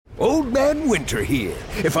Old Man Winter here.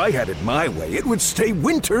 If I had it my way, it would stay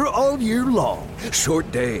winter all year long.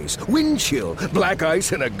 Short days, wind chill, black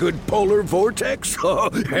ice, and a good polar vortex.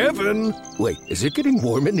 Oh, heaven! Wait, is it getting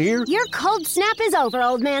warm in here? Your cold snap is over,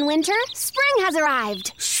 Old Man Winter. Spring has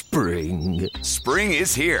arrived. Spring. Spring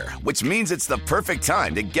is here, which means it's the perfect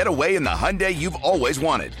time to get away in the Hyundai you've always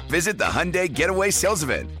wanted. Visit the Hyundai Getaway Sales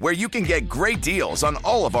Event, where you can get great deals on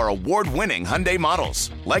all of our award-winning Hyundai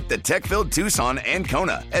models, like the tech-filled Tucson and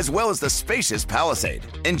Kona, as well as the spacious Palisade.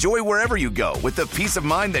 Enjoy wherever you go with the peace of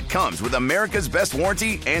mind that comes with America's best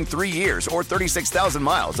warranty and 3 years or 36,000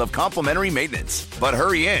 miles of complimentary maintenance. But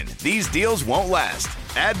hurry in, these deals won't last.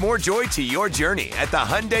 Add more joy to your journey at the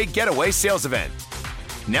Hyundai Getaway Sales Event.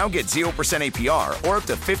 Now get 0% APR or up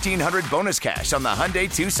to $1,500 bonus cash on the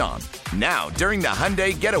Hyundai Tucson. Now, during the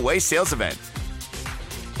Hyundai Getaway Sales Event.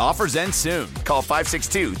 Offers end soon. Call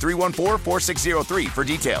 562-314-4603 for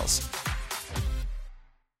details.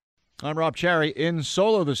 I'm Rob Cherry in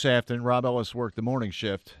solo this afternoon. Rob Ellis worked the morning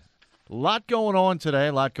shift. A lot going on today,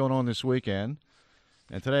 a lot going on this weekend.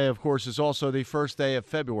 And today, of course, is also the first day of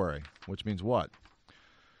February, which means what?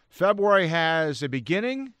 February has a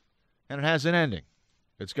beginning and it has an ending.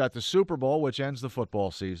 It's got the Super Bowl, which ends the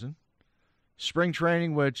football season, spring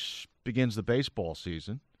training, which begins the baseball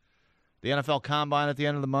season, the NFL Combine at the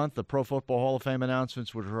end of the month, the Pro Football Hall of Fame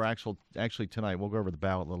announcements, which are actually tonight. We'll go over the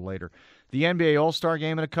ballot a little later. The NBA All-Star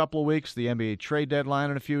Game in a couple of weeks, the NBA trade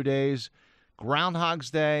deadline in a few days,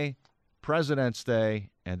 Groundhog's Day, President's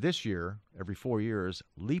Day, and this year, every 4 years,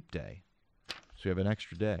 Leap Day. So you have an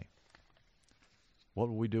extra day. What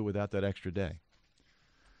would we do without that extra day?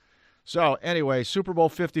 So, anyway, Super Bowl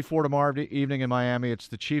 54 tomorrow evening in Miami. It's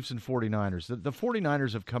the Chiefs and 49ers. The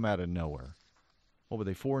 49ers have come out of nowhere. What were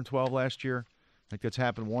they, 4-12 last year? I think that's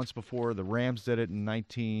happened once before. The Rams did it in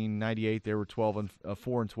 1998. They were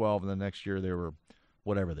 4-12, and the next year they were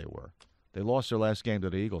whatever they were. They lost their last game to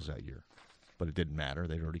the Eagles that year, but it didn't matter.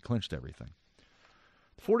 They'd already clinched everything.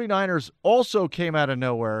 The 49ers also came out of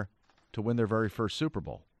nowhere to win their very first Super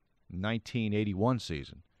Bowl, 1981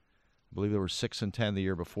 season. I believe they were 6-10 the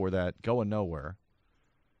year before that, going nowhere.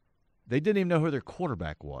 They didn't even know who their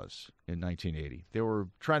quarterback was in 1980. They were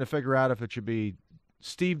trying to figure out if it should be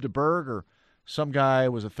Steve DeBerg or some guy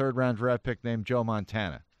who was a third-round draft pick named Joe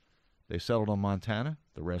Montana. They settled on Montana.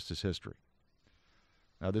 The rest is history.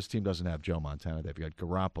 Now, this team doesn't have Joe Montana. They've got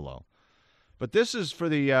Garoppolo. But this is for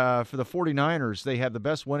the 49ers. They have the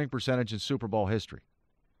best winning percentage in Super Bowl history.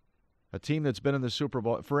 A team that's been in the Super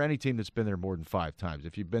Bowl, for any team that's been there more than 5 times.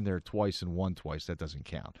 If you've been there twice and won twice, that doesn't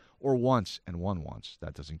count. Or once and won once,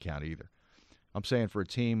 that doesn't count either. I'm saying for a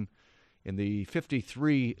team in the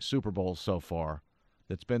 53 Super Bowls so far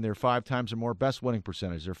that's been there 5 times or more, best winning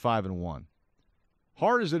percentage, they're 5-1.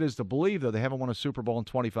 Hard as it is to believe, though, they haven't won a Super Bowl in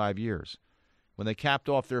 25 years. When they capped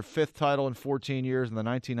off their 5th title in 14 years in the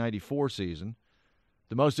 1994 season,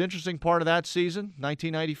 the most interesting part of that season,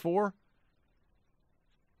 1994,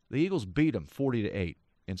 the Eagles beat them 40-8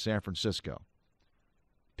 in San Francisco.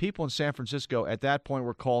 People in San Francisco at that point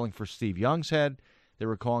were calling for Steve Young's head. They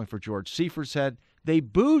were calling for George Seifert's head. They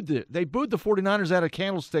booed the 49ers out of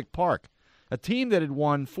Candlestick Park, a team that had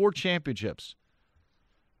won 4 championships.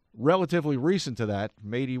 Relatively recent to that,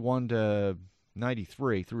 from 81 to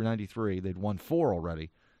 93, through 93, they'd won 4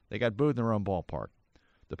 already. They got booed in their own ballpark.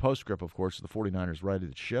 The postscript, of course, the 49ers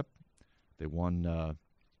righted the ship. They won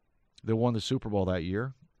the Super Bowl that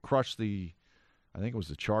year. Crushed I think it was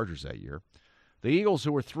the Chargers that year. The Eagles,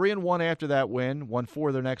 who were 3-1 after that win, won 4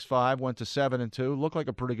 of their next 5, went to 7-2, looked like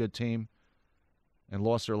a pretty good team, and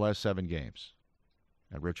lost their last 7 games.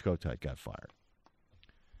 And Rich Kotite got fired.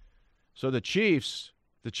 So the Chiefs'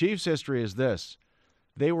 history is this.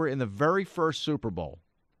 They were in the very first Super Bowl.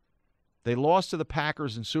 They lost to the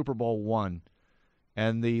Packers in Super Bowl I,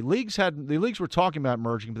 and the leagues were talking about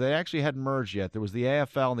merging, but they actually hadn't merged yet. There was the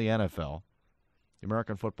AFL and the NFL. The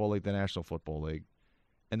American Football League, the National Football League.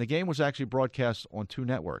 And the game was actually broadcast on 2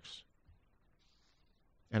 networks.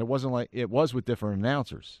 And it was with different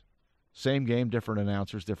announcers. Same game, different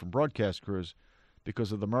announcers, different broadcast crews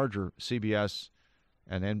because of the merger, CBS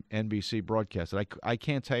and NBC broadcast. I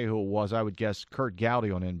can't tell you who it was. I would guess Kurt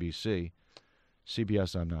Gowdy on NBC.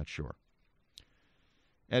 CBS, I'm not sure.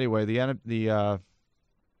 Anyway, the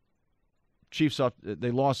Chiefs,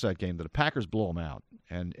 they lost that game. The Packers blew them out.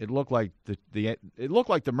 And it looked like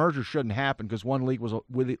the merger shouldn't happen because one league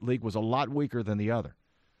was a lot weaker than the other.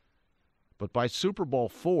 But by Super Bowl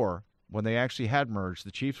 4, when they actually had merged,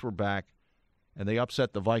 the Chiefs were back, and they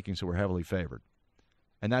upset the Vikings, who were heavily favored.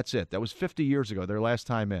 And that's it. That was 50 years ago, their last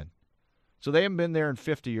time in. So they haven't been there in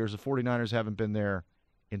 50 years. The 49ers haven't been there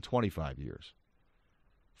in 25 years.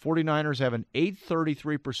 49ers have an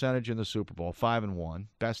 .833 percentage in the Super Bowl, 5-1,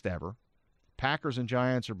 best ever. Packers and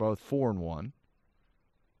Giants are both 4-1.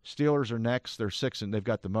 Steelers are next. They're 6 and they've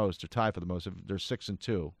got the most. They're tied for the most. They're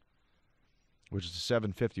 6-2, which is a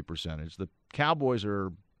 .750 percentage. The Cowboys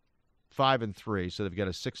are 5-3, so they've got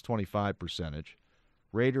a .625 percentage.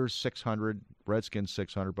 Raiders 600, Redskins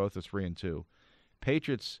 600, both are 3-2.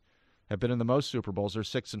 Patriots have been in the most Super Bowls. They're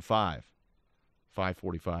 6-5,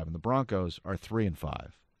 545, and the Broncos are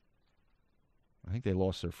 3-5. I think they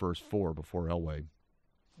lost their first 4 before Elway.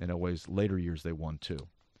 In Elway's later years, they won 2.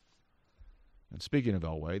 And speaking of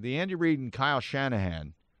Elway, the Andy Reid and Kyle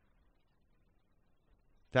Shanahan,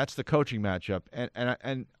 that's the coaching matchup.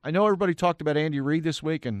 And I know everybody talked about Andy Reid this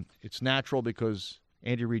week, and it's natural because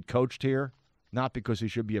Andy Reid coached here, not because he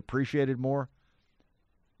should be appreciated more.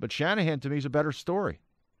 But Shanahan, to me, is a better story.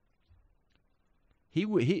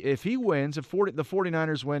 If he wins, if the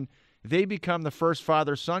 49ers win, they become the first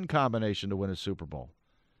father-son combination to win a Super Bowl.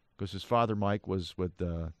 Because his father, Mike, was with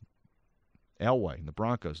Elway and the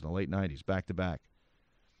Broncos in the late 90s, back-to-back.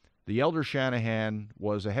 The elder Shanahan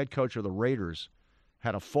was a head coach of the Raiders,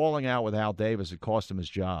 had a falling out with Al Davis that cost him his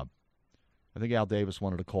job. I think Al Davis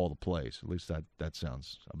wanted to call the plays. At least that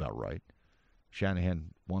sounds about right.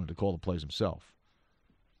 Shanahan wanted to call the plays himself.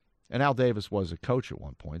 And Al Davis was a coach at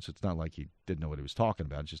one point, so it's not like he didn't know what he was talking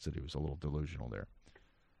about. It's just that he was a little delusional there.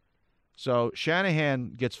 So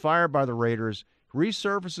Shanahan gets fired by the Raiders,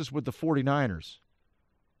 resurfaces with the 49ers,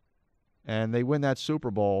 and they win that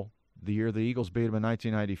Super Bowl the year the Eagles beat him in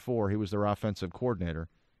 1994. He was their offensive coordinator.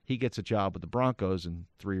 He gets a job with the Broncos, and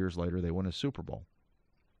 3 years later they win a Super Bowl.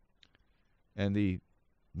 And the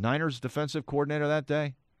Niners defensive coordinator that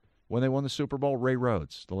day, when they won the Super Bowl, Ray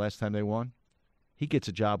Rhodes, the last time they won, he gets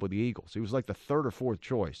a job with the Eagles. He was like the 3rd or 4th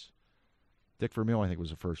choice. Dick Vermeil, I think,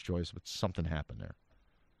 was the first choice, but something happened there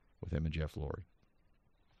with him and Jeff Lurie.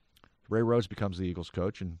 Ray Rhodes becomes the Eagles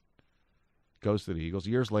coach and goes to the Eagles.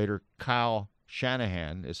 Years later, Kyle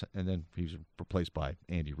Shanahan and then he's replaced by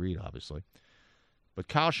Andy Reid, obviously. But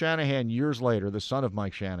Kyle Shanahan, years later, the son of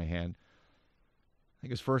Mike Shanahan, I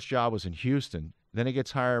think his first job was in Houston. Then he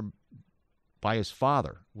gets hired by his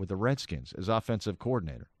father with the Redskins as offensive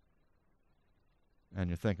coordinator. And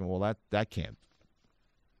you're thinking, well, that can't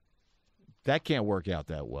work out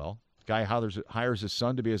that well. Guy hires his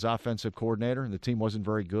son to be his offensive coordinator, and the team wasn't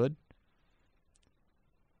very good.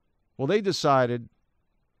 Well, they decided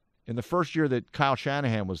in the first year that Kyle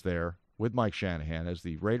Shanahan was there with Mike Shanahan as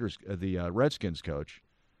the Redskins coach,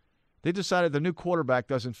 they decided the new quarterback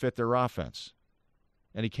doesn't fit their offense,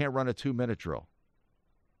 and he can't run a 2-minute drill.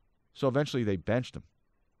 So eventually they benched him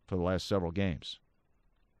for the last several games.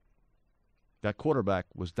 That quarterback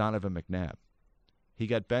was Donovan McNabb. He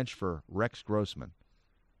got benched for Rex Grossman.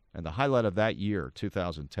 And the highlight of that year,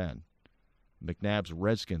 2010, McNabb's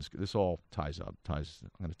Redskins, this all ties up. I'm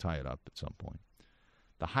going to tie it up at some point.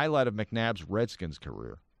 The highlight of McNabb's Redskins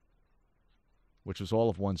career, which was all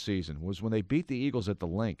of one season, was when they beat the Eagles at the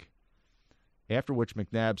Link, after which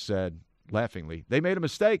McNabb said, laughingly, they made a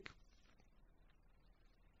mistake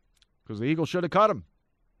because the Eagles should have cut him.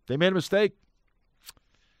 They made a mistake.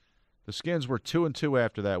 The Skins were 2-2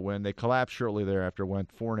 after that win. They collapsed shortly thereafter,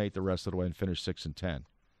 went 4-8 the rest of the way, and finished 6-10.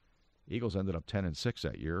 Eagles ended up 10-6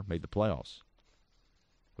 that year, made the playoffs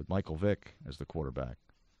with Michael Vick as the quarterback.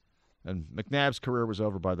 And McNabb's career was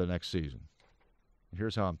over by the next season.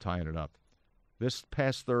 Here's how I'm tying it up. This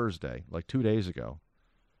past Thursday, like 2 days ago,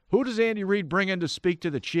 who does Andy Reid bring in to speak to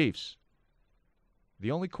the Chiefs?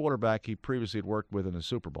 The only quarterback he previously had worked with in the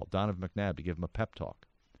Super Bowl, Donovan McNabb, to give him a pep talk.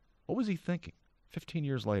 What was he thinking 15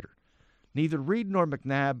 years later? Neither Reid nor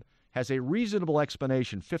McNabb has a reasonable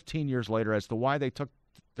explanation 15 years later as to why they took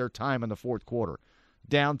their time in the fourth quarter,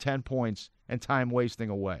 down 10 points and time wasting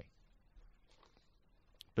away.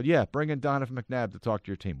 But yeah, bring in Donovan McNabb to talk to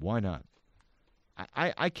your team. Why not?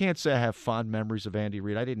 I can't say I have fond memories of Andy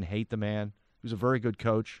Reid. I didn't hate the man. He was a very good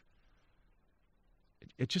coach.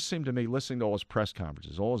 It just seemed to me, listening to all his press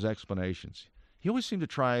conferences, all his explanations, he always seemed to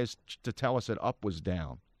try to tell us that up was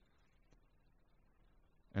down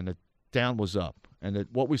and that down was up and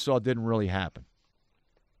that what we saw didn't really happen.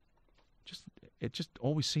 It just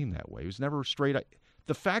always seemed that way. He was never straight up.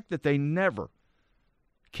 The fact that they never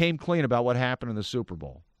came clean about what happened in the Super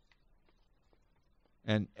Bowl.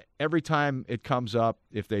 And every time it comes up,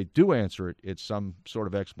 if they do answer it, it's some sort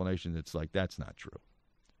of explanation that's like, that's not true.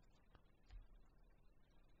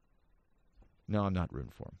 No, I'm not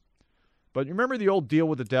rooting for him. But you remember the old deal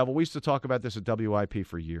with the devil? We used to talk about this at WIP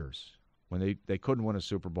for years. When they couldn't win a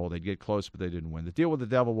Super Bowl, they'd get close, but they didn't win. The deal with the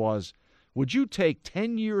devil was, would you take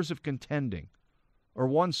 10 years of contending or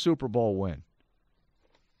one Super Bowl win?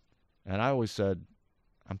 And I always said,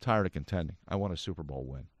 I'm tired of contending. I want a Super Bowl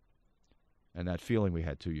win. And that feeling we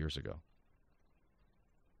had 2 years ago.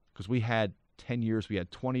 Because we had 10 years, we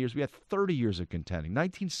had 20 years, we had 30 years of contending.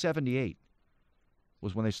 1978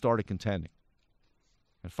 was when they started contending.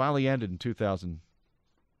 And finally ended in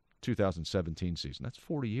 2017 season. That's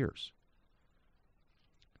 40 years.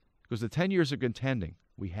 Because the 10 years of contending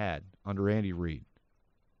we had under Andy Reid,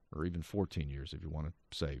 or even 14 years if you want to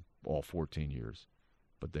say all 14 years,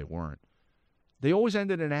 but they weren't. They always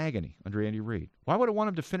ended in agony under Andy Reid. Why would I want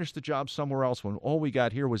him to finish the job somewhere else when all we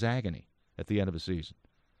got here was agony at the end of a season?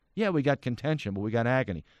 Yeah, we got contention, but we got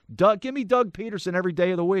agony. Give me Doug Peterson every day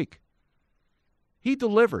of the week. He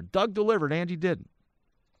delivered. Doug delivered. Andy didn't.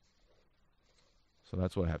 So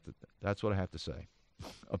that's what I have to say.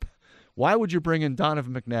 Why would you bring in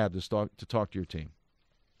Donovan McNabb to talk to your team?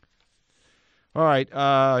 All right,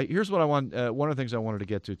 here's what I want. One of the things I wanted to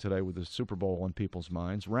get to today with the Super Bowl on people's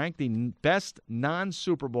minds. Rank the best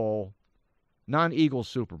non-Super Bowl, non-Eagles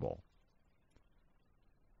Super Bowl.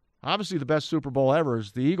 Obviously, the best Super Bowl ever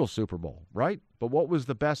is the Eagles Super Bowl, right? But what was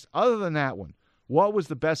the best, other than that one, what was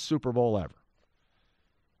the best Super Bowl ever?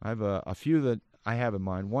 I have a few that I have in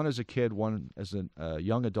mind. One as a kid, one as a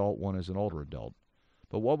young adult, one as an older adult.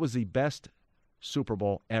 But what was the best Super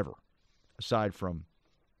Bowl ever, aside from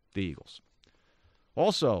the Eagles?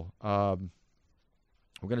 Also,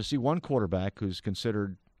 we're going to see one quarterback who's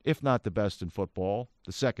considered, if not the best in football,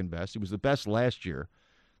 the second best. He was the best last year.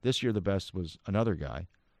 This year, the best was another guy.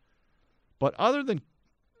 But other than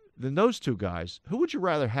those two guys, who would you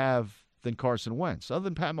rather have than Carson Wentz? Other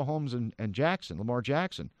than Pat Mahomes and Lamar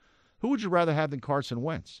Jackson, who would you rather have than Carson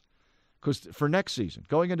Wentz? Because for next season,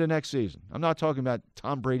 going into next season, I'm not talking about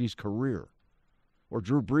Tom Brady's career or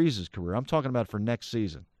Drew Brees' career. I'm talking about for next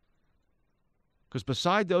season. Because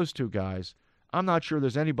beside those two guys, I'm not sure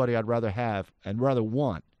there's anybody I'd rather have and rather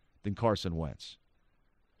want than Carson Wentz.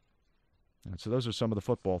 And so those are some of the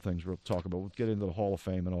football things we'll talk about. We'll get into the Hall of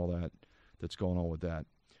Fame and all that's going on with that.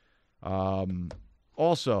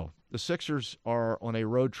 Also, the Sixers are on a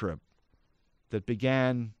road trip that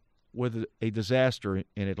began with a disaster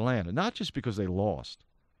in Atlanta, not just because they lost.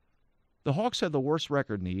 The Hawks had the worst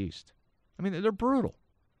record in the East. I mean, they're brutal.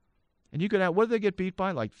 And you could have, what did they get beat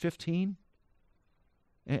by, like 15?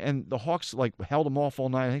 And the Hawks, held them off all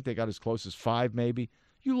night. I think they got as close as 5, maybe.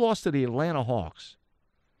 You lost to the Atlanta Hawks.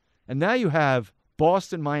 And now you have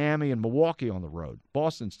Boston, Miami, and Milwaukee on the road.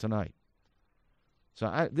 Boston's tonight.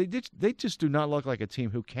 So they just do not look like a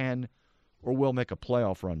team who can or will make a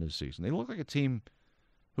playoff run this season. They look like a team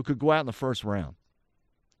who could go out in the first round.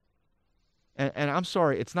 And I'm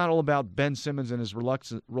sorry, it's not all about Ben Simmons and his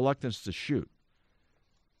reluctance to shoot.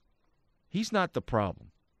 He's not the problem.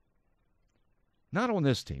 Not on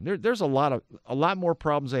this team. There's a lot more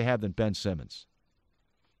problems they have than Ben Simmons.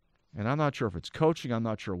 And I'm not sure if it's coaching. I'm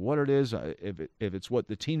not sure what it is. If it's what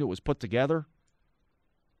the team that was put together,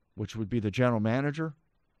 which would be the general manager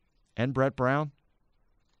and Brett Brown.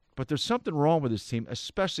 But there's something wrong with this team,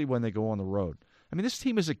 especially when they go on the road. I mean, this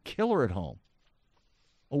team is a killer at home.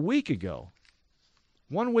 1 week ago,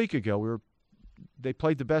 they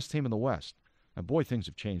played the best team in the West. And boy, things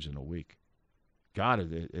have changed in a week. God,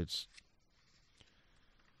 it's...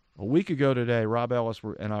 A week ago today, Rob Ellis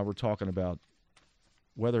and I were talking about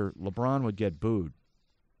whether LeBron would get booed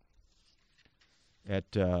at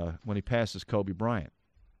when he passes Kobe Bryant.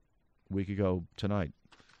 A week ago tonight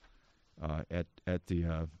at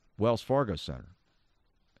the Wells Fargo Center.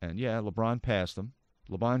 And, yeah, LeBron passed him.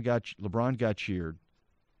 LeBron got cheered.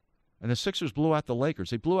 And the Sixers blew out the Lakers.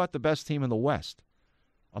 They blew out the best team in the West.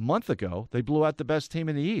 A month ago, they blew out the best team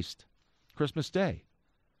in the East, Christmas Day.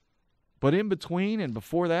 But in between and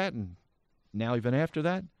before that and now even after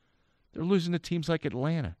that, they're losing to teams like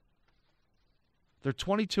Atlanta. They're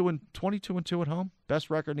 22-2 at home,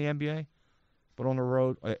 best record in the NBA. But on the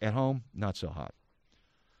road, at home, not so hot.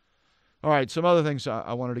 All right, some other things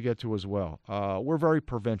I wanted to get to as well. We're very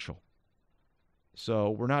provincial.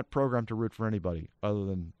 So we're not programmed to root for anybody other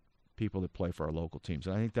than people that play for our local teams.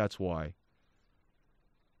 And I think that's why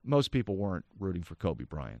most people weren't rooting for Kobe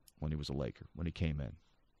Bryant when he was a Laker, when he came in.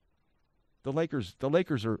 The Lakers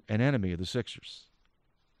are an enemy of the Sixers.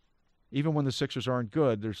 Even when the Sixers aren't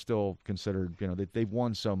good, they're still considered, they've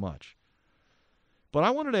won so much. But I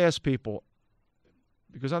wanted to ask people,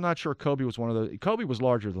 because I'm not sure Kobe was one of those. Kobe was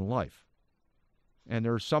larger than life. And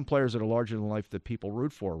there are some players that are larger than life that people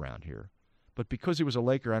root for around here. But because he was a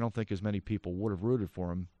Laker, I don't think as many people would have rooted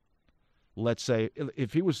for him. Let's say,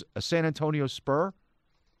 if he was a San Antonio Spur,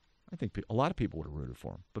 I think a lot of people would have rooted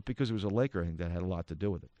for him. But because he was a Laker, I think that had a lot to do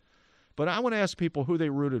with it. But I want to ask people who they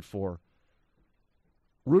root for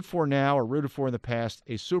now or rooted for in the past,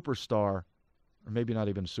 a superstar or maybe not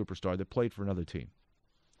even a superstar, that played for another team.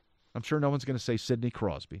 I'm sure no one's going to say Sidney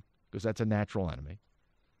Crosby because that's a natural enemy.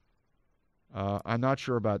 I'm not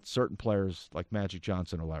sure about certain players like Magic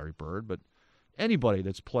Johnson or Larry Bird, but anybody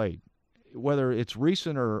that's played, whether it's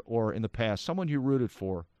recent or in the past, someone you rooted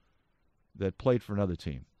for that played for another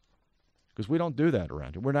team. Because we don't do that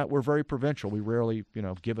around here. We're very provincial. We rarely,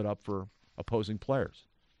 give it up for opposing players.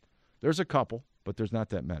 There's a couple, but there's not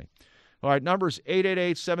that many. All right, numbers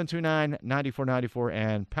 888-729-9494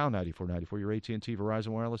 and pound 9494, your AT&T Verizon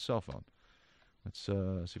wireless cell phone. Let's see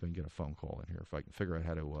if I can get a phone call in here, if I can figure out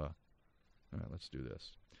how to all right, let's do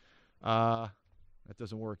this. That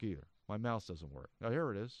doesn't work either. My mouse doesn't work. Oh,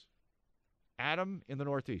 here it is. Adam in the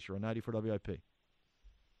Northeast. You're on 94 WIP. Hey,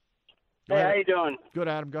 how you doing? Good,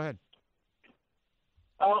 Adam. Go ahead.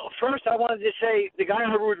 First, I wanted to say the guy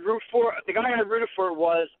I rooted for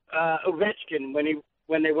was Ovechkin when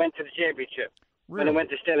they went to the championship. Really? When they went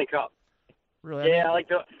to Stanley Cup. Really? Yeah, I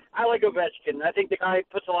like Ovechkin. I think the guy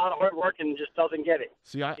puts a lot of hard work and just doesn't get it.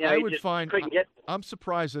 See, I'm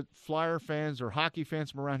surprised that Flyer fans or hockey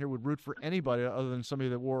fans from around here would root for anybody other than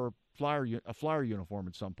somebody that wore a Flyer uniform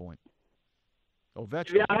at some point.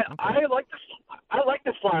 Ovechkin. Yeah, I like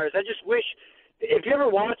the Flyers. I just wish, if you ever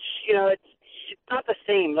watch, it's not the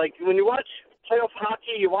same. Like when you watch playoff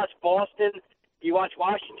hockey, you watch Boston, you watch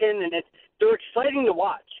Washington, and they're exciting to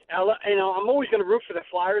watch. I'm always going to root for the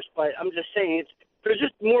Flyers, but I'm just saying they're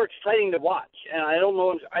just more exciting to watch. And I don't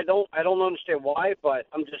know, I don't understand why, but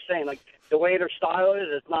I'm just saying, like the way their style is,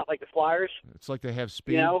 it's not like the Flyers. It's like they have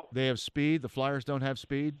speed. They have speed. The Flyers don't have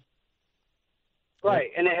speed.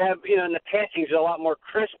 Right, and they have, and the passings are a lot more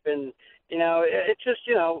crisp, and it's just,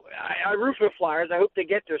 I root for the Flyers. I hope they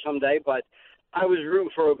get there someday, but I was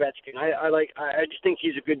rooting for Ovechkin. I just think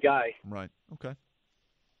he's a good guy. Right. Okay.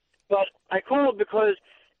 But I called because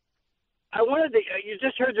I wanted to. You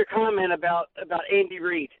just heard your comment about Andy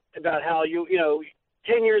Reid, about how 10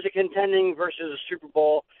 years of contending versus a Super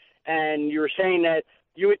Bowl, and you were saying that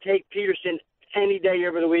you would take Peterson any day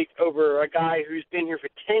over the week over a guy who's been here for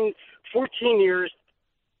 14 years,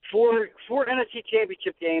 four NFC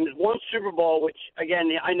championship games, one Super Bowl, which,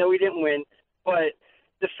 again, I know he didn't win, but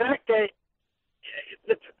the fact that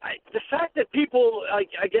people, I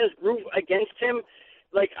guess, root against him,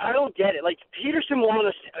 I don't get it. Peterson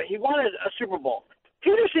wanted a Super Bowl.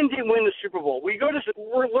 Peterson didn't win the Super Bowl.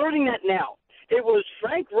 We're learning that now. It was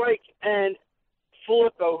Frank Reich and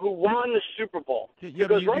Filippo who won the Super Bowl.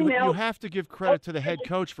 You have to give credit to the head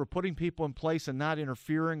coach for putting people in place and not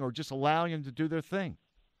interfering or just allowing them to do their thing.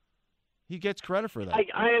 He gets credit for that. I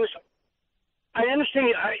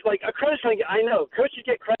understand. A credit thing. I know coaches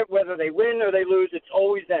get credit whether they win or they lose. It's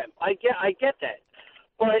always them. I get that.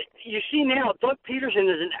 But you see now, Doug Peterson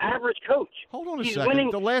is an average coach. Hold on a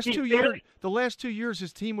second. The last 2 years,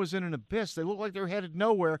 his team was in an abyss. They looked like they were headed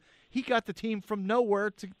nowhere. He got the team from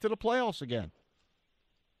nowhere to the playoffs again.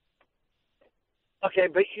 Okay,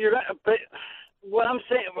 but what I'm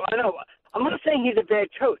saying, I know I'm not saying he's a bad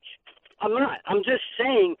coach. I'm not. I'm just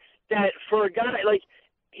saying that for a guy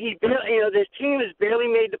this team has barely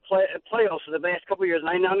made the playoffs for the last couple of years, and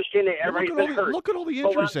I understand that everybody's been hurt. Look at all the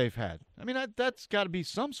injuries they've had. I mean, that's got to be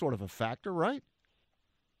some sort of a factor, right?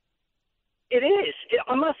 It is.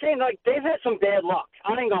 I'm not saying they've had some bad luck.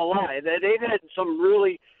 I ain't gonna lie. They've had some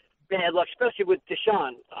really bad luck, especially with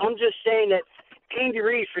Deshaun. I'm just saying that Andy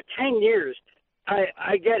Reid for 10 years.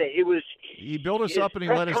 I get it. He built us up and he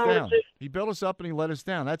let us down. He built us up and he let us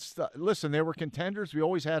down. Listen, they were contenders. We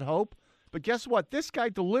always had hope. But guess what? This guy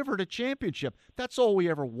delivered a championship. That's all we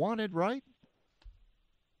ever wanted, right?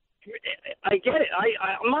 I get it.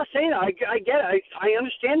 I'm not saying I get it. I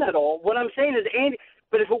understand that all. What I'm saying is Andy.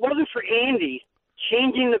 But if it wasn't for Andy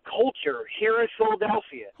changing the culture here in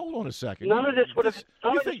Philadelphia, hold on a second. None of this would have.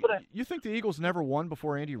 You think the Eagles never won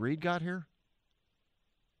before Andy Reid got here?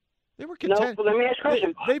 They were contenders. No, let me ask you a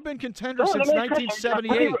question. They've been contenders since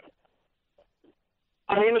 1978.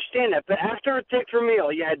 I understand that, but after Dick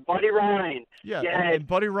Vermeil, you had Buddy Ryan. Yeah, and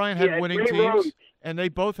Buddy Ryan had winning teams, Rhodes. And they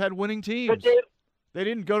both had winning teams. But they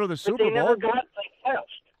didn't go to the Super Bowl. They never got playoffs.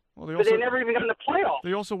 Well, they never even got in the playoffs.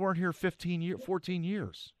 They also weren't here 14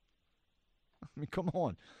 years. I mean, come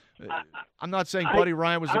on. I'm not saying Buddy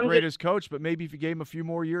Ryan was the greatest coach, but maybe if you gave him a few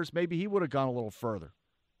more years, maybe he would have gone a little further.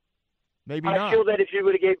 Maybe not. I feel that if you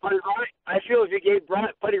would have gave Buddy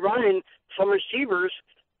Ryan some receivers,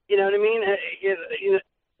 you know what I mean?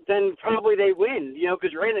 Then probably they win.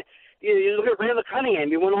 Because you look at Randall Cunningham.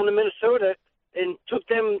 He went on to Minnesota and took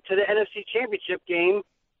them to the NFC Championship game.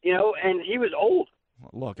 And he was old.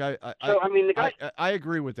 Look, I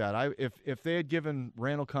agree with that. If they had given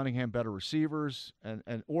Randall Cunningham better receivers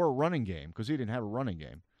and or a running game, because he didn't have a running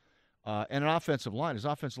game, And an offensive line. His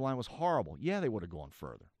offensive line was horrible. Yeah, they would have gone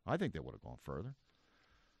further. I think they would have gone further.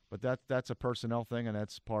 But that's a personnel thing, and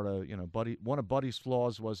that's part of, Buddy. One of Buddy's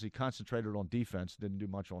flaws was he concentrated on defense, didn't do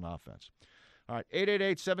much on offense. All right,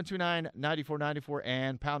 888-729-9494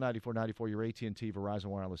 and pound 9494, your AT&T Verizon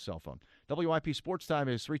Wireless cell phone. WIP Sports Time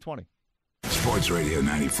is 3:20. Sports Radio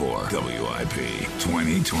 94, WIP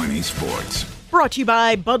 2020 Sports. Brought to you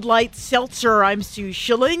by Bud Light Seltzer. I'm Sue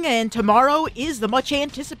Schilling, and tomorrow is the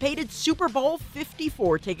much-anticipated Super Bowl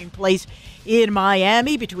 54 taking place in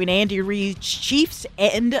Miami between Andy Reid's Chiefs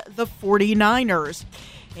and the 49ers.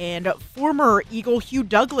 And former Eagle Hugh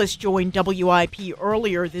Douglas joined WIP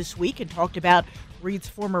earlier this week and talked about Reid's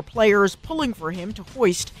former players pulling for him to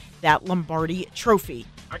hoist that Lombardi trophy.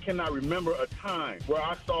 I cannot remember a time where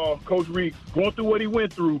I saw Coach Reid going through what he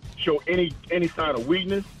went through show any sign of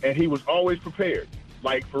weakness, and he was always prepared,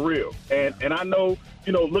 like for real. And I know,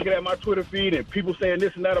 looking at my Twitter feed and people saying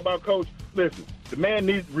this and that about Coach, listen, the man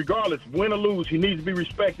needs, regardless, win or lose, he needs to be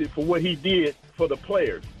respected for what he did for the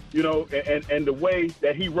players. And the way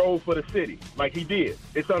that he rolled for the city, like he did.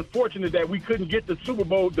 It's unfortunate that we couldn't get the Super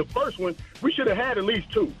Bowl, the first one. We should have had at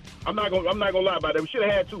least two. I'm not gonna lie about that. We should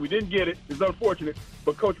have had two. We didn't get it. It's unfortunate.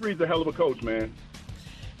 But Coach Reid's a hell of a coach, man.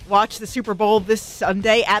 Watch the Super Bowl this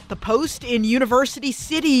Sunday at the Post in University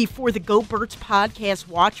City for the Go Birds podcast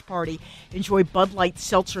watch party. Enjoy Bud Light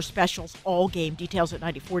Seltzer specials all game. Details at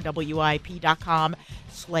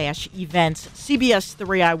 94WIP.com/events. CBS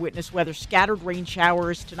 3 Eyewitness weather. Scattered rain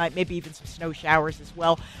showers tonight, maybe even some snow showers as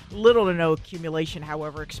well. Little to no accumulation,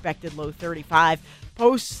 however, expected low 35.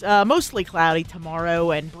 Post mostly cloudy tomorrow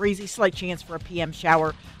and breezy. Slight chance for a PM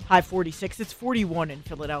shower. High 46. It's 41 in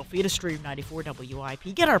Philadelphia. To stream 94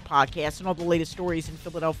 WIP. Get our podcast and all the latest stories in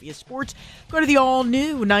Philadelphia sports. Go to the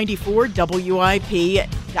all-new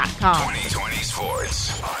 94WIP.com. 2020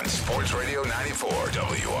 Sports on Sports Radio 94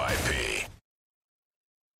 WIP.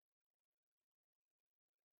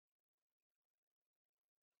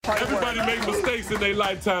 Everybody make mistakes in their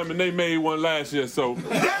lifetime, and they made one last year, so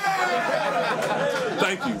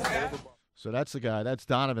thank you. So that's the guy. That's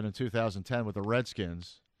Donovan in 2010 with the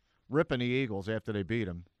Redskins, ripping the Eagles after they beat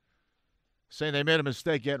him, saying they made a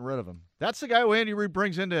mistake getting rid of him. That's the guy who Andy Reid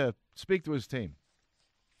brings in to speak to his team.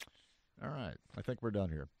 All right. I think we're done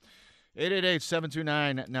here.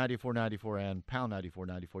 888-729-9494 and pound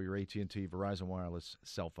 9494, your AT&T Verizon Wireless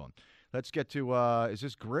cell phone. Let's get to, is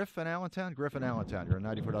this Griff in Allentown? Griff in Allentown. You're on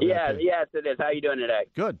 94 WIP. Yes, it is. How you doing today?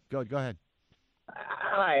 Good. Go ahead.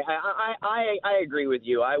 I agree with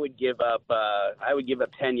you. I would give up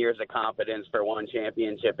 10 years of confidence for one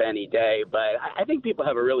championship any day. But I think people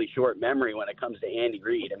have a really short memory when it comes to Andy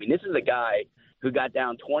Reid. I mean, this is a guy who got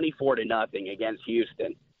down 24-0 against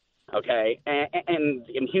Houston. Okay, and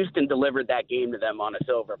Houston delivered that game to them on a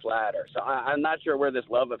silver platter. So I'm not sure where this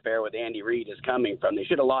love affair with Andy Reid is coming from. They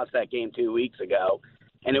should have lost that game 2 weeks ago,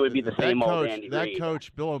 and it would be the same old Andy Reid. That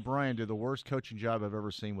coach, Bill O'Brien, did the worst coaching job I've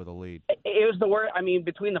ever seen with a lead. It was the worst. I mean,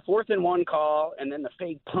 between the 4th and 1 call and then the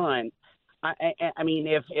fake punt. I mean,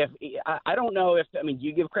 if I don't know if do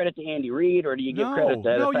you give credit to Andy Reid or do you give credit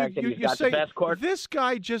to the fact that he's got the best court? This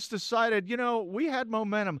guy just decided, we had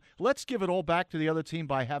momentum. Let's give it all back to the other team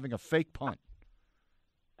by having a fake punt.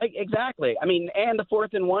 Exactly. I mean, and the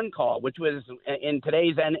 4th and 1 call, which was in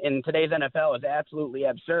today's NFL, is absolutely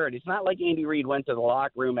absurd. It's not like Andy Reid went to the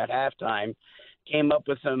locker room at halftime, came up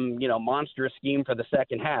with some monstrous scheme for the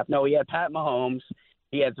second half. No, he had Pat Mahomes.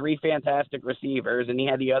 He had 3 fantastic receivers, and he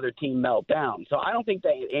had the other team melt down. So I don't think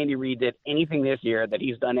that Andy Reid did anything this year that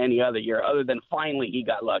he's done any other year other than finally he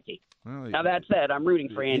got lucky. Well, now, that said, I'm rooting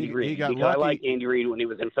for Andy Reid because I liked Andy Reid when he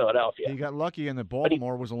was in Philadelphia. He got lucky and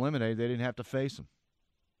Baltimore was eliminated. They didn't have to face him.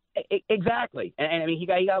 Exactly. And I mean, he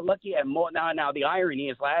got lucky. And more, now, the irony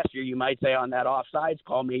is last year, you might say on that offsides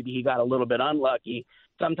call, maybe he got a little bit unlucky.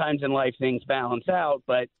 Sometimes in life things balance out,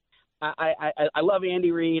 but I love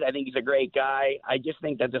Andy Reid. I think he's a great guy. I just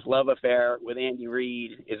think that this love affair with Andy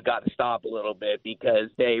Reid has got to stop a little bit because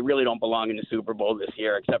they really don't belong in the Super Bowl this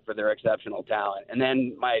year except for their exceptional talent. And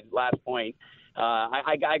then my last point,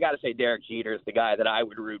 I got to say Derek Jeter is the guy that I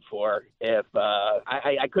would root for. If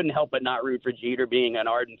I couldn't help but not root for Jeter being an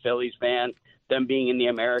ardent Phillies fan, them being in the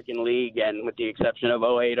American League, and with the exception of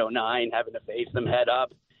 08-09, having to face them head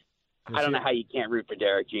up. I don't know how you can't root for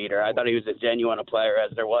Derek Jeter. I thought he was as genuine a player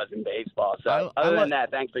as there was in baseball. So other than that,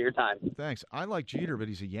 thanks for your time. Thanks. I like Jeter, but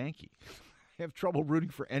he's a Yankee. I have trouble rooting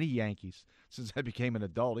for any Yankees since I became an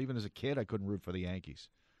adult. Even as a kid, I couldn't root for the Yankees.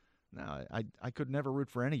 No, I could never root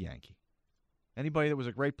for any Yankee. Anybody that was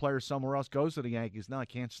a great player somewhere else goes to the Yankees. No, I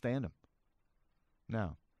can't stand him.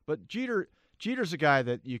 No. But Jeter's a guy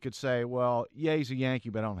that you could say, well, yeah, he's a Yankee,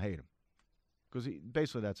 but I don't hate him. because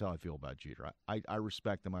basically that's how I feel about Jeter. I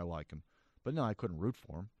respect him. I like him. But no, I couldn't root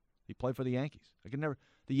for him. He played for the Yankees. I could never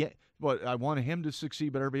I wanted him to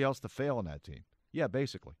succeed, but everybody else to fail in that team. Yeah,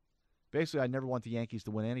 basically. Basically, I never want the Yankees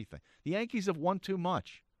to win anything. The Yankees have won too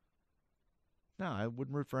much. No, I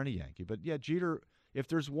wouldn't root for any Yankee. But, yeah, Jeter, if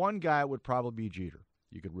there's one guy, it would probably be Jeter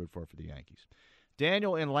you could root for the Yankees.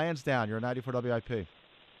 Daniel in Lansdowne, you're a 94 WIP.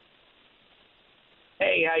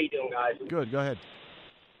 Hey, how you doing, guys? Good, go ahead.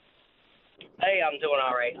 Hey, I'm doing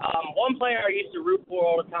all right. One player I used to root for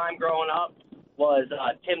all the time growing up was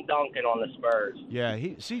Tim Duncan on the Spurs. Yeah,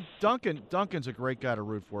 Duncan's a great guy to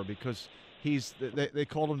root for because they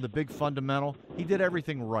called him the big fundamental. He did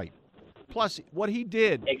everything right. Plus, what he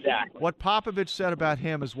did, exactly. What Popovich said about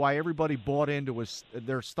him is why everybody bought into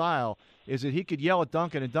their style is that he could yell at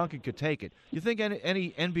Duncan and Duncan could take it. You think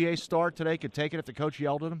any NBA star today could take it if the coach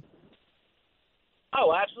yelled at him?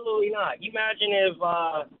 Oh, absolutely not. You imagine if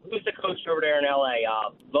who's the coach over there in L.A.?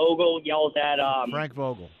 Vogel yells at Frank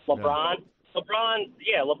Vogel. LeBron.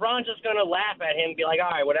 Yeah. LeBron's just going to laugh at him and be like,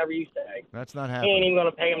 all right, whatever you say. That's not He happening. ain't even going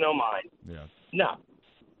to pay him no mind. Yeah. No.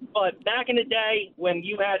 But back in the day when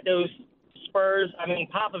you had those Spurs, I mean,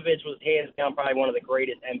 Popovich was hands down probably one of the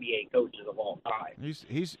greatest NBA coaches of all time. He's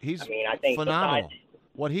I mean, I think phenomenal.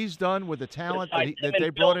 What he's done with the talent that they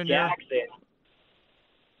brought in there.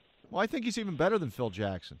 Well, I think he's even better than Phil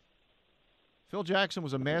Jackson. Phil Jackson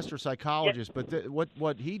was a master psychologist, but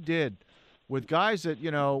what he did with guys that,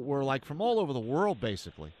 were like from all over the world,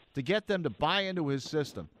 basically, to get them to buy into his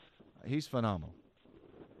system, he's phenomenal.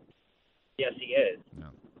 Yes, he is. Yeah.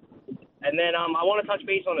 And then I want to touch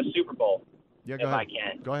base on the Super Bowl, if I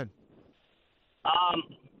can. Go ahead.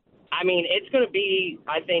 I mean, it's going to be,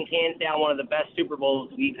 I think, hands down one of the best Super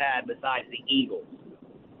Bowls we've had besides the Eagles.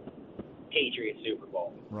 Patriots Super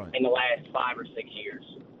Bowl in the last 5 or 6 years.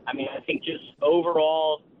 I mean, I think just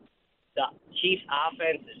overall, the Chiefs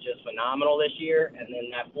offense is just phenomenal this year, and then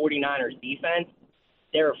that 49ers defense,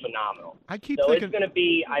 they're phenomenal. It's going to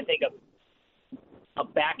be, I think, a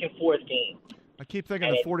back and forth game. I keep thinking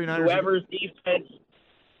and the 49ers. Whoever's defense.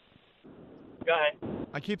 Go ahead.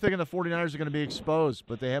 I keep thinking the 49ers are going to be exposed,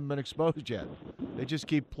 but they haven't been exposed yet. They just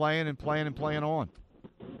keep playing and playing and playing on.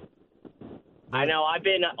 I know.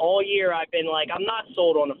 All year I've been like, I'm not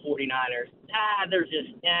sold on the 49ers.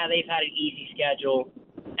 They've had an easy schedule.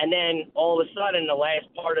 And then all of a sudden, the last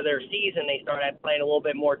part of their season, they started playing a little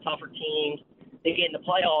bit more tougher teams. They get in the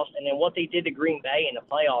playoffs, and then what they did to Green Bay in the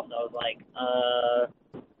playoffs, I was like,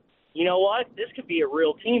 you know what? This could be a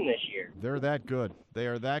real team this year. They're that good. They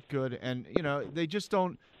are that good. And, they just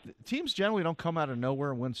don't – teams generally don't come out of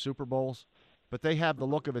nowhere and win Super Bowls, but they have the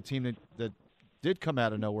look of a team that did come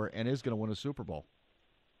out of nowhere and is going to win a Super Bowl.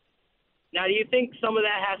 Now, do you think some of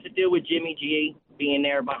that has to do with Jimmy G being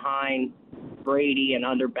there behind Brady and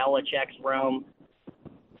under Belichick's realm?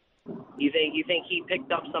 You think he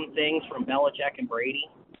picked up some things from Belichick and Brady,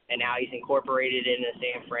 and now he's incorporated it into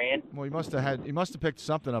San Fran? Well, he must have picked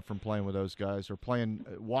something up from playing with those guys or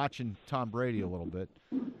watching Tom Brady a little bit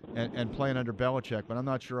and playing under Belichick. But I'm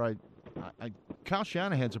not sure. Kyle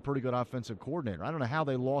Shanahan's a pretty good offensive coordinator. I don't know how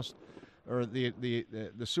they lost. Or the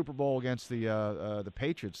Super Bowl against the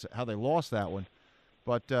Patriots, how they lost that one,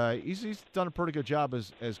 but he's done a pretty good job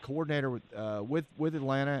as coordinator with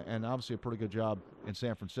Atlanta, and obviously a pretty good job in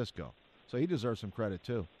San Francisco. So he deserves some credit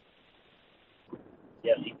too.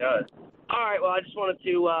 Yes, he does. All right. Well, I just wanted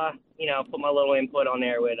to put my little input on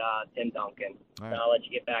there with Tim Duncan. Right. I'll let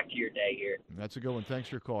you get back to your day here. That's a good one. Thanks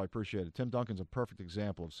for your call. I appreciate it. Tim Duncan's a perfect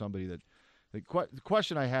example of somebody that the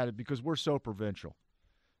question I had, because we're so provincial.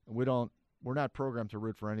 We're not programmed to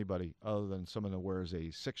root for anybody other than someone that wears a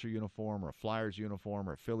Sixer uniform or a Flyers uniform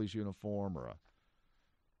or a Phillies uniform or a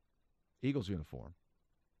Eagles uniform.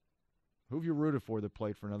 Who have you rooted for that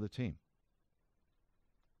played for another team?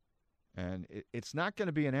 And it's not going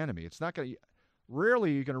to be an enemy. It's not going to.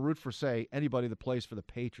 Rarely you're going to root for, say, anybody that plays for the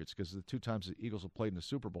Patriots, because the 2 times the Eagles have played in the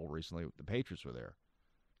Super Bowl recently, the Patriots were there.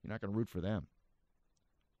 You're not going to root for them.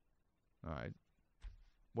 All right.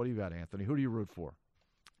 What do you got, Anthony? Who do you root for?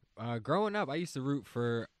 Growing up, I used to root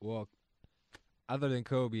for, other than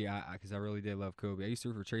Kobe, because I really did love Kobe, I used to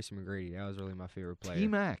root for Tracy McGrady. That was really my favorite player.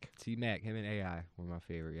 T-Mac. T-Mac, him and AI were my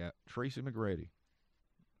favorite, yeah. Tracy McGrady.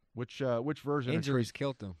 Which version? Injuries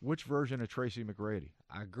killed him. Which version of Tracy McGrady?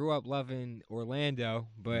 I grew up loving Orlando,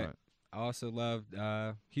 but I also loved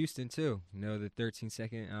Houston too. The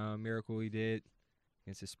 13-second miracle he did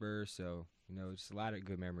against the Spurs. So, just a lot of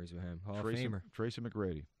good memories with him. Hall of Famer. Tracy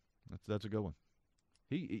McGrady. That's a good one.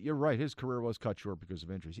 You're right. His career was cut short because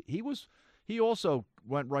of injuries. He also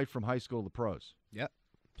went right from high school to pros. Yep.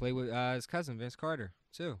 Played with his cousin Vince Carter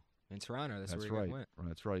too. In Toronto, that's That's where right. he went.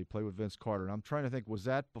 That's right. He played with Vince Carter. And I'm trying to think, was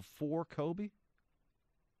that before Kobe?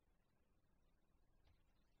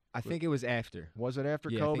 I think it was after. Was it after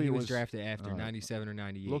Yeah, Kobe? I think he was drafted after, all right. 97 or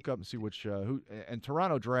 98. Look up and see which who. And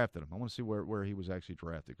Toronto drafted him. I want to see where he was actually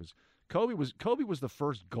drafted because Kobe was the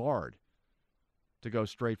first guard to go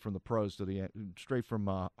straight from the pros to straight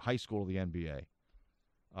from high school to the NBA.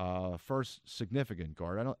 First significant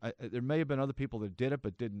guard. There may have been other people that did it,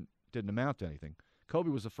 but didn't amount to anything. Kobe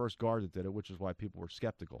was the first guard that did it, which is why people were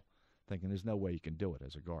skeptical, thinking there's no way you can do it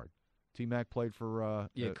as a guard. T-Mac played for...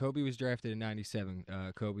 Kobe was drafted in 97.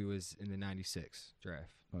 Kobe was in the 96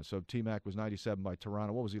 draft. So T-Mac was 97 by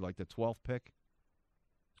Toronto. What was he, like the 12th pick?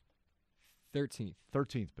 13th.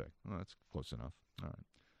 13th pick. Oh, that's close enough. All right.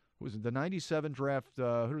 Was it the 97 draft?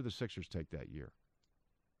 Who did the Sixers take that year?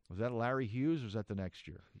 Was that Larry Hughes or was that the next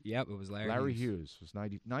year? Yep, it was Larry Hughes. Larry Hughes was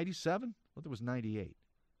 97? I thought it was 98.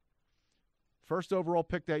 First overall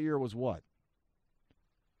pick that year was what?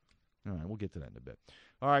 All right, we'll get to that in a bit.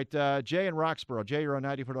 All right, Jay in Roxborough. Jay, you're on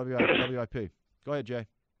 90 for WIP. Go ahead, Jay.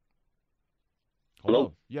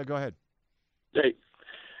 Hello? Yeah, go ahead. Hey,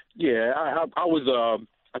 yeah, I was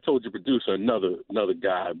I told your producer another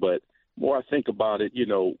guy, but more I think about it,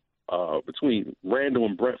 between Randall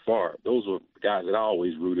and Brett Favre, those were guys that I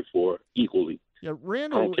always rooted for equally. Yeah,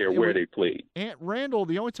 Randall. I don't care where they played. Randall,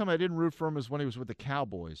 the only time I didn't root for him is when he was with the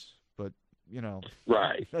Cowboys, but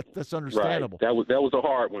right, that's understandable. Right. That was a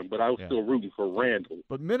hard one, but I was still rooting for Randall.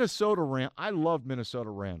 But Minnesota I love Minnesota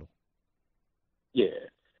Randall. Yeah,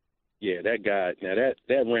 that guy. Now that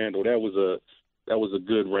Randall, that was a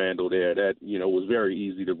good Randall there. That was very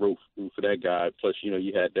easy to root for that guy. Plus,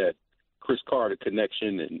 you had that Chris Carter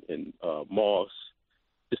connection and Moss,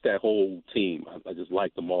 just that whole team. I just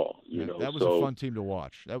liked them all. That was a fun team to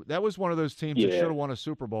watch. That was one of those teams that should have won a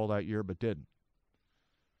Super Bowl that year, but didn't.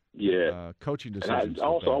 Yeah, coaching decisions. I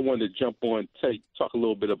wanted to jump on, talk a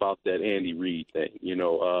little bit about that Andy Reid thing.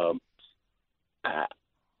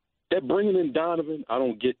 That bringing in Donovan, I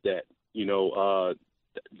don't get that.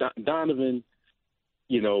 Donovan,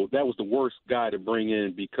 that was the worst guy to bring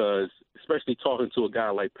in because, especially talking to a guy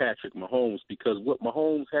like Patrick Mahomes, because what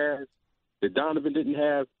Mahomes has that Donovan didn't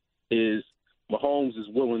have is Mahomes is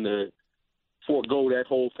willing to forego that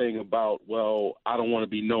whole thing about, well, I don't want to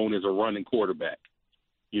be known as a running quarterback.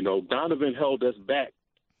 Donovan held us back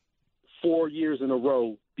 4 years in a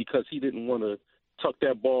row because he didn't want to tuck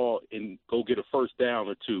that ball and go get a first down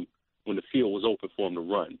or two when the field was open for him to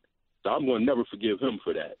run. So I'm going to never forgive him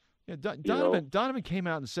for that. Yeah, Donovan came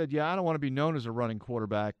out and said, I don't want to be known as a running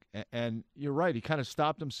quarterback. And you're right. He kind of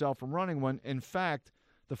stopped himself from running when, in fact,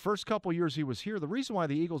 the first couple years he was here, the reason why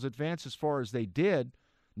the Eagles advanced as far as they did,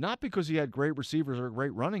 not because he had great receivers or a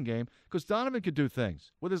great running game, because Donovan could do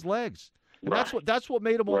things with his legs. And that's what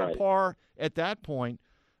made him on a par at that point,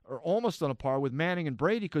 or almost on a par with Manning and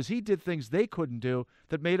Brady, because he did things they couldn't do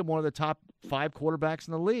that made him one of the top 5 quarterbacks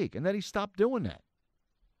in the league. And then he stopped doing that.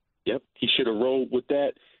 Yep, he should have rolled with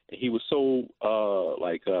that. He was so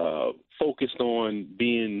focused on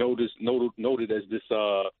being noted as this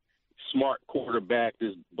smart quarterback.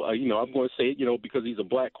 This I'm going to say it, because he's a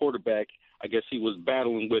black quarterback. I guess he was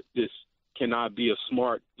battling with this. Can I be a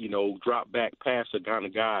smart, drop back passer kind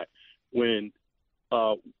of guy? When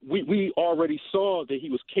we already saw that he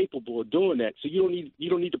was capable of doing that, so you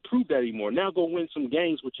don't need to prove that anymore. Now go win some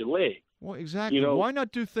games with your leg. Well, exactly. Why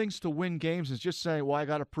not do things to win games and just saying, "Well, I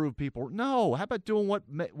got to prove people"? No, how about doing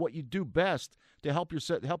what you do best to help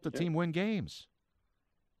the team win games?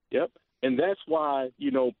 Yep, and that's why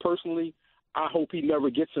personally, I hope he never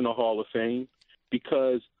gets in the Hall of Fame,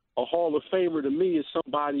 because a Hall of Famer to me is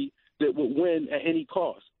somebody that would win at any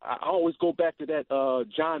cost. I always go back to that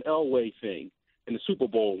John Elway thing in the Super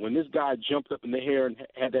Bowl when this guy jumped up in the air and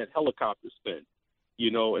had that helicopter spin,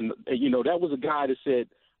 and that was a guy that said,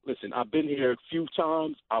 listen, I've been here a few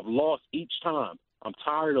times. I've lost each time. I'm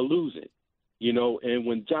tired of losing, and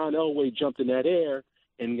when John Elway jumped in that air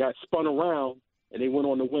and got spun around and they went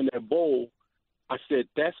on to win that bowl, I said,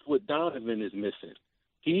 that's what Donovan is missing.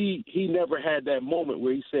 He never had that moment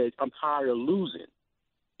where he said, I'm tired of losing,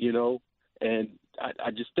 and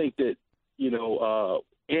I just think that,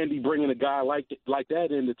 Andy bringing a guy like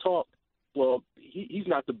that in to talk, well, he's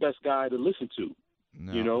not the best guy to listen to.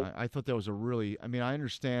 No, I thought that was I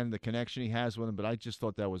understand the connection he has with him, but I just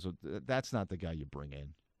thought that's not the guy you bring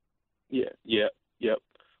in. Yeah.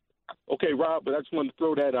 Okay, Rob, but I just wanted to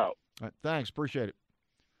throw that out. All right, thanks. Appreciate it.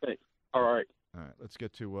 Thanks. All right. All right, let's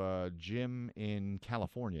get to Jim in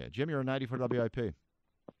California. Jim, you're on 90 for WIP.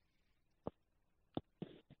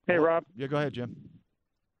 Hey, Rob. Yeah, go ahead, Jim.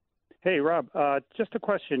 Hey, Rob. Just a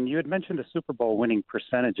question. You had mentioned the Super Bowl winning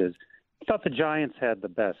percentages. I thought the Giants had the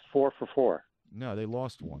best, 4 for 4. No, they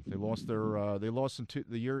lost one. They lost their. They lost in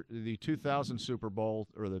the 2000 Super Bowl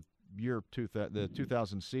or the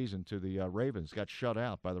 2000 season to the Ravens. Got shut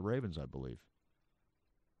out by the Ravens, I believe.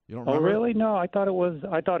 You don't remember? Oh, really? No, I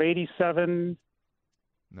thought 87.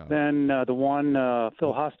 No. Then the one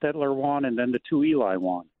Phil Hostetler won, and then the 2 Eli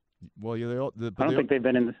won. Well, yeah, I don't think they've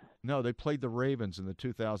been in. No, they played the Ravens in the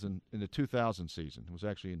 2000 season. It was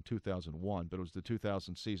actually in 2001, but it was the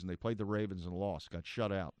 2000 season. They played the Ravens and lost. Got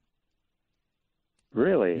shut out.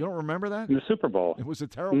 Really? You don't remember that? In the Super Bowl. It was a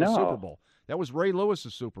terrible Super Bowl. That was Ray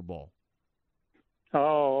Lewis's Super Bowl.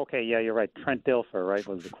 Oh, okay. Yeah, you're right. Trent Dilfer, right,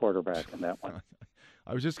 was the quarterback in that one.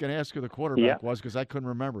 I was just going to ask who the quarterback was because I couldn't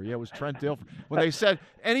remember. Yeah, it was Trent Dilfer. When they said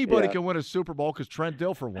anybody can win a Super Bowl because Trent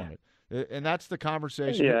Dilfer won it. And that's the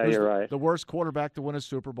conversation. Yeah, you're right. The worst quarterback to win a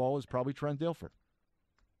Super Bowl is probably Trent Dilfer.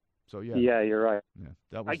 So, yeah. Yeah, you're right. Yeah,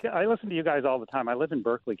 that was... I listen to you guys all the time. I live in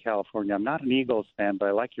Berkeley, California. I'm not an Eagles fan, but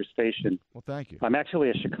I like your station. Well, thank you. I'm actually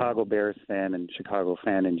a Chicago Bears fan and Chicago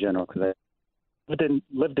fan in general because I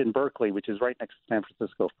lived in Berkeley, which is right next to San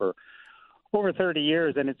Francisco, for over 30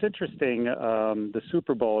 years. And it's interesting, the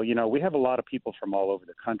Super Bowl, you know, we have a lot of people from all over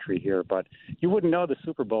the country here, but you wouldn't know the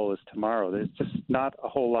Super Bowl is tomorrow. There's just not a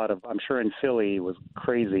whole lot of, I'm sure in Philly it was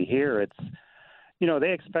crazy. Here it's, you know,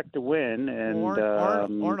 they expect to win. And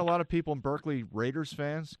aren't a lot of people in Berkeley Raiders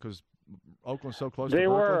fans because Oakland's so close to Berkeley? They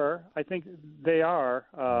were. I think they are.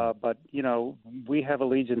 But, you know, we have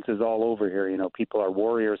allegiances all over here. You know, people are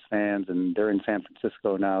Warriors fans, and they're in San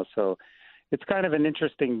Francisco now. So it's kind of an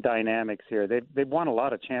interesting dynamics here. They've won a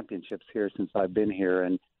lot of championships here since I've been here.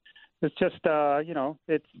 And it's just, you know,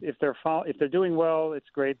 it's if they're doing well, it's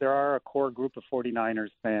great. There are a core group of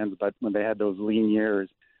 49ers fans, but when they had those lean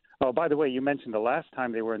years. Oh, by the way, you mentioned the last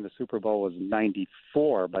time they were in the Super Bowl was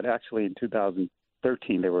 '94, but actually in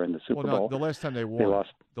 2013 they were in the Super Bowl. The last time they won. They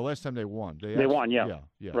lost. The last time they won. They won, yeah.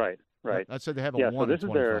 Right. I said they haven't won in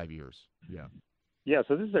 25 years. Yeah. Yeah,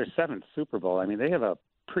 so this is their 7th Super Bowl. I mean, they have a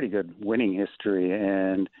pretty good winning history,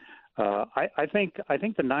 and I think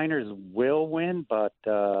the Niners will win, but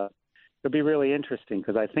it'll be really interesting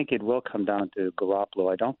because I think it will come down to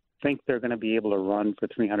Garoppolo. I don't think they're going to be able to run for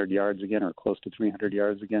 300 yards again or close to 300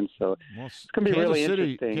 yards again. So it's going to be really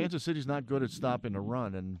interesting. Kansas City's not good at stopping the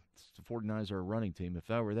run, and the 49ers are a running team.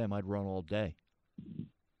 If I were them, I'd run all day.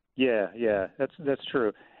 Yeah, that's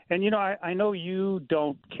true. And, you know, I know you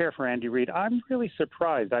don't care for Andy Reid. I'm really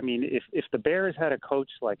surprised. I mean, if the Bears had a coach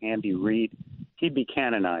like Andy Reid, he'd be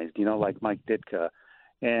canonized, you know, like Mike Ditka.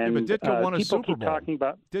 And but Ditka won a Super Bowl.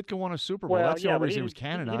 Ditka won a Super Bowl. That's the only reason he was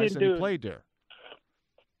canonized, and he played there.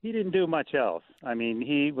 He didn't do much else. I mean,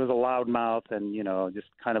 he was a loudmouth and, you know, just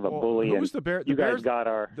kind of a bully. Who was the Bears?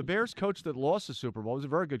 The Bears coach that lost the Super Bowl was a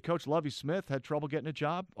very good coach. Lovie Smith had trouble getting a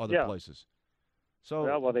job other places.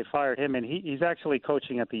 So well, they fired him, and he's actually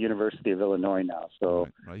coaching at the University of Illinois now. So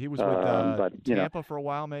right. He was with Tampa for a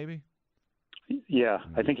while, maybe. Yeah,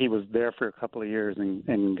 I think he was there for a couple of years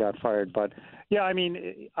and got fired. But yeah, I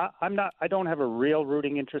mean, I don't have a real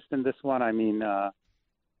rooting interest in this one. I mean,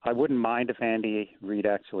 I wouldn't mind if Andy Reid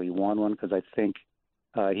actually won one because I think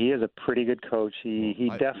he is a pretty good coach.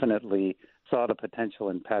 He definitely saw the potential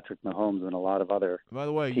in Patrick Mahomes and a lot of other. By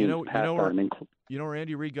the way, you know where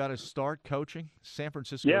Andy Reid got his start coaching? San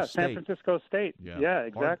Francisco State. Yeah, San Francisco State. Yeah,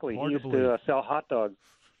 exactly. He used to sell hot dogs.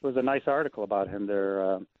 There was a nice article about him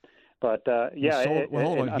there.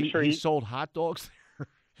 I'm sure he sold hot dogs there.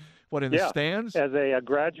 What, in the stands? As a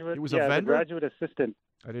graduate. He was a vendor? As a graduate assistant.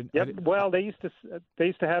 I didn't. Well, they used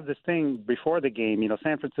to have this thing before the game. You know,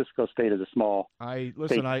 San Francisco State is a small. I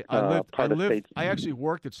actually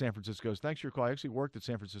worked at San Francisco. Thanks for your call. I actually worked at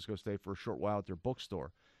San Francisco State for a short while at their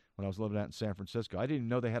bookstore when I was living out in San Francisco. I didn't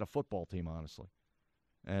know they had a football team, honestly,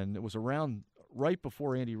 and it was around right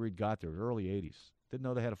before Andy Reid got there, early '80s. Didn't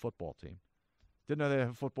know they had a football team. Didn't know they had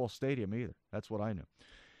a football stadium either. That's what I knew.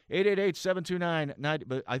 888-729-90.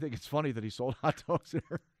 But I think it's funny that he sold hot dogs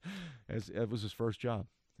there. It was his first job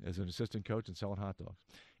as an assistant coach and selling hot dogs.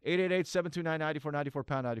 888-729-9494,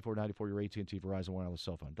 pound 9494, your AT&T Verizon Wireless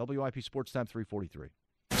cell phone. WIP Sports Time 343.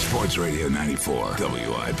 Sports Radio 94,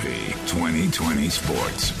 WIP 2020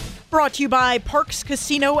 Sports. Brought to you by Parks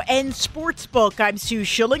Casino and Sportsbook. I'm Sue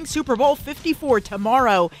Schilling. Super Bowl 54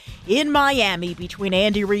 tomorrow in Miami between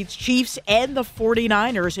Andy Reid's Chiefs and the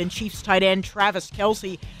 49ers. And Chiefs tight end Travis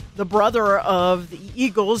Kelce, the brother of the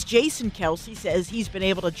Eagles, Jason Kelce, says he's been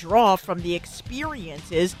able to draw from the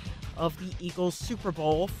experiences of the Eagles Super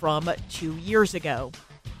Bowl from 2 years ago.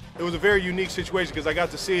 it was a very unique situation because I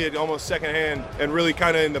got to see it almost secondhand and really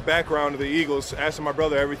kind of in the background of the Eagles, asking my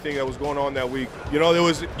brother everything that was going on that week. You know, it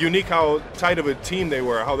was unique how tight of a team they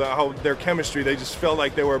were, how their chemistry, they just felt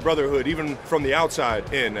like they were a brotherhood, even from the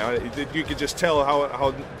outside in. You could just tell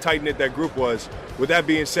how tight-knit that group was. With that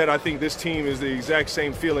being said, I think this team is the exact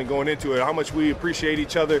same feeling going into it, how much we appreciate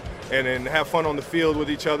each other and have fun on the field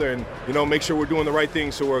with each other and, you know, make sure we're doing the right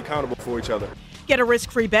things so we're accountable for each other. Get a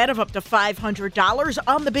risk-free bet of up to $500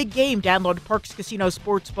 on the big game. Download the Parx Casino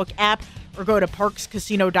Sportsbook app or go to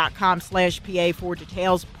parxcasino.com/PA for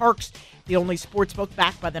details. Parx, the only sportsbook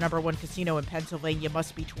backed by the #1 casino in Pennsylvania.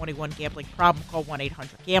 Must be 21. Gambling problem? Call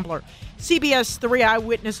 1-800-GAMBLER. CBS 3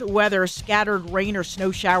 Eyewitness weather. Scattered rain or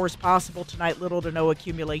snow showers possible tonight. Little to no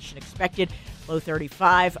accumulation expected. Low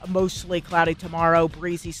 35. Mostly cloudy tomorrow.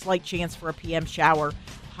 Breezy. Slight chance for a PM shower.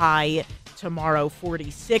 High tomorrow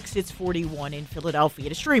 46. It's 41 in Philadelphia.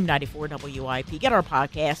 To stream 94 WIP, get our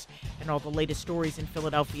podcast and all the latest stories in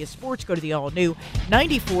Philadelphia sports. Go to the all-new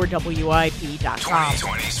 94WIP.com.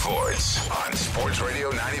 2020 Sports on Sports Radio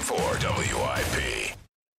 94 WIP.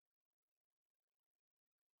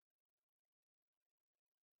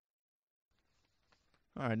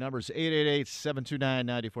 All right, numbers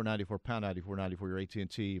 888-729-9494, pound 9494, your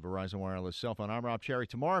AT&T Verizon Wireless cell phone. I'm Rob Cherry.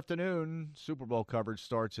 Tomorrow afternoon, Super Bowl coverage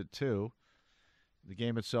starts at 2. The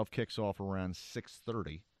game itself kicks off around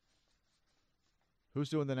 6:30. Who's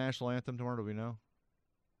doing the national anthem tomorrow? Do we know?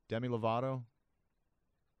 Demi Lovato?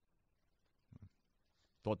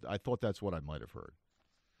 I thought that's what I might have heard.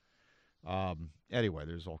 Anyway,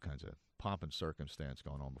 there's all kinds of pomp and circumstance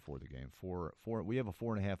going on before the game. We have a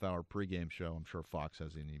 4.5-hour pregame show. I'm sure Fox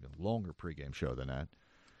has an even longer pregame show than that.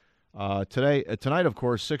 Tonight, of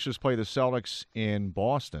course, Sixers play the Celtics in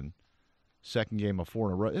Boston. Second game of 4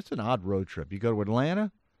 in a row. It's an odd road trip. You go to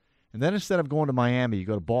Atlanta, and then instead of going to Miami, you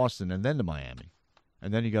go to Boston, and then to Miami,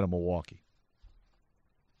 and then you go to Milwaukee.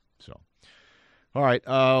 So, all right.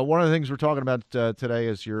 One of the things we're talking about today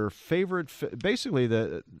is your favorite,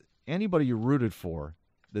 basically anybody you rooted for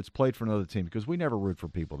that's played for another team, because we never root for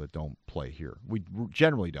people that don't play here. We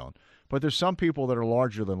generally don't. But there's some people that are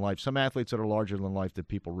larger than life, some athletes that are larger than life that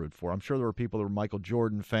people root for. I'm sure there were people that were Michael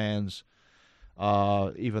Jordan fans,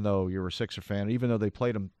 even though you're a Sixer fan, even though they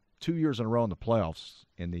played him 2 years in a row in the playoffs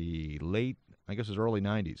in the late, I guess it was early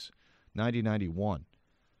 90s, 90-91.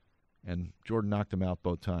 And Jordan knocked them out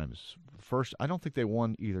both times. First, I don't think they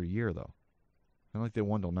won either year, though. I don't think they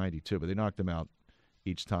won till 92, but they knocked them out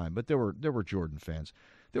each time. But there were Jordan fans.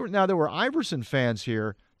 There were Iverson fans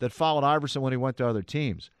here that followed Iverson when he went to other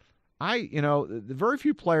teams. The very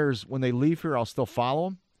few players, when they leave here, I'll still follow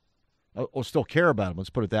them. I'll still care about them, let's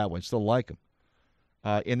put it that way, still like them.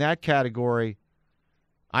 In that category,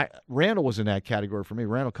 Randall was in that category for me.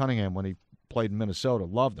 Randall Cunningham, when he played in Minnesota,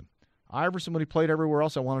 loved him. Iverson, when he played everywhere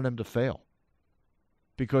else, I wanted him to fail.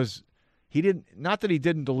 Because he didn't, not that he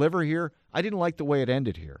didn't deliver here, I didn't like the way it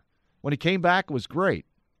ended here. When he came back, it was great.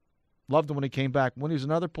 Loved him when he came back. When he was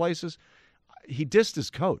in other places, he dissed his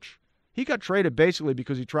coach. He got traded basically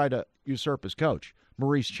because he tried to usurp his coach,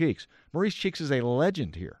 Maurice Cheeks. Maurice Cheeks is a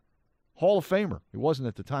legend here. Hall of Famer. He wasn't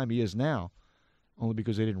at the time, he is now, only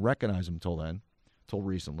because they didn't recognize him till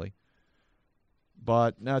recently.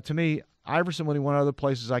 But now, to me, Iverson, when he went other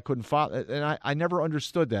places, I couldn't follow. And I never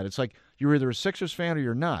understood that. It's like you're either a Sixers fan or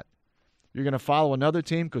you're not. You're going to follow another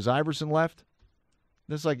team because Iverson left?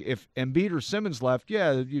 It's like if Embiid or Simmons left,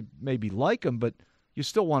 yeah, you maybe like them, but you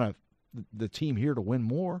still want the team here to win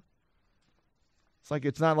more.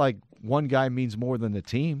 It's not like one guy means more than the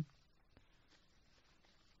team.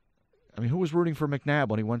 I mean, who was rooting for McNabb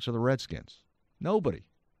when he went to the Redskins? Nobody.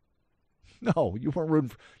 No, you weren't rooting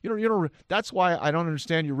for you don't. That's why I don't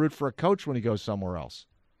understand you root for a coach when he goes somewhere else,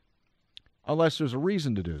 unless there's a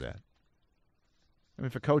reason to do that. I mean,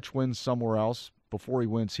 if a coach wins somewhere else before he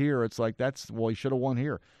wins here, it's like he should have won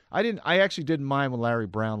here. I actually didn't mind when Larry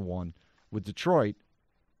Brown won with Detroit,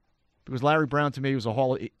 because Larry Brown to me was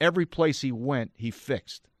every place he went, he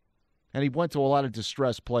fixed. And he went to a lot of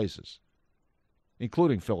distressed places,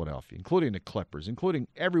 including Philadelphia, including the Clippers, including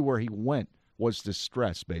everywhere he went was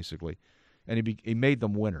distress, basically. And he made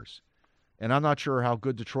them winners. And I'm not sure how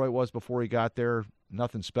good Detroit was before he got there.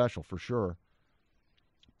 Nothing special for sure.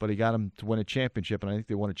 But he got them to win a championship, and I think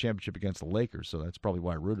they won a championship against the Lakers, so that's probably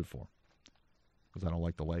why I rooted for him, because I don't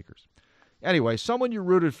like the Lakers. Anyway, someone you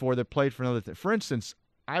rooted for that played for another thing. For instance,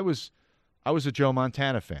 I was a Joe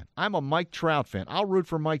Montana fan. I'm a Mike Trout fan. I'll root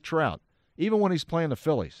for Mike Trout, even when he's playing the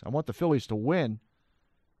Phillies. I want the Phillies to win,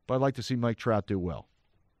 but I'd like to see Mike Trout do well.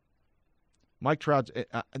 Mike Trout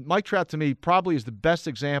to me probably is the best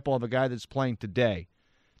example of a guy that's playing today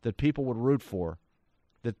that people would root for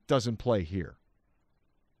that doesn't play here.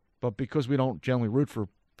 But because we don't generally root for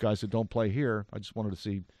guys that don't play here, I just wanted to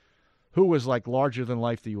see who was like larger than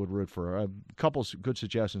life that you would root for. A couple of good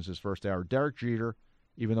suggestions this first hour. Derek Jeter,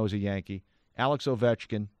 even though he's a Yankee, Alex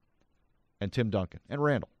Ovechkin, and Tim Duncan, and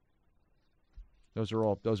Randall. Those are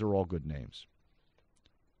all good names.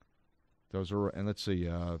 And let's see,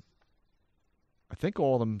 I think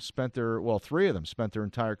all of them three of them spent their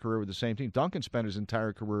entire career with the same team. Duncan spent his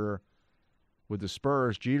entire career with the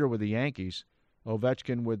Spurs, Jeter with the Yankees,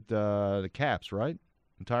 Ovechkin with the Caps, right?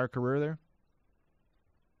 Entire career there.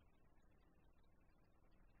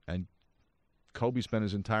 And Kobe spent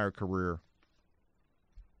his entire career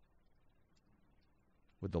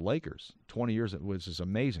with the Lakers. 20 years, it was just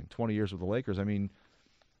amazing. 20 years with the Lakers. I mean,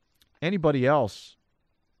 anybody else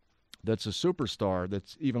that's a superstar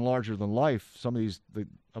that's even larger than life, some of these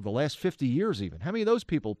of the last 50 years even, how many of those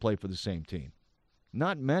people play for the same team?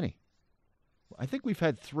 Not many. I think we've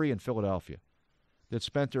had 3 in Philadelphia that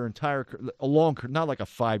spent their entire a long, not like a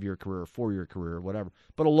 5-year career, 4-year career, or whatever,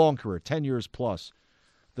 but a long career, 10 years plus.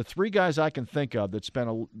 The 3 guys I can think of that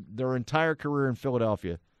spent their entire career in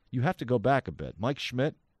Philadelphia, you have to go back a bit. Mike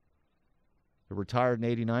Schmidt, who retired in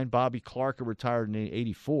 89, Bobby Clark, who retired in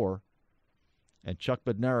 84, and Chuck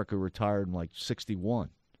Bednarik, who retired in like 61.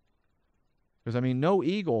 Because, I mean, no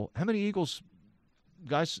Eagle, how many Eagles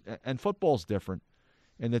guys, and football's different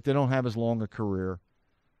in that they don't have as long a career,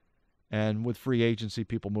 and with free agency,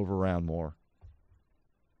 people move around more.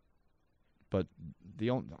 But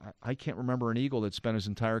I can't remember an Eagle that spent his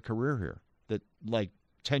entire career here, that like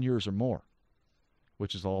 10 years or more,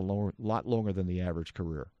 which is a lot longer than the average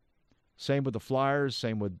career. Same with the Flyers,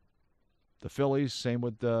 same with the Phillies, same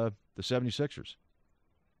with the 76ers.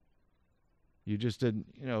 You just didn't,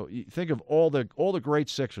 you think of all the great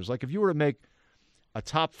Sixers. Like if you were to make a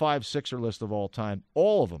top 5 Sixer list of all time,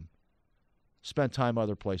 all of them spent time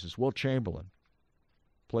other places. Wilt Chamberlain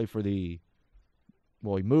played for he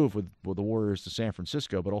moved with the Warriors to San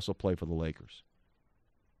Francisco, but also played for the Lakers.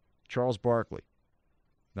 Charles Barkley,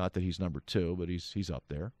 not that he's number 2, but he's up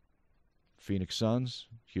there. Phoenix Suns,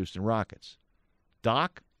 Houston Rockets.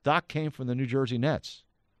 Doc came from the New Jersey Nets.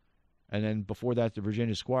 And then before that, the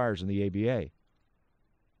Virginia Squires in the ABA.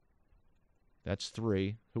 That's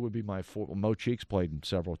 3. Who would be my 4? Well, Mo Cheeks played in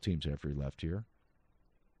several teams after he left here.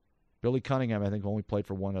 Billy Cunningham, I think, only played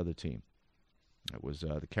for one other team. It was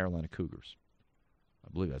the Carolina Cougars. I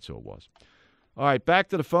believe that's who it was. All right, back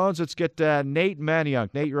to the phones. Let's get Nate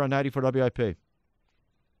Manayunk. Nate, you're on 94 WIP.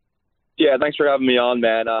 Yeah, thanks for having me on,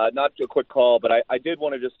 man. Not a quick call, but I did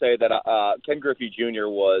want to just say that Ken Griffey Jr.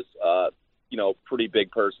 was, pretty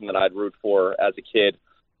big person that I'd root for as a kid.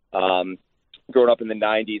 Growing up in the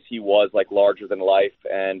 90s, he was, larger than life.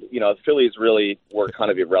 And, the Phillies really were kind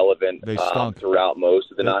of irrelevant throughout most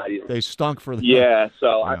of the 90s. They stunk for the... Yeah,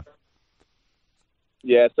 so...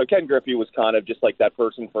 Yeah. So Ken Griffey was kind of just like that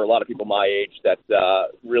person for a lot of people my age that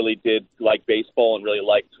really did like baseball and really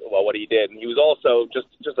liked what he did. And he was also, just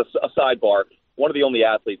a sidebar, one of the only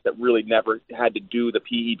athletes that really never had to do the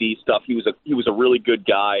PED stuff. He was a really good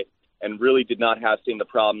guy and really did not have the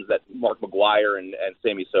problems that Mark McGwire and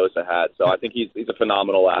Sammy Sosa had. So I think he's a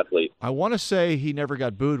phenomenal athlete. I want to say he never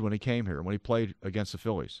got booed when he came here, when he played against the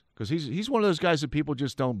Phillies. Because he's one of those guys that people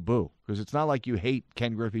just don't boo. Because it's not like you hate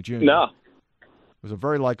Ken Griffey Jr. No. It was a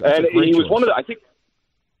very and he was one of the.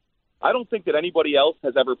 I don't think that anybody else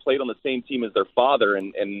has ever played on the same team as their father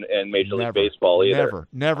in Major League Baseball either.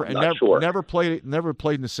 Never played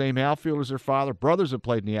in the same outfield as their father. Brothers have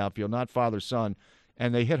played in the outfield, not father-son,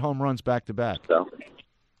 and they hit home runs back to back. So,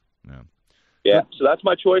 yeah. So that's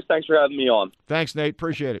my choice. Thanks for having me on. Thanks, Nate.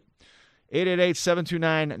 Appreciate it.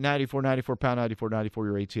 888-729-9494, pound 9494,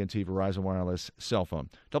 your AT&T Verizon Wireless cell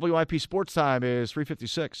phone. WIP Sports Time is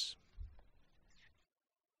 3:56.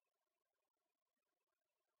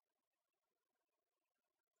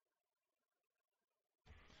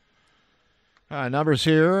 Numbers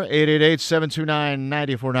here,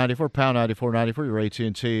 888-729-9494, pound 9494, your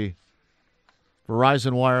AT&T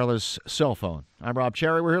Verizon Wireless cell phone. I'm Rob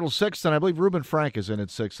Cherry. We're here till 6, and I believe Reuben Frank is in at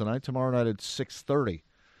 6 tonight. Tomorrow night at 6:30,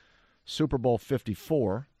 Super Bowl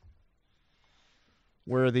 54,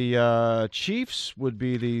 where the Chiefs would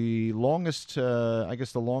be the longest,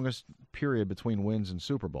 the longest period between wins and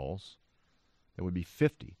Super Bowls. It would be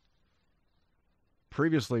 50.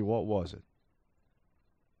 Previously, what was it?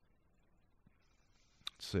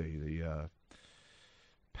 Let's see, the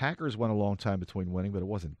Packers went a long time between winning, but it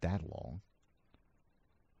wasn't that long.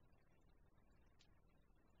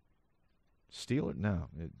 Steelers? No.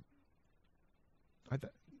 I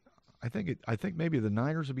think maybe the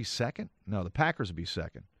Niners would be second. No, the Packers would be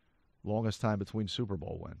second. Longest time between Super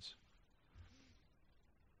Bowl wins.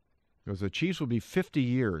 Because the Chiefs would be 50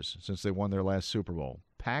 years since they won their last Super Bowl.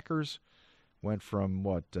 Packers went from,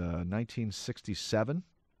 1967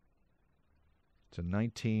 to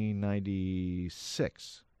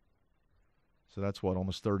 1996. So that's,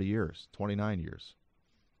 almost 30 years, 29 years,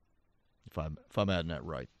 if I'm adding that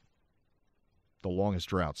right. The longest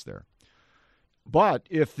droughts there. But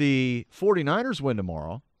if the 49ers win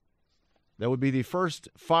tomorrow, that would be the first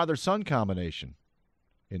father-son combination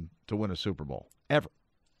to win a Super Bowl, ever.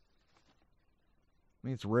 I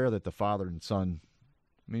mean, it's rare that the father and son.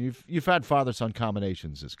 I mean, you've had father-son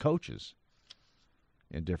combinations as coaches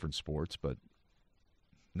in different sports, but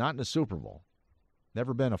not in the Super Bowl.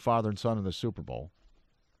 Never been a father and son in the Super Bowl.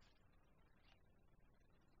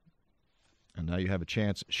 And now you have a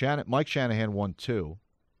chance. Mike Shanahan won 2.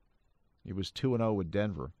 He was 2-0 with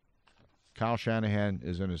Denver. Kyle Shanahan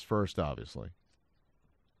is in his first, obviously.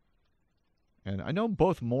 And I know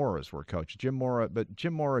both Moras were coached. Jim Mora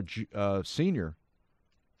Sr.,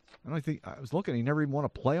 I was looking, he never even won a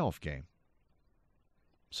playoff game.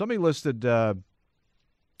 Somebody listed, I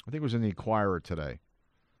think it was in the Inquirer today,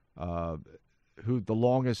 who the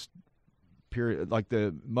longest period, like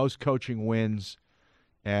the most coaching wins,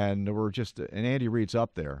 and Andy Reid's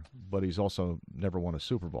up there, but he's also never won a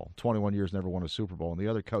Super Bowl. 21 years, never won a Super Bowl. And the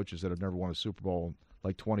other coaches that have never won a Super Bowl,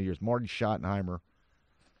 like 20 years, Marty Schottenheimer,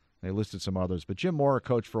 they listed some others, but Jim Mora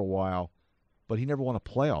coached for a while, but he never won a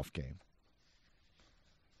playoff game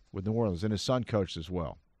with New Orleans, and his son coached as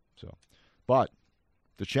well. But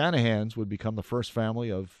the Shanahans would become the first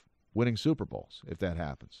family of winning Super Bowls if that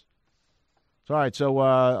happens. All right, so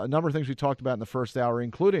a number of things we talked about in the first hour,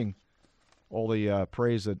 including all the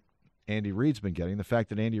praise that Andy Reid's been getting, the fact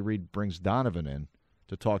that Andy Reid brings Donovan in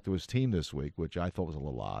to talk to his team this week, which I thought was a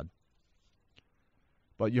little odd.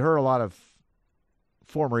 But you heard a lot of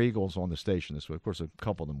former Eagles on the station this week. Of course, a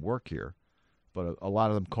couple of them work here, but a lot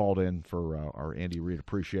of them called in for our Andy Reid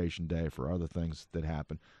Appreciation Day, for other things that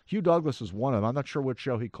happened. Hugh Douglas was one of them. I'm not sure what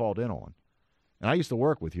show he called in on. And I used to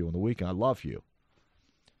work with Hugh on the weekend. I love Hugh.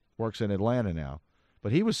 Works in Atlanta now.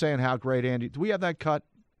 But he was saying how great Andy – do we have that cut?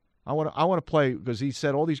 I want to play, because he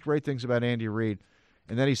said all these great things about Andy Reid,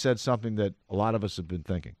 and then he said something that a lot of us have been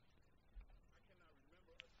thinking.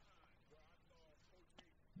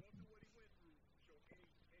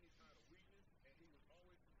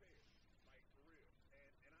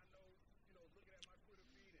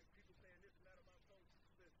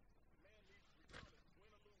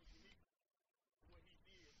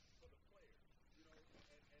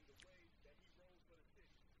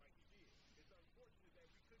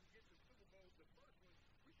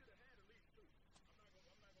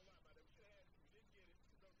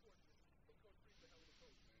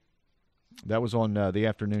 That was on the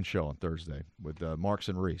afternoon show on Thursday with Marks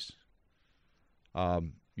and Reese.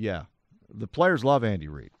 Yeah, the players love Andy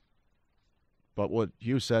Reid. But what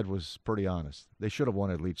Hugh said was pretty honest. They should have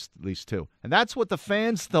won at least 2. And that's what the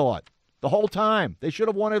fans thought the whole time. They should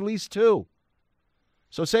have won at least 2.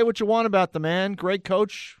 So say what you want about the man. Great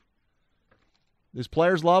coach. His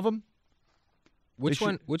players love him. Which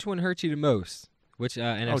one hurt you the most? Which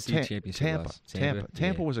NFC championship loss?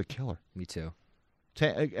 Tampa was a killer. Me too.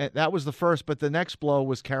 That was the first, but the next blow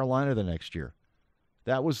was Carolina the next year.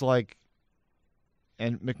 That was like,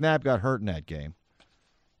 and McNabb got hurt in that game.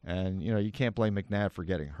 And, you can't blame McNabb for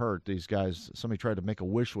getting hurt. These guys, somebody tried to make a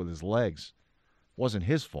wish with his legs. Wasn't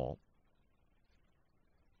his fault.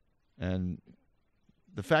 And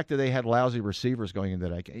the fact that they had lousy receivers going into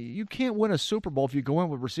that game, you can't win a Super Bowl if you go in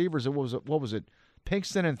with receivers. What was it?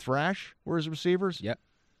 Pinkston and Thrash were his receivers? Yep.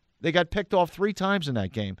 They got picked off 3 times in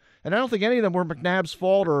that game. And I don't think any of them were McNabb's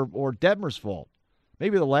fault or Detmer's fault.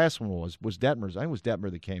 Maybe the last one was Detmer's. I think it was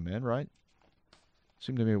Detmer that came in, right?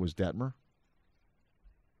 Seemed to me it was Detmer.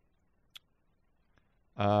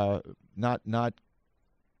 Not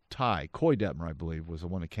Ty. Coy Detmer, I believe, was the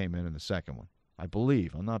one that came in the second one. I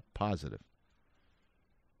believe. I'm not positive.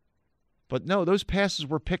 But no, those passes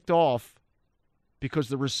were picked off because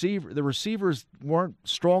the receivers weren't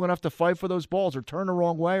strong enough to fight for those balls, or turn the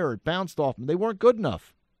wrong way, or it bounced off them. They weren't good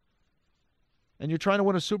enough. And you're trying to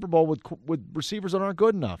win a Super Bowl with receivers that aren't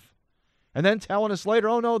good enough. And then telling us later,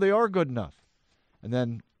 oh, no, they are good enough. And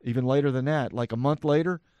then even later than that, like a month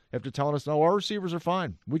later, after telling us, no, our receivers are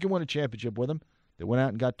fine, we can win a championship with them, they went out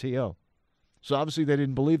and got T.O. So obviously they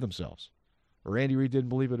didn't believe themselves. Or Andy Reid didn't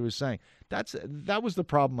believe what he was saying. That was the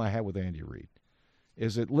problem I had with Andy Reid.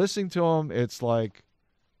 Is that listening to him, it's like,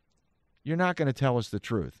 you're not going to tell us the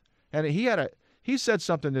truth. And he said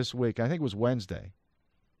something this week, I think it was Wednesday.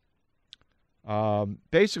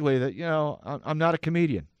 Basically that, I'm not a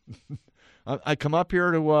comedian. I come up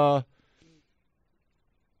here to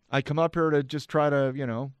just try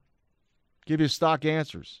to, give you stock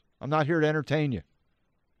answers. I'm not here to entertain you.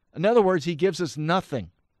 In other words, he gives us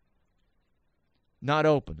nothing. Not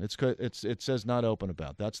open. It says not open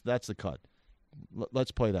about. That's the cut.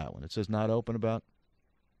 Let's play that one. It says not open about.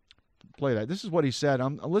 Play that. This is what he said.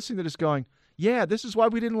 I'm listening to this going, yeah, this is why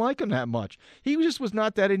we didn't like him that much. He just was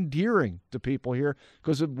not that endearing to people here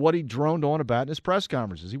because of what he droned on about in his press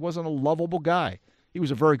conferences. He wasn't a lovable guy. He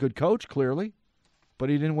was a very good coach, clearly, but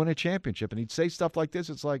he didn't win a championship. And he'd say stuff like this.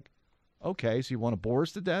 It's like, okay, so you want to bore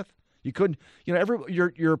us to death? You couldn't,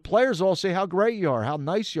 your players all say how great you are, how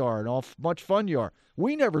nice you are, and how much fun you are.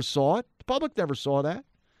 We never saw it. The public never saw that.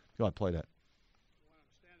 Go on, play that.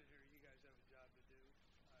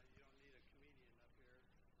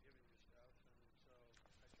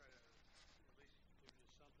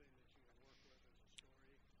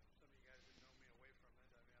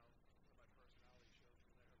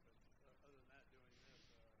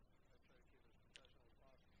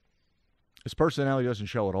 His personality doesn't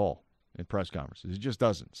show at all in press conferences. He just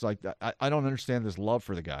doesn't. It's like I don't understand this love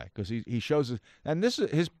for the guy because he shows it. And this is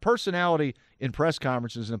his personality in press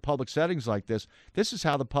conferences and in public settings like this. This is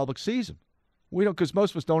how the public sees him. We don't, because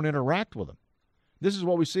most of us don't interact with him. This is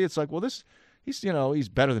what we see. It's like, well, he's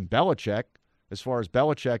better than Belichick as far as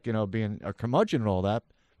Belichick, being a curmudgeon and all that.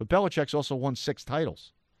 But Belichick's also won 6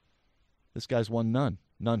 titles. This guy's won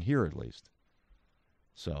none here at least.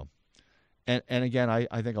 So. And again,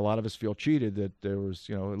 I think a lot of us feel cheated that there was,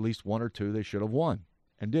 at least 1 or 2 they should have won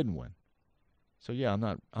and didn't win. So yeah,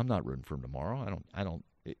 I'm not rooting for them tomorrow. I don't.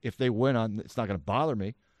 If they win, it's not going to bother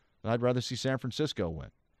me. I'd rather see San Francisco win.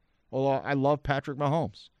 Although I love Patrick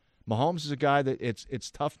Mahomes. Mahomes is a guy that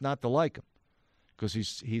it's tough not to like him because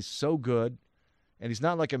he's so good, and he's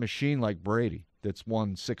not like a machine like Brady that's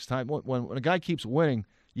won 6 times. When a guy keeps winning,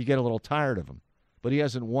 you get a little tired of him. But he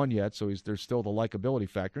hasn't won yet, so there's still the likability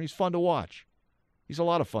factor. And he's fun to watch. He's a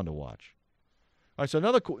lot of fun to watch. All right, so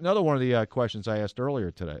another one of the questions I asked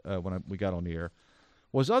earlier today when we got on the air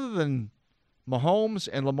was, other than Mahomes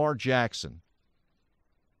and Lamar Jackson,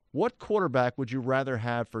 what quarterback would you rather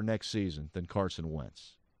have for next season than Carson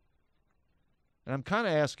Wentz? And I'm kind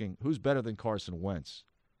of asking, who's better than Carson Wentz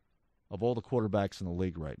of all the quarterbacks in the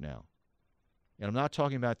league right now? And I'm not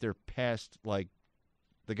talking about their past, like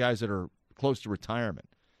the guys that are close to retirement,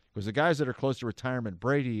 because the guys that are close to retirement,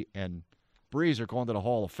 Brady and Breeze, are going to the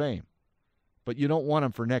Hall of Fame, but you don't want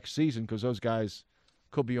them for next season because those guys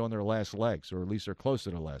could be on their last legs, or at least they're close to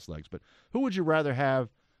their last legs. But who would you rather have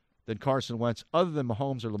than Carson Wentz, other than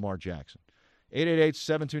Mahomes or Lamar Jackson?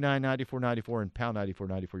 888-729-9494 and pound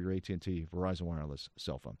 9490 for your AT&T Verizon Wireless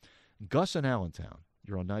cell phone. Gus in Allentown,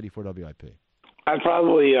 you're on 94 WIP. I'd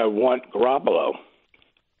probably want Garoppolo.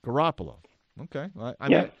 Garoppolo. Okay.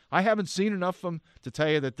 I haven't seen enough of him to tell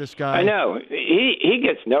you that this guy. I know. He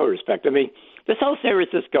gets no respect. I mean, this whole San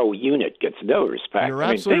Francisco unit gets no respect. You're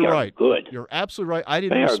absolutely they right. Are good. You're absolutely right. I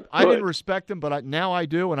didn't respect them, but now I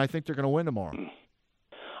do, and I think they're going to win tomorrow.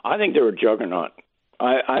 I think they're a juggernaut.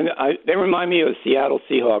 They remind me of the Seattle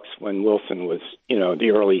Seahawks when Wilson was,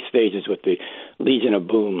 the early stages with the Legion of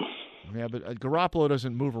Boom. Yeah, but Garoppolo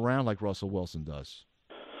doesn't move around like Russell Wilson does.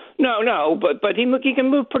 No, but he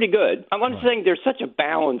can move pretty good. I'm saying they're such a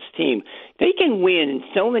balanced team. They can win in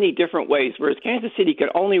so many different ways, whereas Kansas City could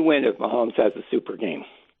only win if Mahomes has a super game.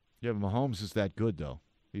 Yeah, but Mahomes is that good, though.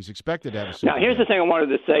 He's expected to have a super game. Now, here's the thing I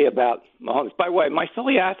wanted to say about Mahomes. By the way, my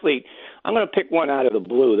Philly athlete, I'm going to pick one out of the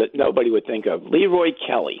blue that nobody would think of, Leroy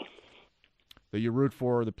Kelly. That you root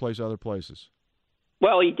for that plays other places?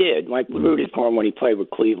 Well, he did. Mike rooted for him when he played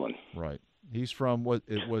with Cleveland. Right. He's from,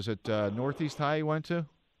 was it Northeast High he went to?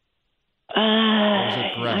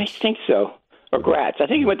 I think so. Or Gratz. I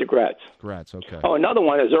think he went to Gratz. Gratz, okay. Oh, another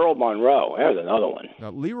one is Earl Monroe. There's another one.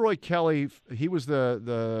 Now, Leroy Kelly, he was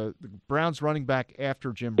the Browns running back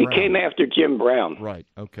after Jim Brown. He came after Jim Brown. Right,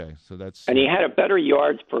 okay. So that's. And he had a better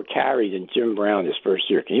yards per carry than Jim Brown his first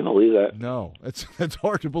year. Can you believe that? No. It's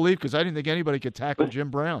hard to believe because I didn't think anybody could tackle Jim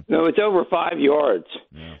Brown. No, it's over 5 yards.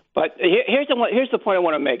 Yeah. But here's the point I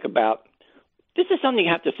want to make about this is something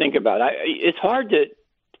you have to think about. It's hard to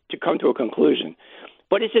come to a conclusion.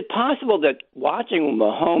 But is it possible that watching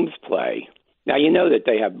Mahomes play, now you know that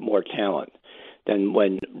they have more talent than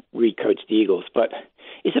when Reed coached the Eagles, but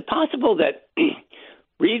is it possible that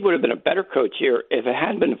Reed would have been a better coach here if it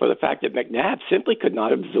hadn't been for the fact that McNabb simply could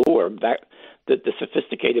not absorb the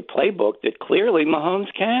sophisticated playbook that clearly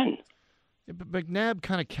Mahomes can? Yeah, but McNabb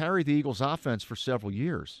kind of carried the Eagles' offense for several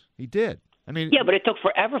year. He did. I mean, yeah, but it took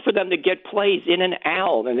forever for them to get plays in and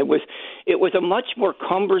out, and it was a much more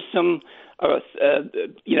cumbersome,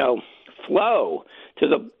 flow to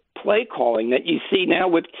the play calling that you see now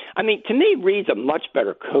with. I mean, to me, Reed's a much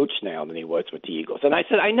better coach now than he was with the Eagles. And I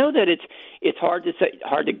said, I know that it's hard to say,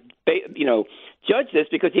 judge this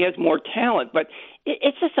because he has more talent, but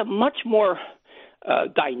it's just a much more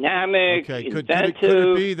dynamic, inventive. Could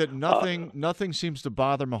it be that nothing seems to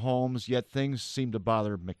bother Mahomes, yet things seem to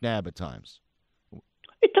bother McNabb at times?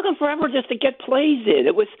 It took him forever just to get plays in.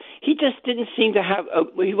 He just didn't seem to have.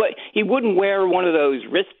 He wouldn't wear one of those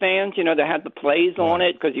wristbands, that had the plays on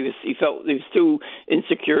it because he felt he was too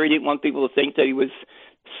insecure. He didn't want people to think that he was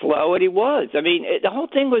slow, and he was. I mean, the whole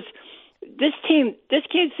thing was this team. This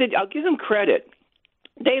Kansas City, I'll give them credit.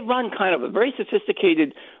 They run kind of a very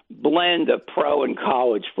sophisticated blend of pro and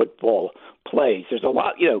college football plays. There's a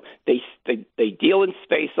lot, they deal in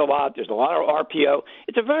space a lot. There's a lot of RPO.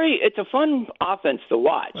 It's a fun offense to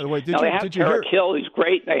watch. By the way, they have Tarek Hill, who's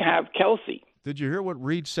great. They have Kelsey. Did you hear what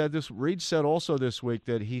Reed said? Reed said also this week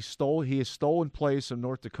that he has stolen plays from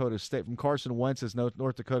North Dakota State, from Carson Wentz's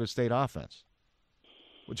North Dakota State offense,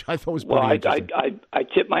 which I thought was pretty interesting. I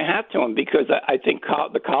tip my hat to him because I think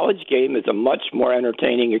the college game is a much more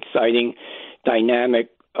entertaining, exciting, dynamic.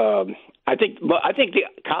 I think the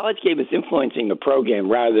college game is influencing the pro game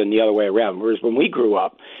rather than the other way around. Whereas when we grew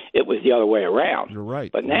up, it was the other way around. You're right.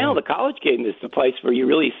 But now the college game is the place where you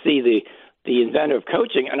really see the inventive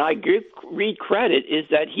coaching. And I give Reed credit is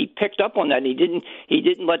that he picked up on that. And he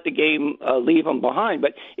didn't let the game leave him behind.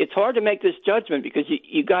 But it's hard to make this judgment because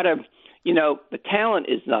you got to. The talent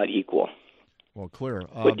is not equal. Well, clear.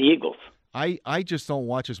 With the Eagles. I just don't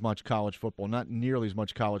watch as much college football, not nearly as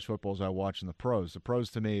much college football as I watch in the pros. The pros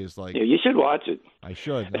to me is like... Yeah, you should watch it. I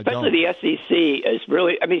should. Especially the SEC is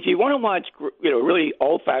really... I mean, if you want to watch, really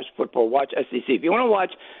old-fashioned football, watch SEC. If you want to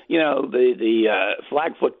watch, the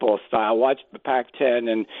flag football style, watch the Pac-10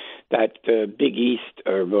 and that Big East,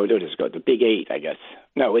 or what does it go? The Big 8, I guess.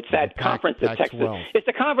 No, it's that conference that Texas... It's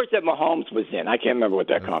the conference that Mahomes was in. I can't remember what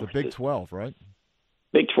that conference is. The Big 12, right?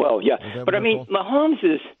 Big 12, yeah. But, I mean, Mahomes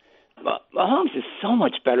is so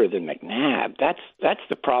much better than McNabb. That's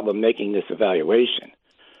the problem making this evaluation.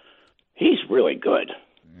 He's really good.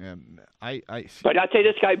 But I'll tell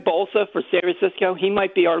you, this guy Bosa for San Francisco, he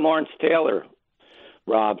might be our Lawrence Taylor,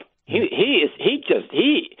 Rob. He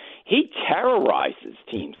terrorizes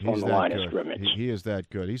teams on the line of scrimmage. He is that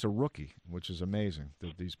good. He's a rookie, which is amazing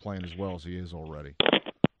that he's playing as well as he is already.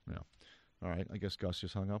 Yeah. All right. I guess Gus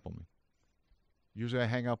just hung up on me. Usually I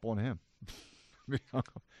hang up on him.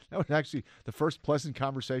 That was actually the first pleasant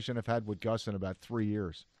conversation I've had with Gus in about 3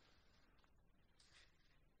 years.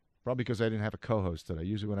 Probably because I didn't have a co-host today.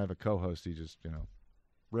 Usually when I have a co-host, he just,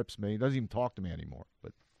 rips me. He doesn't even talk to me anymore.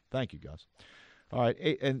 But thank you, Gus. All right.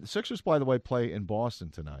 And Sixers, by the way, play in Boston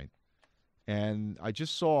tonight. And I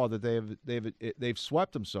just saw that they've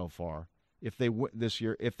swept them so far. If they this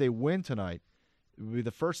year, if they win tonight, it would be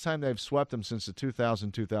the first time they've swept them since the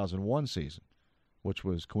 2000-2001 season, which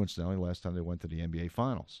was coincidentally the last time they went to the NBA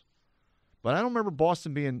Finals. But I don't remember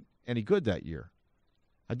Boston being any good that year.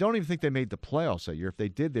 I don't even think they made the playoffs that year. If they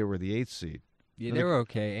did, they were the 8th seed. Yeah, they were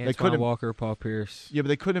okay. Antoine Walker, Paul Pierce. Yeah, but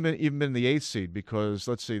they couldn't have even been the 8th seed because,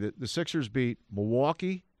 let's see, the Sixers beat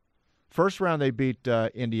Milwaukee. First round, they beat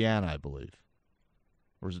Indiana, I believe.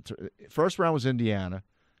 Or was it first round was Indiana.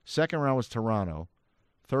 Second round was Toronto.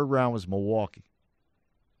 Third round was Milwaukee.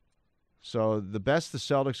 So the best the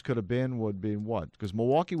Celtics could have been would be what? Because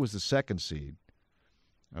Milwaukee was the 2nd seed.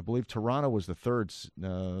 I believe Toronto was the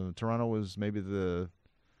 3rd. Toronto was maybe the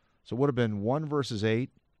 – so it would have been 1 versus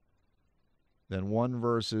 8, then 1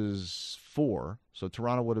 versus 4. So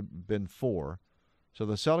Toronto would have been 4. So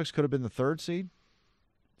the Celtics could have been the 3rd seed?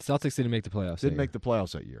 Celtics didn't make the playoffs. Didn't make the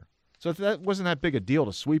playoffs that year. So that wasn't that big a deal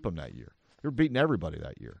to sweep them that year. They were beating everybody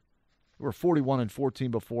that year. They were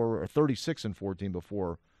 41-14 before – or 36-14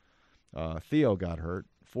 before – Theo got hurt,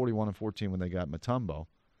 41-14 when they got Mutombo.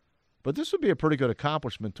 But this would be a pretty good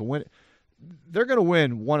accomplishment to win. They're going to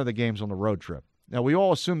win one of the games on the road trip. Now, we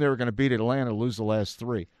all assumed they were going to beat Atlanta and lose the last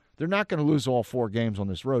 3. They're not going to lose all 4 games on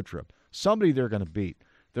this road trip. Somebody they're going to beat.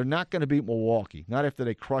 They're not going to beat Milwaukee, not after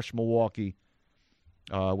they crushed Milwaukee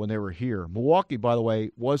when they were here. Milwaukee, by the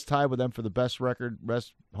way, was tied with them for the best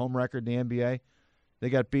home record in the NBA. They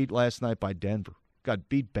got beat last night by Denver. Got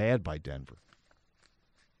beat bad by Denver.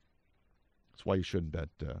 That's why you shouldn't bet.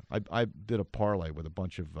 I did a parlay with a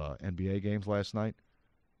bunch of NBA games last night.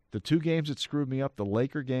 The 2 games that screwed me up, the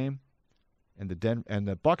Laker game and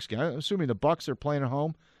the Bucks game. I'm assuming the Bucks are playing at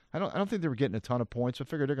home. I don't think they were getting a ton of points. I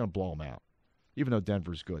figured they're going to blow them out, even though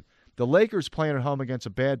Denver's good. The Lakers playing at home against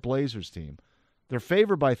a bad Blazers team. They're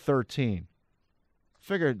favored by 13.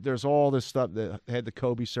 Figured there's all this stuff that had the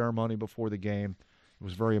Kobe ceremony before the game. It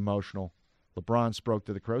was very emotional. LeBron spoke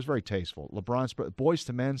to the crowd. It was very tasteful. Boyz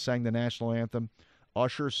II Men sang the national anthem.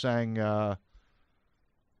 Usher sang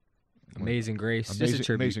Amazing Grace. Just a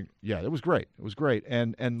tribute. Amazing. Yeah, it was great. It was great.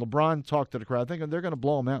 And LeBron talked to the crowd thinking they're going to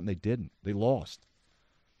blow them out, and they didn't. They lost.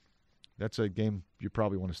 That's a game you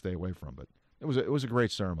probably want to stay away from. But it was a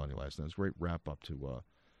great ceremony last night. It was a great wrap-up to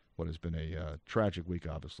what has been a tragic week,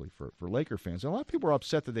 obviously, for Laker fans. And a lot of people were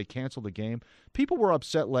upset that they canceled the game. People were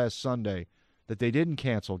upset last Sunday that they didn't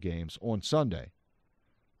cancel games on Sunday.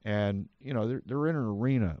 And, they're in an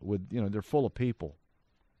arena with, they're full of people.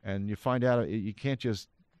 And you find out you can't just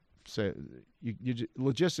say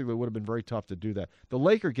logistically it would have been very tough to do that. The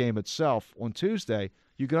Laker game itself on Tuesday,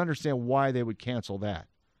 you can understand why they would cancel that,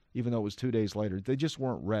 even though it was 2 days later. They just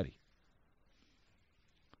weren't ready.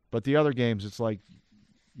 But the other games, it's like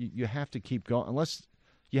you have to keep going. Unless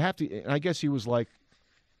you have to, and I guess he was like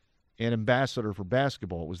an ambassador for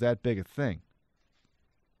basketball. It was that big a thing.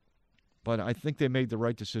 But I think they made the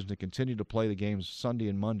right decision to continue to play the games Sunday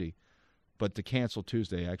and Monday. But to cancel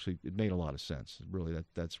Tuesday, actually, it made a lot of sense. Really,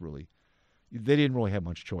 that's really – they didn't really have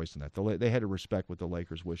much choice in that. They had to respect what the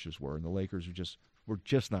Lakers' wishes were, and the Lakers were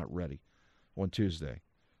just not ready on Tuesday.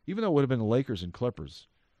 Even though it would have been the Lakers and Clippers.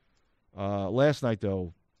 Last night,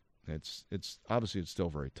 though, it's obviously it's still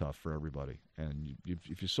very tough for everybody. And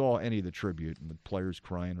if you saw any of the tribute and the players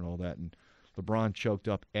crying and all that, and LeBron choked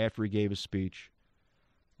up after he gave his speech,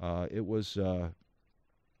 it was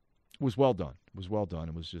well done. It was well done.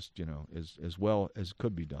 It was just, as well as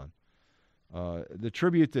could be done. The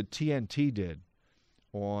tribute that TNT did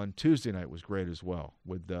on Tuesday night was great as well.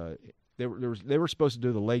 With they were supposed to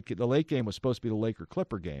do the late game was supposed to be the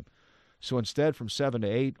Laker-Clipper game. So instead, from 7 to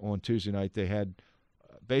 8 on Tuesday night, they had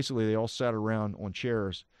basically they all sat around on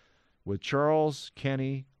chairs with Charles,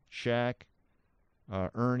 Kenny, Shaq,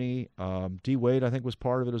 Ernie, D. Wade, I think, was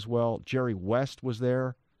part of it as well. Jerry West was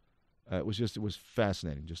there. It was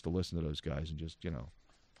fascinating just to listen to those guys and just,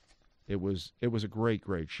 it was a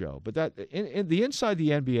great show. But that in the Inside the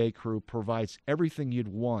NBA crew provides everything you'd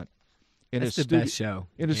want in That's the best show.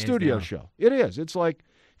 In a studio show. It is. It's like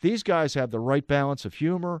these guys have the right balance of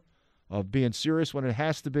humor, of being serious when it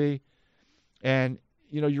has to be. And,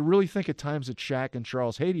 you really think at times that Shaq and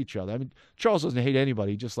Charles hate each other. I mean, Charles doesn't hate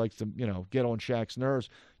anybody. He just likes to, get on Shaq's nerves.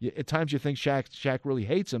 At times you think Shaq really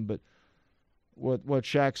hates him, but what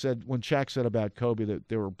Shaq said when Shaq said about Kobe that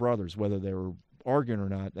they were brothers, whether they were arguing or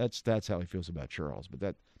not, that's how he feels about Charles.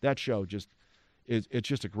 But that show it's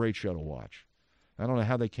just a great show to watch. I don't know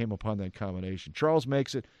how they came upon that combination. Charles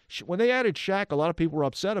makes it. When they added Shaq, a lot of people were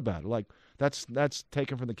upset about it. Like that's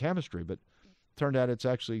taken from the chemistry, but it turned out it's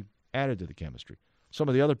actually added to the chemistry. Some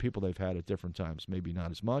of the other people they've had at different times, maybe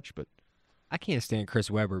not as much, but I can't stand Chris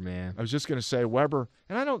Webber, man. I was just going to say Webber,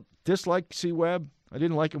 and I don't dislike C. Webb. I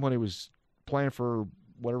didn't like him when he was playing for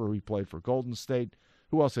whatever he played for, Golden State.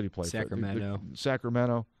 Who else did he play Sacramento. for?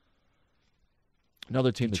 Sacramento.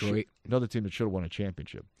 Another team Detroit. that should have won a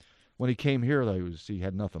championship. When he came here, though, he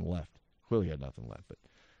had nothing left. Clearly had nothing left, but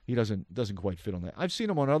he doesn't quite fit on that. I've seen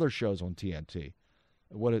him on other shows on TNT.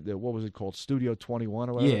 What was it called? Studio 21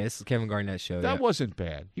 or whatever? Yeah, it's the Kevin Garnett show. That wasn't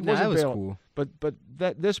bad. That was cool. But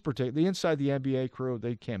the Inside the NBA crew,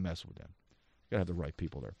 they can't mess with them. Got to have the right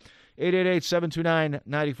people there.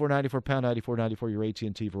 888-729-9494, pound 9494, your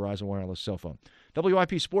AT&T Verizon wireless cell phone.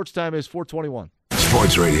 WIP Sports Time is 421.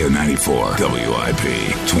 Sports Radio 94, WIP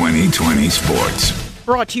 2020 Sports.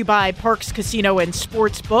 Brought to you by Parks Casino and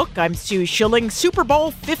Sportsbook. I'm Sue Schilling. Super Bowl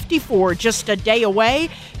 54, just a day away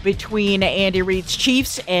between Andy Reid's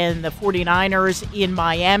Chiefs and the 49ers in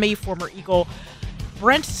Miami. Former Eagle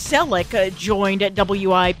Brent Selleck joined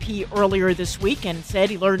WIP earlier this week and said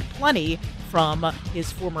he learned plenty from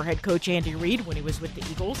his former head coach Andy Reid when he was with the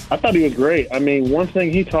Eagles. I thought he was great. I mean, one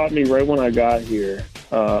thing he taught me right when I got here,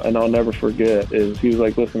 and I'll never forget, is he was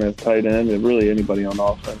like, listen, as tight end and really anybody on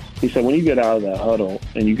offense, he said, when you get out of that huddle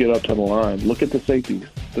and you get up to the line, look at the safeties.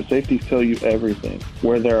 The safeties tell you everything.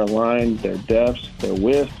 Where they're aligned, their depths, their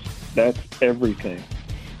widths, that's everything.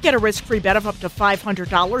 Get a risk-free bet of up to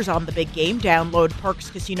 $500 on the big game. Download Parks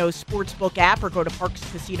Casino's Sportsbook app or go to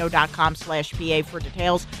parkscasino.com/PA for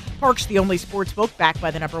details. Parks, the only sportsbook backed by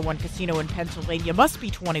the #1 casino in Pennsylvania. Must be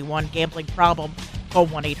 21. Gambling problem? Call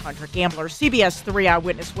 1-800-GAMBLER. CBS 3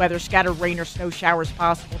 Eyewitness weather. Scattered rain or snow showers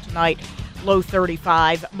possible tonight. Low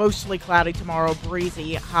 35. Mostly cloudy tomorrow.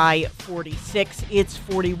 Breezy. High 46. It's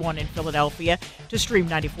 41 in Philadelphia. To stream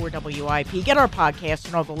 94 WIP. Get our podcast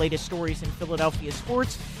and all the latest stories in Philadelphia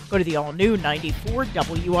sports. Go to the all-new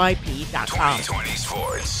 94WIP.com. 2020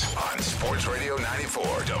 Sports on Sports Radio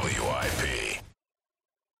 94 WIP.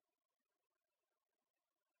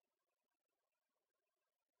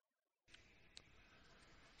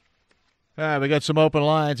 All right, we got some open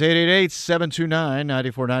lines.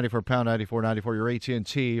 888-729-9494, pound 9494, your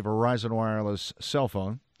AT&T Verizon Wireless cell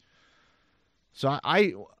phone. So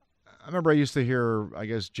I remember I used to hear, I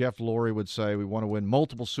guess Jeff Lurie would say, we want to win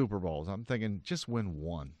multiple Super Bowls. I'm thinking, just win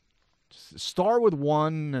one. Just start with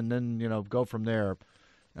one and then, go from there.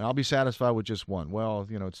 And I'll be satisfied with just one. Well,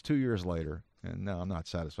 it's 2 years later, and no, I'm not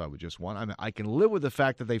satisfied with just one. I mean, I can live with the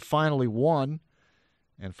fact that they finally won,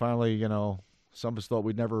 and finally, some of us thought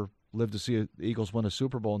we'd never live to see the Eagles win a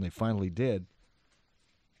Super Bowl, and they finally did.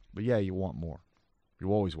 But, yeah, you want more.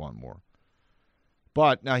 You always want more.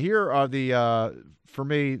 But now here are the, for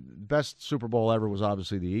me, best Super Bowl ever was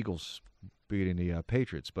obviously the Eagles beating the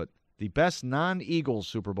Patriots. But the best non-Eagles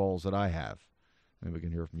Super Bowls that I have, maybe we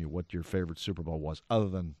can hear from you what your favorite Super Bowl was other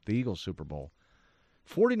than the Eagles Super Bowl.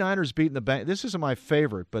 49ers beating the Bengals. This isn't my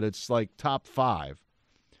favorite, but it's like top 5.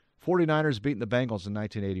 49ers beating the Bengals in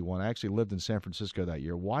 1981. I actually lived in San Francisco that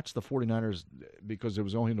year. Watched the 49ers because there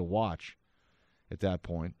was only to watch at that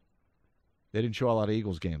point. They didn't show a lot of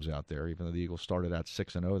Eagles games out there, even though the Eagles started out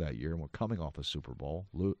 6-0 that year and were coming off a Super Bowl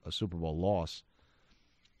loss.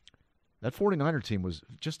 That 49er team was,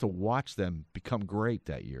 just to watch them become great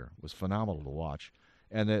that year was phenomenal to watch.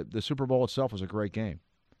 And the Super Bowl itself was a great game,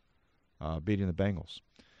 beating the Bengals.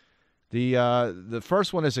 The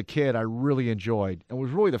first one as a kid I really enjoyed, and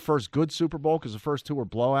was really the first good Super Bowl because the first two were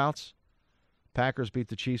blowouts. Packers beat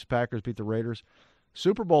the Chiefs, Packers beat the Raiders.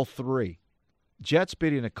 Super Bowl III, Jets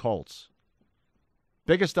beating the Colts.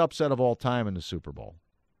 Biggest upset of all time in the Super Bowl.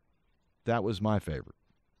 That was my favorite.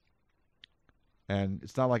 And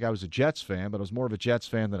it's not like I was a Jets fan, but I was more of a Jets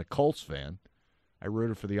fan than a Colts fan. I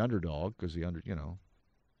rooted for the underdog because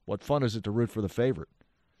what fun is it to root for the favorite?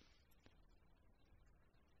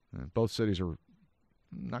 And both cities are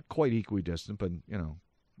not quite equidistant, but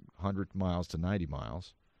 100 miles to 90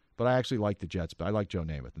 miles. But I actually like the Jets. But I like Joe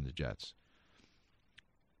Namath and the Jets.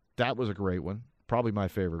 That was a great one. Probably my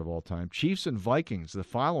favorite of all time. Chiefs and Vikings the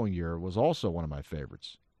following year was also one of my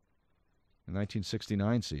favorites. The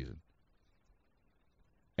 1969 season.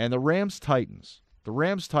 And the Rams-Titans. The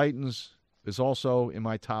Rams-Titans is also in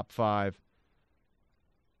my top 5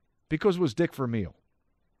 because it was Dick Vermeil.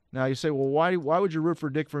 Now you say, well, why would you root for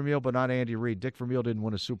Dick Vermeil but not Andy Reid? Dick Vermeil didn't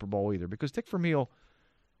win a Super Bowl either. Because Dick Vermeil,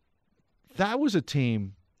 that was a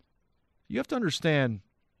team, you have to understand,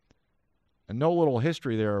 and no little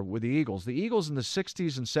history there with the Eagles. The Eagles in the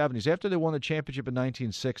 60s and 70s, after they won the championship in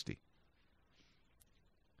 1960,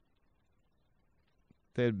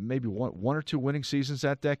 they had maybe one or two winning seasons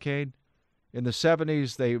that decade. In the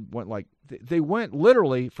 70s, they went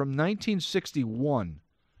literally from 1961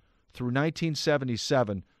 through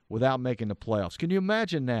 1977 without making the playoffs. Can you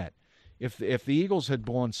imagine that? If the Eagles had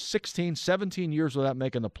gone 16, 17 years without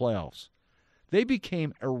making the playoffs, they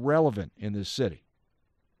became irrelevant in this city.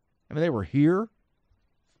 I mean, they were here.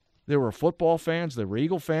 They were football fans. They were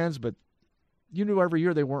Eagle fans, but you knew every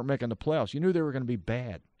year they weren't making the playoffs. You knew they were going to be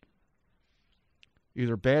bad.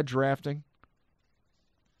 Either bad drafting,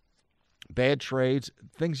 bad trades.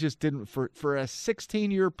 Things just didn't, for a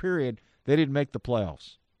 16-year period, they didn't make the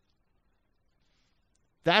playoffs.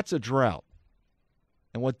 That's a drought.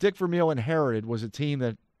 And what Dick Vermeil inherited was a team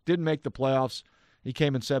that didn't make the playoffs. He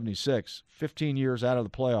came in 76, 15 years out of the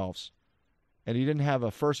playoffs, and he didn't have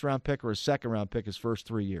a first-round pick or a second-round pick his first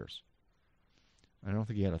 3 years. I don't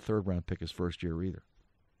think he had a third-round pick his first year either.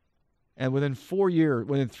 And within 3 years,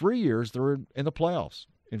 they're in the playoffs.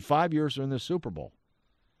 In 5 years, they're in the Super Bowl.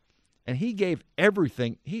 And he gave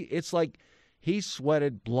everything. It's like he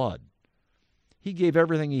sweated blood. He gave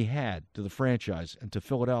everything he had to the franchise and to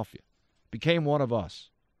Philadelphia. Became one of us.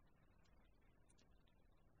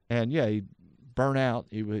 And, yeah, he burned out.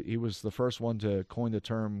 He was the first one to coin the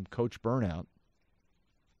term coach burnout.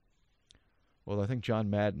 Well, I think John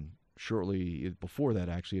Madden, shortly before that,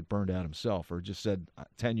 actually had burned out himself or just said,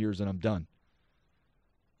 10 years and I'm done.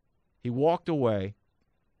 He walked away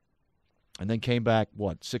and then came back,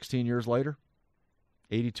 16 years later?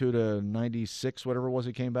 82 to 96, whatever it was,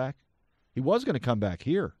 he came back. He was going to come back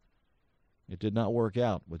here. It did not work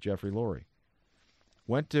out with Jeffrey Lurie.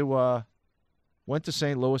 Went to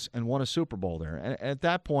St. Louis and won a Super Bowl there. And at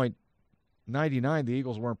that point, 99, the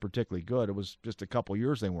Eagles weren't particularly good. It was just a couple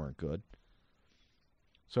years they weren't good.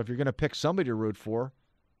 So if you're going to pick somebody to root for,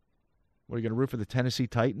 what, are you going to root for the Tennessee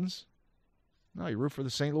Titans? No, you root for the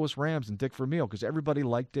St. Louis Rams and Dick Vermeil because everybody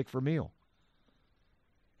liked Dick Vermeil.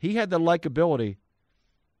 He had the likability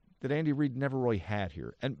that Andy Reid never really had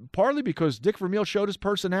here. And partly because Dick Vermeil showed his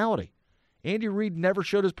personality. Andy Reid never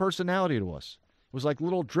showed his personality to us. It was like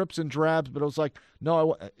little drips and drabs, but it was like,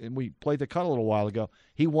 no, and we played the cut a little while ago.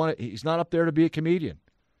 He's not up there to be a comedian.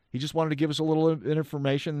 He just wanted to give us a little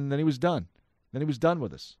information, and then he was done. Then he was done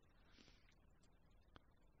with us.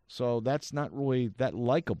 So that's not really that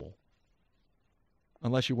likable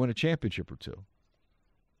unless you win a championship or two.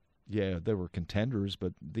 Yeah, they were contenders,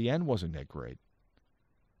 but the end wasn't that great.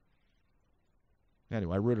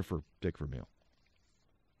 Anyway, I rooted for Dick Vermeil.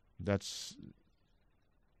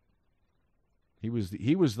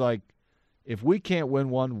 He was like, if we can't win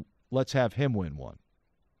one, let's have him win one.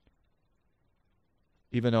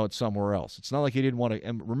 Even though it's somewhere else. It's not like he didn't want to.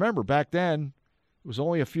 And remember, back then, it was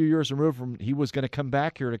only a few years removed from he was going to come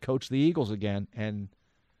back here to coach the Eagles again, and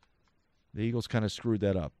the Eagles kind of screwed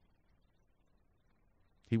that up.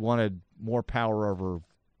 He wanted more power over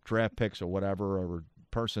draft picks or whatever, over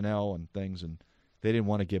personnel and things, and they didn't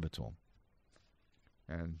want to give it to him.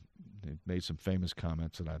 And he made some famous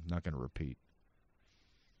comments that I'm not going to repeat.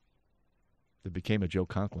 It became a Joe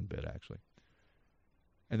Conklin bit, actually.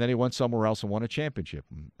 And then he went somewhere else and won a championship.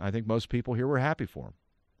 And I think most people here were happy for him.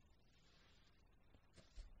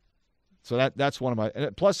 So that's one of my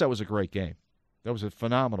 – plus, that was a great game. That was a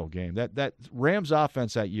phenomenal game. That Rams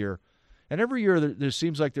offense that year – and every year there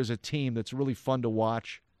seems like there's a team that's really fun to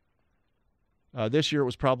watch. This year it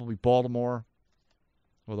was probably Baltimore,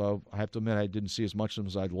 although I have to admit I didn't see as much of them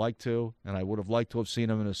as I'd like to, and I would have liked to have seen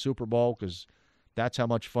them in a Super Bowl because that's how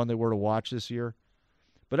much fun they were to watch this year.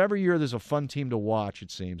 But every year there's a fun team to watch, it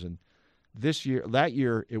seems. And that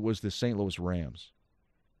year, it was the St. Louis Rams.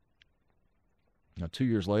 Now, 2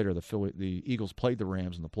 years later, the Eagles played the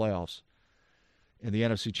Rams in the playoffs in the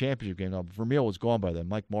NFC Championship game. Now, Vermeil was gone by then.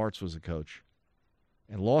 Mike Martz was the coach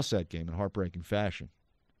and lost that game in heartbreaking fashion.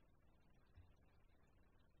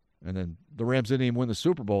 And then the Rams didn't even win the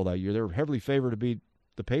Super Bowl that year. They were heavily favored to beat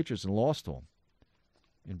the Patriots and lost to them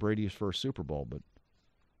in Brady's first Super Bowl. But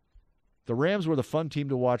the Rams were the fun team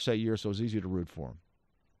to watch that year, so it was easy to root for them.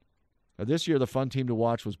 Now, this year, the fun team to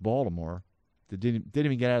watch was Baltimore. They didn't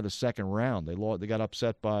even get out of the second round. They got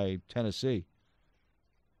upset by Tennessee.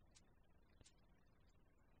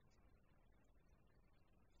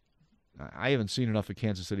 I haven't seen enough of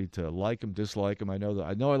Kansas City to like them, dislike them. I know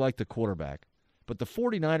I like the quarterback. But the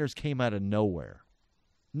 49ers came out of nowhere.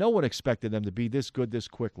 No one expected them to be this good this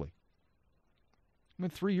quickly. I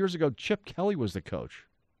mean, 3 years ago, Chip Kelly was the coach.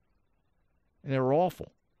 And they were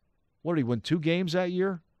awful. What did he win, 2 games that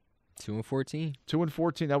year? 2-14.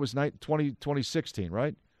 2-14. That was 2016,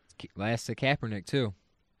 right? Last to Kaepernick, too.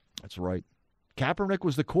 That's right. Kaepernick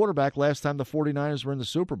was the quarterback last time the 49ers were in the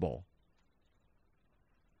Super Bowl.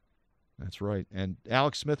 That's right. And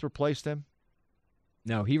Alex Smith replaced him?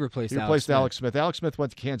 No, he replaced Alex Smith. Alex Smith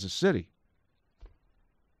went to Kansas City.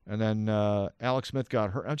 And then Alex Smith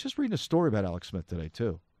got hurt. I'm just reading a story about Alex Smith today,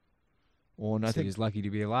 too. Well, and I think he's lucky to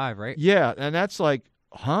be alive, right? Yeah, and that's like,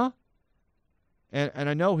 huh? And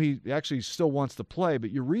I know he actually still wants to play,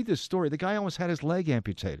 but you read this story, the guy almost had his leg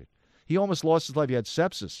amputated. He almost lost his life. He had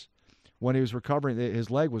sepsis when he was recovering. His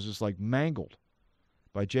leg was just like mangled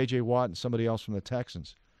by J.J. Watt and somebody else from the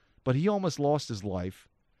Texans. But he almost lost his life.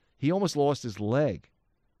 He almost lost his leg.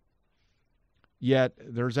 Yet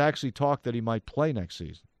there's actually talk that he might play next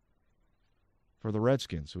season for the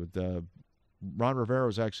Redskins. With Ron Rivera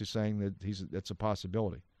was actually saying that that's a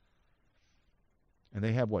possibility. And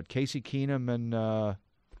they have what? Casey Keenum and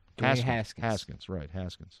Haskins. Right,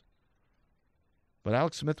 Haskins. But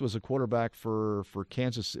Alex Smith was a quarterback for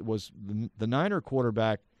Kansas. It was the Niner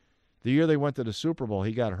quarterback. The year they went to the Super Bowl,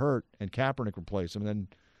 he got hurt, and Kaepernick replaced him. And then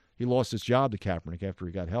he lost his job to Kaepernick after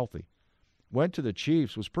he got healthy. Went to the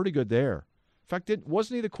Chiefs, was pretty good there. In fact,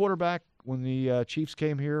 wasn't he the quarterback when the Chiefs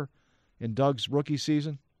came here in Doug's rookie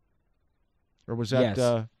season? Or was that?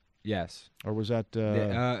 Yes. Yes. Or was that?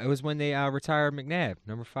 It was when they retired McNabb.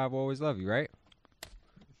 Number 5 will always love you, right?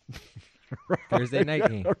 Right. Thursday night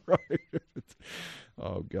game. Right.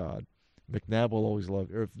 Oh God, McNabb will always love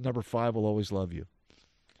you. Or number 5 will always love you.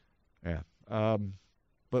 Yeah.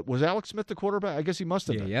 But was Alex Smith the quarterback? I guess he must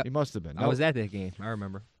have been. Yep. He must have been. I was at that game. I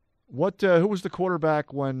remember. Who was the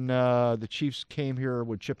quarterback when the Chiefs came here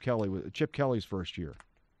with Chip Kelly? Chip Kelly's first year.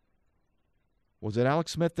 Was it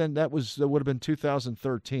Alex Smith then? That would have been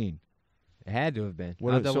 2013. It had to have been.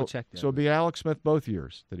 I'll double check that. So it'd be Alex Smith both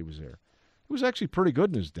years that he was there. He was actually pretty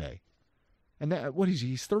good in his day. And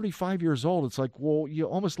he's 35 years old. It's like, well, you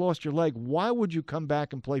almost lost your leg. Why would you come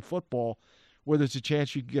back and play football where there's a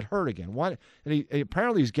chance you could get hurt again? Why? And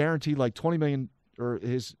apparently he's guaranteed like $20 million, or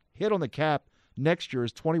his hit on the cap next year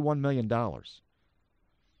is $21 million. But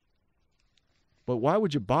why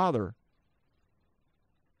would you bother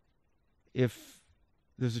if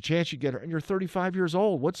there's a chance you get hurt? And you're 35 years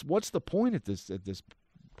old. What's the point at this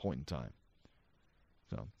point in time?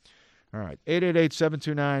 So, All right,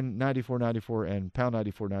 888-729-9494 and pound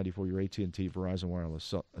 9494, your AT&T Verizon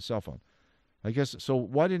Wireless cell phone. I guess, so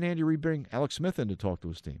why didn't Andy Reid bring Alex Smith in to talk to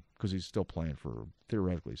his team? Because he's still playing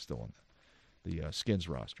theoretically still on the Skins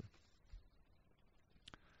roster.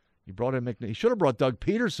 He brought in McNabb. He should have brought Doug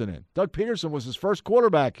Peterson in. Doug Peterson was his first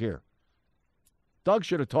quarterback here. Doug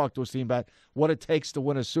should have talked to his team about what it takes to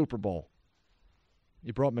win a Super Bowl.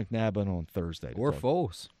 He brought McNabb in on Thursday. Or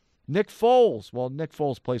Foles. Nick Foles. Well, Nick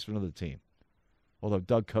Foles plays for another team. Although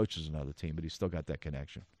Doug coaches another team, but he's still got that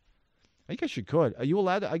connection. I guess you could. Are you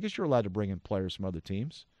allowed to? I guess you're allowed to bring in players from other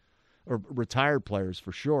teams. Or retired players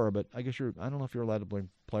for sure, but I guess I don't know if you're allowed to bring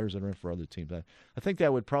players that are in for other teams. I think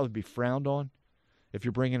that would probably be frowned on if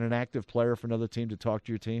you're bringing an active player from another team to talk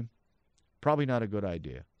to your team. Probably not a good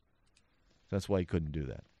idea. That's why he couldn't do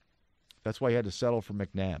that. That's why he had to settle for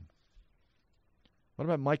McNabb. What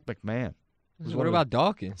about Mike McMahon? What about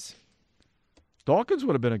Dawkins? Dawkins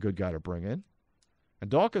would have been a good guy to bring in. And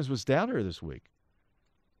Dawkins was down here this week,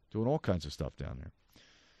 doing all kinds of stuff down there.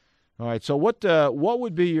 All right, so what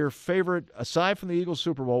would be your favorite, aside from the Eagles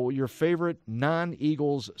Super Bowl, your favorite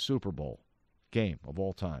non-Eagles Super Bowl game of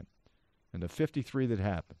all time? And the 53 that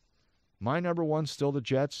happened. My number one still the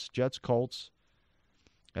Jets-Colts.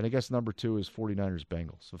 And I guess number two is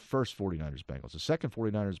 49ers-Bengals, the first 49ers-Bengals. The second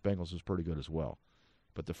 49ers-Bengals was pretty good as well.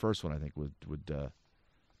 But the first one, I think, would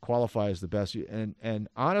qualify as the best. And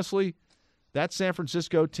honestly, that San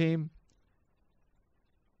Francisco team,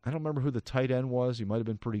 I don't remember who the tight end was. He might have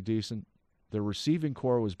been pretty decent. The receiving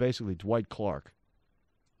core was basically Dwight Clark,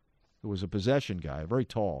 who was a possession guy, very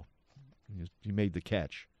tall. He made the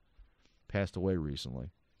catch. Passed away recently.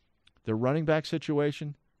 Their running back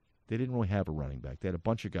situation, they didn't really have a running back. They had a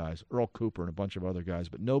bunch of guys, Earl Cooper and a bunch of other guys,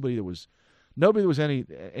 but nobody that was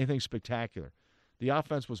anything spectacular. The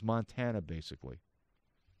offense was Montana, basically,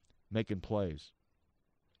 making plays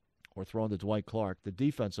or throwing to Dwight Clark. The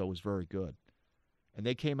defense, though, was very good. And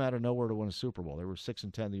they came out of nowhere to win a Super Bowl. They were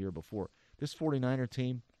 6-10 the year before. This 49er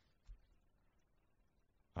team,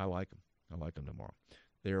 I like them. I like them tomorrow.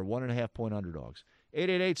 They are 1.5-point underdogs.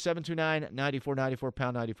 888-729-9494,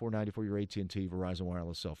 pound 9494, your AT&T Verizon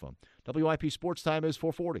Wireless cell phone. WIP Sports Time is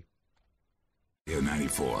 4:40.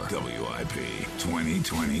 94 WIP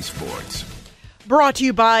 2020 Sports. Brought to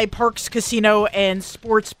you by Parks Casino and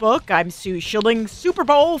Sportsbook. I'm Sue Schilling. Super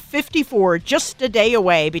Bowl 54, just a day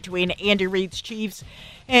away between Andy Reid's Chiefs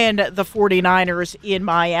and the 49ers in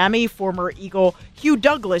Miami. Former Eagle Hugh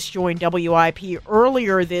Douglas joined WIP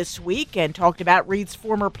earlier this week and talked about Reid's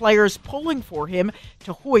former players pulling for him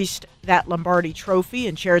to hoist that Lombardi trophy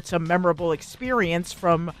and shared some memorable experience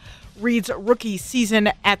from Reid's rookie season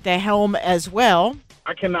at the helm as well.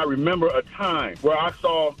 I cannot remember a time where I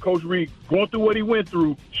saw Coach Reid going through what he went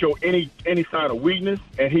through show any sign of weakness,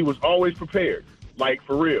 and he was always prepared, like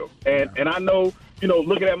for real. And I know,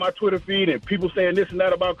 looking at my Twitter feed and people saying this and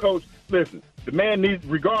that about Coach, listen, the man needs,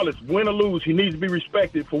 regardless, win or lose, he needs to be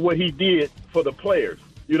respected for what he did for the players,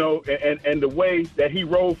 and the way that he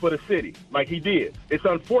rolled for the city, like he did. It's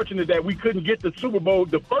unfortunate that we couldn't get the Super Bowl,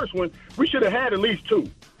 the first one. We should have had at least two.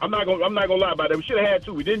 I'm not gonna lie about that. We should have had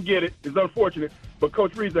two. We didn't get it. It's unfortunate. But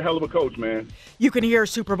Coach Reid's a hell of a coach, man. You can hear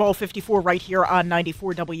Super Bowl 54 right here on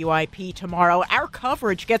 94 WIP tomorrow. Our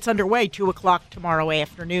coverage gets underway 2 o'clock tomorrow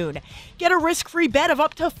afternoon. Get a risk-free bet of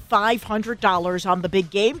up to $500 on the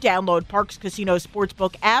big game. Download Parks Casino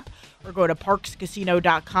Sportsbook app or go to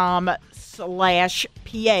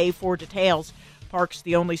parkscasino.com/PA for details. Parks,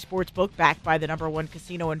 the only sportsbook backed by the #1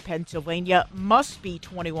 casino in Pennsylvania. Must be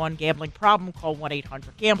 21. Gambling problem? Call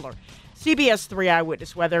 1-800-GAMBLER. CBS 3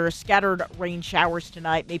 Eyewitness Weather. Scattered rain showers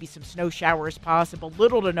tonight. Maybe some snow showers possible.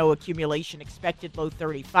 Little to no accumulation expected. Low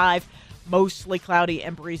 35. Mostly cloudy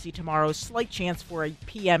and breezy tomorrow. Slight chance for a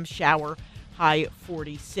PM shower. High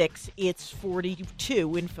 46. It's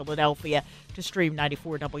 42 in Philadelphia. To stream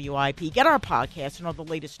 94 WIP. Get our podcast and all the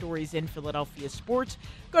latest stories in Philadelphia sports.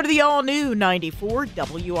 Go to the all-new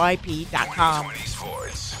 94WIP.com. 2020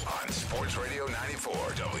 Sports on Sports Radio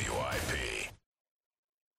 94 WIP.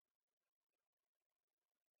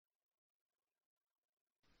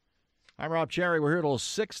 I'm Rob Cherry. We're here till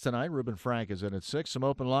 6 tonight. Ruben Frank is in at 6. Some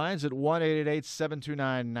open lines at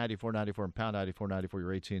 1-888-729-9494 and pound 9494,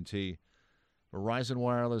 your AT&T Verizon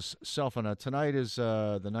Wireless cell phone. Tonight is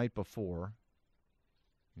the night before.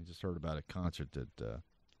 You just heard about a concert that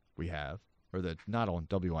we have, or that not on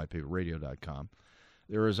WIPradio.com.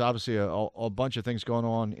 There is obviously a bunch of things going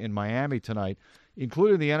on in Miami tonight,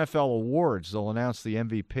 including the NFL awards. They'll announce the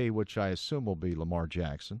MVP, which I assume will be Lamar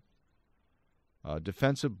Jackson.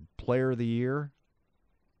 Defensive Player of the Year.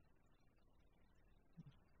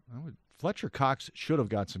 Fletcher Cox should have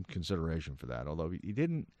got some consideration for that, although he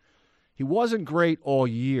didn't He wasn't great all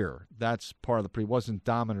year. That's part of the He wasn't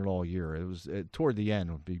dominant all year. It was toward the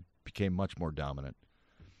end when he became much more dominant.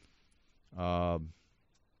 And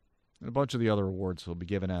a bunch of the other awards will be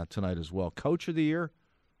given out tonight as well. Coach of the Year?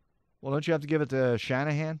 Well, don't you have to give it to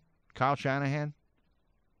Shanahan? Kyle Shanahan?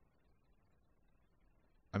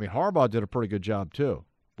 I mean, Harbaugh did a pretty good job, too,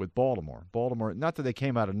 with Baltimore. Baltimore, not that they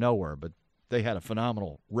came out of nowhere, but they had a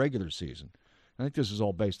phenomenal regular season. I think this is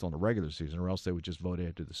all based on the regular season, or else they would just vote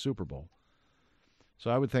after the Super Bowl. So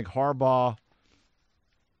I would think Harbaugh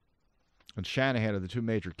and Shanahan are the two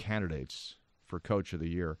major candidates for Coach of the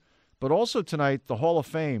Year. But also tonight, the Hall of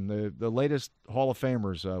Fame, the latest Hall of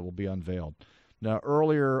Famers will be unveiled. Now,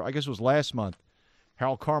 earlier, I guess it was last month,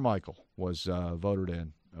 Harold Carmichael was voted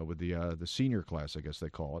in with the senior class, I guess they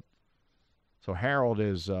call it. So Harold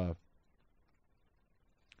is going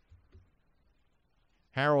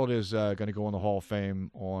to go in the Hall of Fame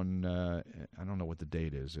on I don't know what the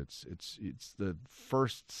date is. It's the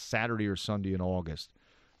first Saturday or Sunday in August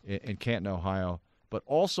in Canton, Ohio. But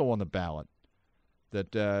also on the ballot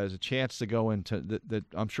that is a chance to go into that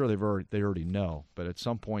I'm sure they already know. But at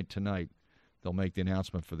some point tonight, they'll make the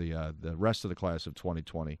announcement for the rest of the class of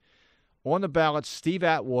 2020. On the ballot, Steve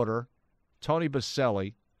Atwater, Tony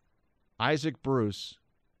Baselli, Isaac Bruce,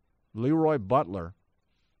 Leroy Butler,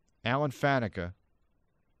 Alan Faneca,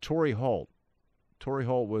 Torrey Holt. Torrey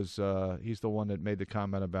Holt was he's the one that made the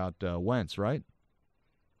comment about Wentz, right?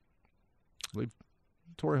 I believe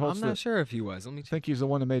Torrey Holt's I'm not sure if he was. I think he's the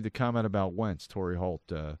one that made the comment about Wentz, Torrey Holt,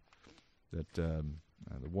 the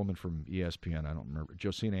woman from ESPN, I don't remember,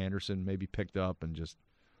 Josina Anderson maybe picked up and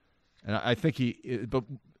I think but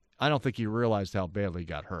I don't think he realized how badly he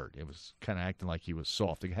got hurt. It was kind of acting like he was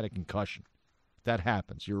soft. He had a concussion. That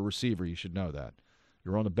happens. You're a receiver. You should know that.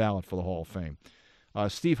 You're on the ballot for the Hall of Fame.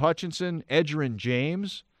 Steve Hutchinson, Edgerrin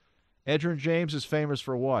James. Edgerrin James is famous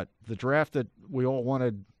for what? The draft that we all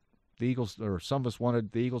wanted the Eagles, or some of us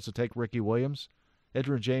wanted the Eagles to take Ricky Williams.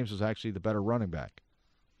 Edgerrin James was actually the better running back.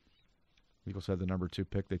 The Eagles had the number 2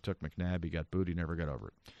 pick. They took McNabb. He got booed. He never got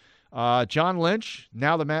over it. John Lynch,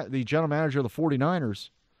 now the general manager of the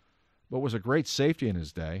 49ers, but was a great safety in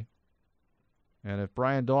his day. And if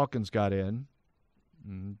Brian Dawkins got in,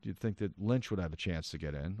 you'd think that Lynch would have a chance to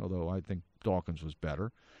get in, although I think Dawkins was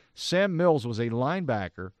better. Sam Mills was a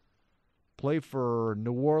linebacker, played for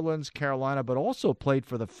New Orleans, Carolina, but also played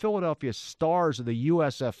for the Philadelphia Stars of the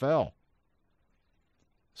USFL.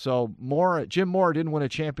 So Jim Moore didn't win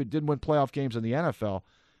playoff games in the NFL,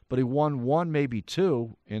 but he won 1, maybe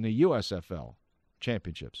 2 in the USFL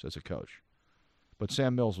championships as a coach. But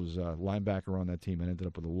Sam Mills was a linebacker on that team and ended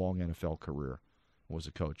up with a long NFL career. Was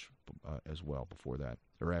a coach as well before that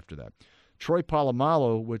or after that. Troy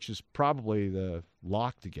Polamalu, which is probably the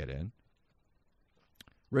lock to get in.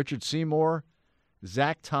 Richard Seymour,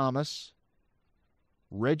 Zach Thomas,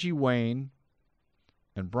 Reggie Wayne,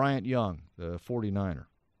 and Bryant Young, the 49er.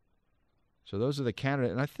 So those are the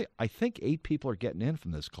candidates, and I think 8 people are getting in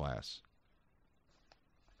from this class.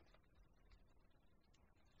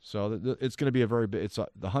 So it's going to be a very big. It's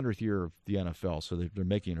the 100th year of the NFL, so they're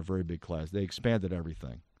making a very big class. They expanded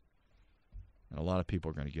everything, and a lot of people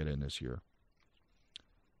are going to get in this year.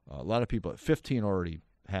 A lot of people, 15 already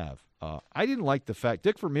have. I didn't like the fact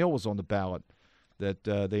Dick Vermeil was on the ballot that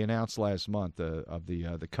they announced last month of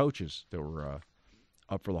the coaches that were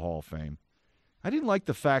up for the Hall of Fame. I didn't like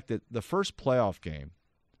the fact that the first playoff game,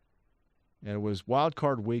 and it was Wild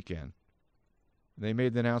Card Weekend. They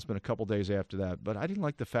made the announcement a couple days after that, but I didn't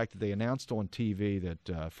like the fact that they announced on TV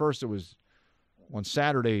that first it was on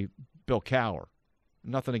Saturday, Bill Cowher.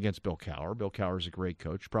 Nothing against Bill Cowher. Bill Cowher's a great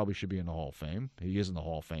coach. Probably should be in the Hall of Fame. He is in the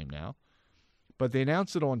Hall of Fame now. But they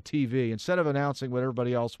announced it on TV. Instead of announcing what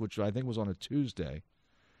everybody else, which I think was on a Tuesday,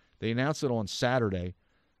 they announced it on Saturday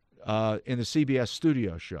in the CBS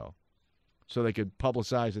studio show so they could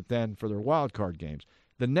publicize it then for their wild card games.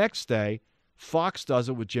 The next day, Fox does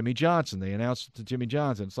it with Jimmy Johnson. They announced it to Jimmy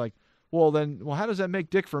Johnson. It's like, well, how does that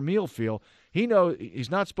make Dick Vermeil feel? He knows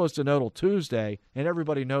he's not supposed to know till Tuesday, and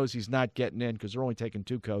everybody knows he's not getting in because they're only taking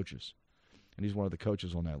 2 coaches. And he's one of the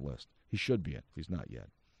coaches on that list. He should be in. He's not yet.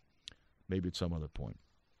 Maybe at some other point.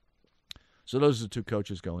 So those are the 2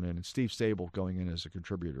 coaches going in, and Steve Sable going in as a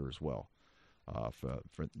contributor as well for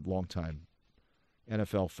a long-time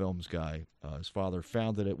NFL films guy. His father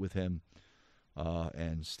founded it with him.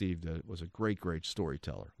 And Steve was a great, great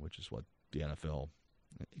storyteller, which is what the NFL –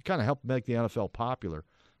 he kind of helped make the NFL popular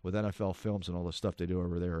with NFL films and all the stuff they do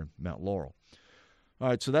over there in Mount Laurel. All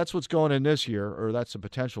right, so that's what's going in this year, or that's the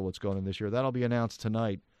potential what's going in this year. That'll be announced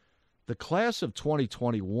tonight. The class of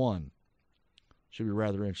 2021 should be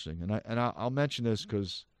rather interesting. And I'll mention this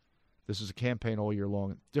because This is a campaign all year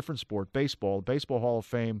long. Different sport, baseball. The Baseball Hall of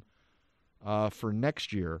Fame for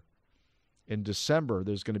next year. In December,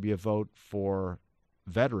 there's going to be a vote for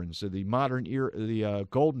veterans. So the modern era, the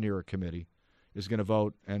Golden Era Committee is going to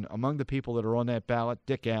vote. And among the people that are on that ballot,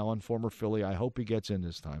 Dick Allen, former Philly. I hope he gets in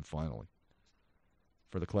this time finally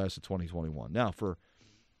for the class of 2021. Now, for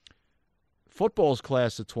football's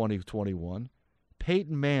class of 2021,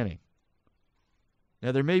 Peyton Manning.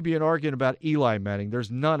 Now, there may be an argument about Eli Manning. There's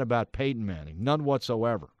none about Peyton Manning, none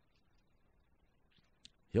whatsoever.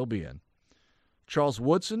 He'll be in. Charles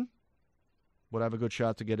Woodson would have a good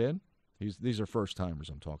shot to get in. These are first-timers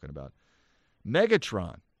I'm talking about.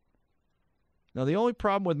 Megatron. Now, the only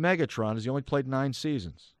problem with Megatron is he only played 9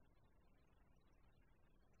 seasons.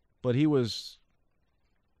 But he was,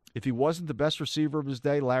 if he wasn't the best receiver of his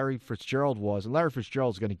day, Larry Fitzgerald was. And Larry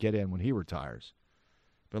Fitzgerald's going to get in when he retires.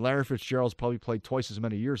 But Larry Fitzgerald's probably played twice as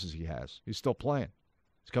many years as he has. He's still playing.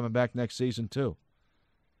 He's coming back next season, too.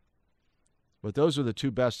 But those are the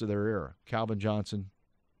two best of their era, Calvin Johnson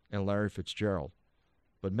and Larry Fitzgerald.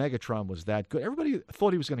 But Megatron was that good. Everybody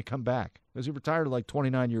thought he was going to come back because he retired at like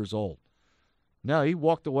 29 years old. No, he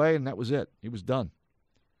walked away, and that was it. He was done.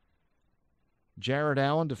 Jared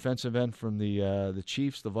Allen, defensive end from the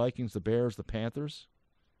Chiefs, the Vikings, the Bears, the Panthers,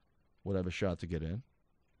 would have a shot to get in.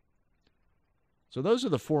 So those are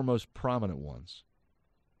the 4 most prominent ones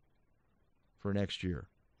for next year.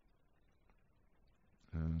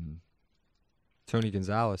 Tony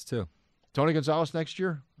Gonzalez, too. Tony Gonzalez next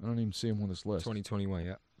year? I don't even see him on this list. 2021,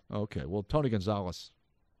 yeah. Okay, well, Tony Gonzalez,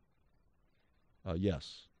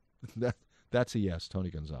 yes. That's a yes, Tony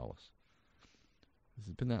Gonzalez. Has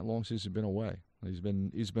it been that long since he's been away?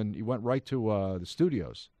 He went right to the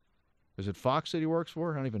studios. Is it Fox that he works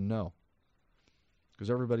for? I don't even know. Because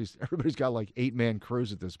everybody's got like 8-man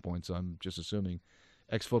crews at this point, so I'm just assuming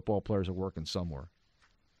ex-football players are working somewhere.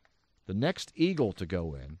 The next Eagle to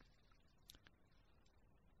go in,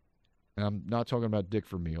 and I'm not talking about Dick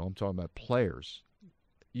Vermeil, I'm talking about players.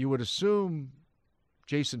 You would assume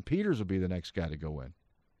Jason Peters would be the next guy to go in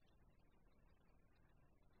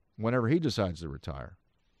whenever he decides to retire,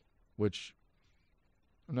 which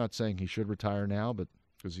I'm not saying he should retire now, but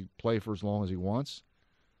because he play for as long as he wants.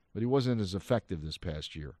 But he wasn't as effective this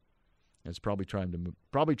past year. It's probably trying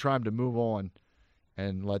to move on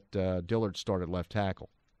and let Dillard start at left tackle.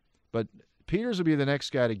 But Peters will be the next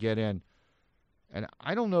guy to get in. And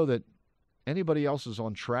I don't know that anybody else is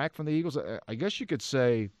on track from the Eagles. I guess you could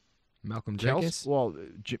say Malcolm Jenkins.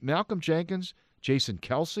 Malcolm Jenkins, Jason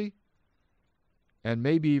Kelce, and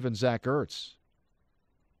maybe even Zach Ertz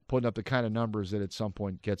putting up the kind of numbers that at some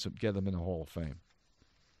point get them in the Hall of Fame.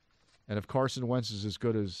 And if Carson Wentz is as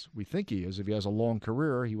good as we think he is, if he has a long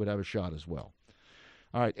career, he would have a shot as well.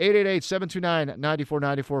 All right,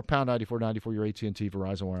 888-729-9494, pound 9494, your AT&T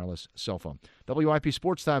Verizon Wireless cell phone. WIP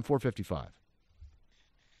Sports Time, 4:55.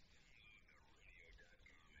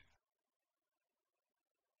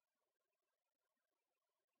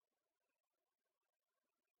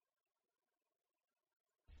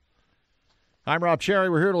 I'm Rob Cherry.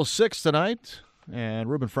 We're here till 6 tonight. And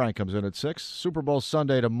Reuben Frank comes in at 6. Super Bowl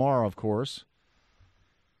Sunday tomorrow, of course.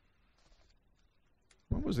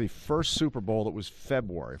 When was the first Super Bowl that was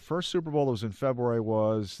February? First Super Bowl that was in February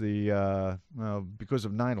was because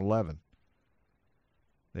of 9/11.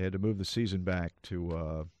 They had to move the season back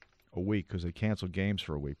to a week because they canceled games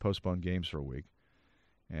for a week, postponed games for a week.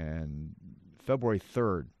 And February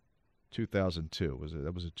 3rd, 2002,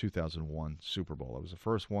 that was a 2001 Super Bowl. That was the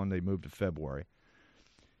first one they moved to February.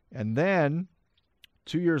 And then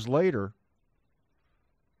 2 years later,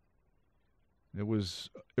 it was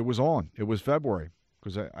on. It was February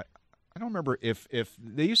because I don't remember if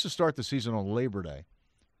they used to start the season on Labor Day,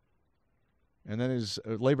 and then is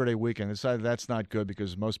Labor Day weekend. They decided that's not good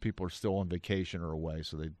because most people are still on vacation or away.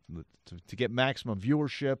 So to get maximum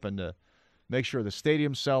viewership and to make sure the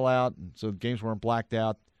stadiums sell out, and so the games weren't blacked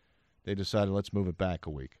out, they decided let's move it back a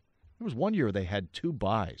week. There was one year they had 2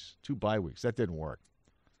 bye weeks. That didn't work.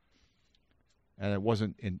 And it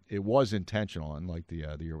was intentional, unlike the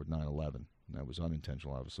year with 9/11. That was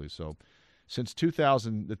unintentional, obviously. So since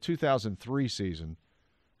the 2003 season,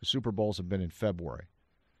 the Super Bowls have been in February.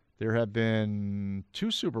 There have been 2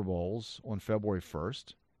 Super Bowls on February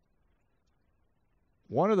 1st.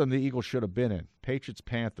 One of them the Eagles should have been in,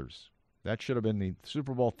 Patriots-Panthers. That should have been the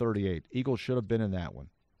Super Bowl 38. Eagles should have been in that one.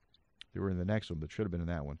 They were in the next one, but should have been in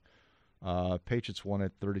that one. Patriots won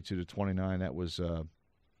it 32-29. That was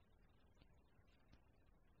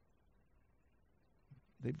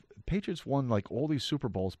Patriots won like all these Super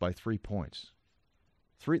Bowls by 3 points.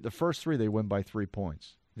 The first 3 they win by 3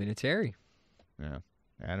 points. Vinatieri. Yeah,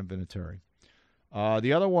 Adam Vinatieri.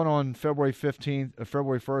 The other one on February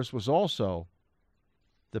 1st was also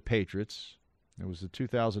the Patriots. It was the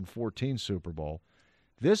 2014 Super Bowl.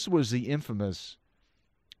 This was the infamous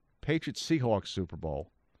Patriots-Seahawks Super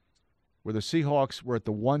Bowl, where the Seahawks were at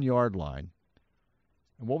the 1-yard line.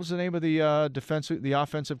 And what was the name of the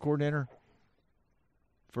offensive coordinator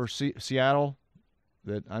for Seattle?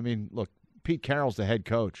 Look, Pete Carroll's the head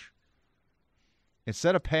coach.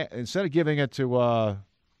 Instead of giving it to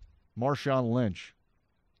Marshawn Lynch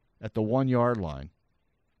at the 1-yard line,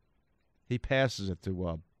 he passes it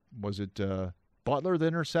to was it Butler that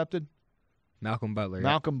intercepted? Malcolm Butler.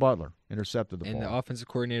 Malcolm Butler intercepted the ball. And the offensive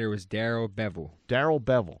coordinator was Darrell Bevell. Darrell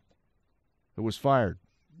Bevell, who was fired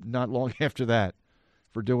not long after that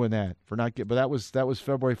for doing that. But that was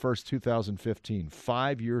February 1st, 2015,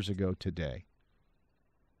 5 years ago today.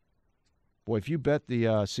 Boy, if you bet the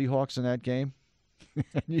Seahawks in that game,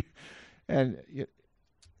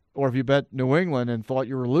 or if you bet New England and thought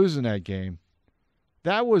you were losing that game,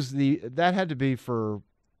 that had to be for,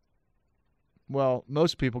 well,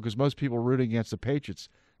 most people, because most people rooting against the Patriots,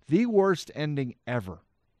 the worst ending ever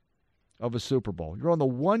of a Super Bowl. You're on the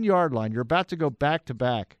 1-yard line. You're about to go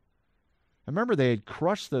back-to-back. I remember they had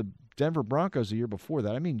crushed the Denver Broncos the year before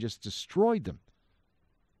that. Just destroyed them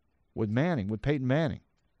with Peyton Manning.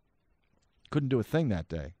 Couldn't do a thing that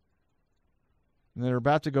day. And they're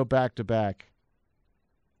about to go back-to-back.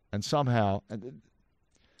 And somehow,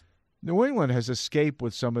 New England has escaped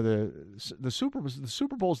with some of the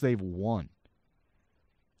Super Bowls they've won.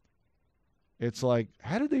 It's like,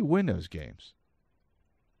 how did they win those games?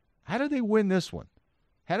 How did they win this one?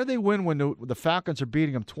 How did they win when the Falcons are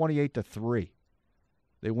beating them 28-3?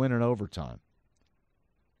 They win in overtime.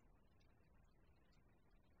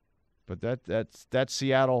 But that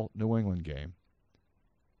Seattle-New England game,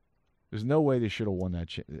 there's no way they should have won that.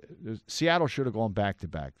 Seattle should have gone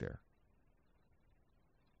back-to-back there.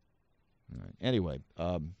 All right. Anyway,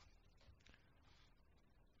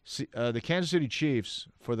 the Kansas City Chiefs,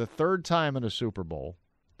 for the third time in a Super Bowl,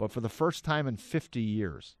 but for the first time in 50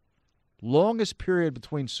 years, longest period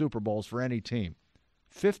between Super Bowls for any team.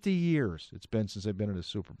 50 years it's been since they've been in a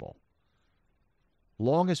Super Bowl.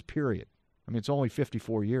 Longest period. It's only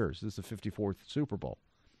 54 years. This is the 54th Super Bowl.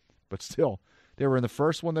 But still, they were in the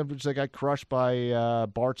first one, which they got crushed by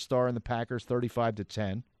Bart Starr and the Packers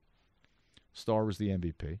 35-10. Starr was the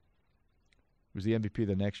MVP. He was the MVP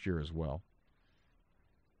the next year as well.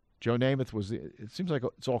 Joe Namath it seems like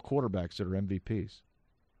it's all quarterbacks that are MVPs.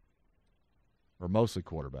 Or mostly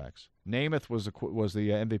quarterbacks. Namath was the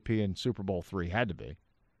MVP in Super Bowl III. Had to be.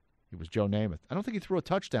 He was Joe Namath. I don't think he threw a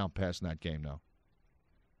touchdown pass in that game, though.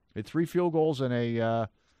 He had 3 field goals and a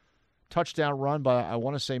touchdown run by, I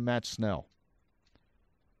want to say, Matt Snell.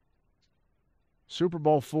 Super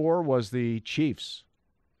Bowl IV was the Chiefs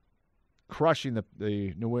crushing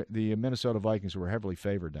the Minnesota Vikings, who were heavily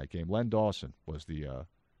favored in that game. Len Dawson was the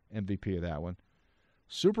MVP of that one.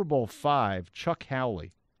 Super Bowl V, Chuck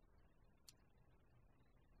Howley.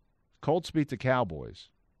 Colts beat the Cowboys.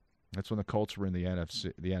 That's when the Colts were in the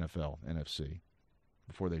NFC,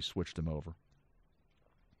 before they switched them over.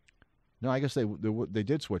 No, I guess they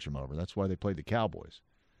did switch them over. That's why they played the Cowboys.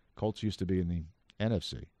 Colts used to be in the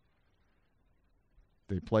NFC.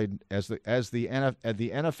 They played as the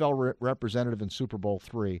NFL representative in Super Bowl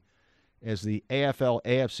III, as the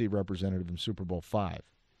AFC representative in Super Bowl V.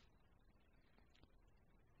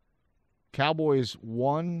 Cowboys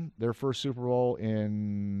won their first Super Bowl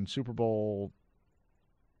in Super Bowl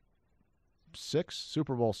VI.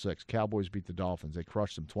 Super Bowl VI. Cowboys beat the Dolphins. They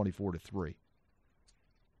crushed them 24-3.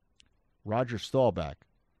 Roger Staubach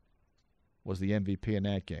was the MVP in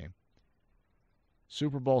that game.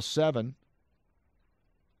 Super Bowl VII,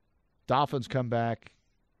 Dolphins come back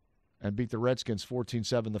and beat the Redskins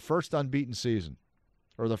 14-7. The first unbeaten season,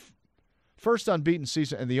 or the first unbeaten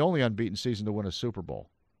season and the only unbeaten season to win a Super Bowl.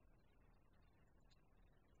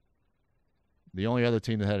 The only other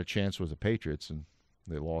team that had a chance was the Patriots, and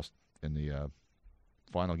they lost in the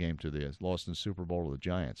final game lost in the Super Bowl to the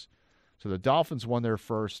Giants. So the Dolphins won their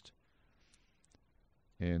first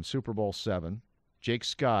in Super Bowl VII. Jake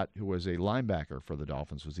Scott, who was a linebacker for the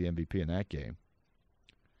Dolphins, was the MVP in that game.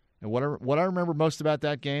 And what I remember most about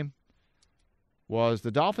that game was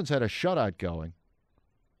the Dolphins had a shutout going,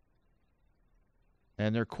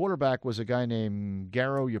 and their quarterback was a guy named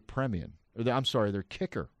Garo Yepremian. Their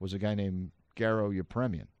kicker was a guy named Garo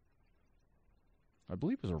Yepremian. I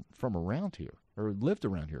believe he was from around here, or lived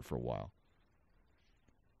around here for a while.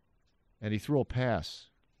 And he threw a pass,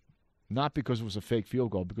 not because it was a fake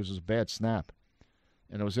field goal, because it was a bad snap.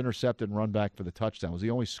 And it was intercepted and run back for the touchdown. It was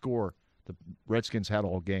the only score the Redskins had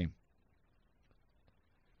all game.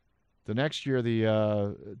 The next year,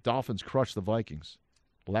 the Dolphins crushed the Vikings.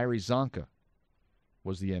 Larry Zonka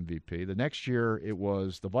was the MVP. The next year, it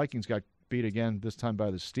was the Vikings got beat again, this time by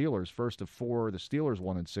the Steelers. First of 4, the Steelers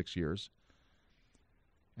won in 6 years.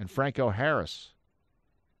 And Franco Harris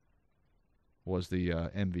was the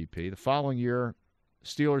MVP. The following year,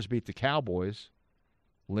 Steelers beat the Cowboys.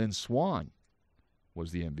 Lynn Swann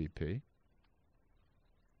was the MVP.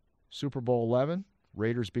 Super Bowl 11,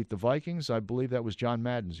 Raiders beat the Vikings. I believe that was John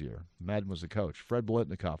Madden's year. Madden was the coach. Fred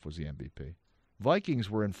Biletnikoff was the MVP. Vikings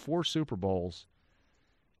were in 4 Super Bowls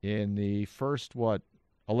in the first,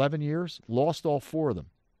 11 years? Lost all 4 of them.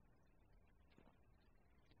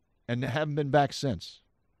 And haven't been back since.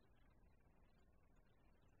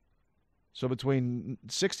 So between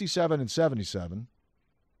 67 and 77,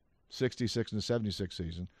 66 and the 76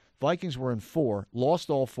 season, Vikings were in 4, lost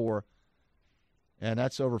all 4, and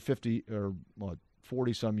that's over 50 or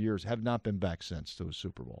 40-some years, have not been back since to a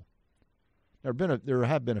Super Bowl. There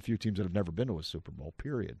have been a few teams that have never been to a Super Bowl,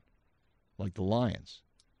 period, like the Lions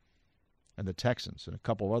and the Texans and a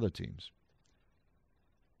couple of other teams.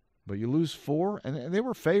 But you lose 4, and they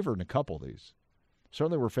were favored in a couple of these.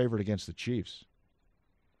 Certainly were favored against the Chiefs.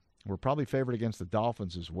 We're probably favored against the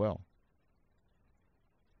Dolphins as well.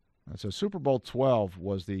 And so Super Bowl 12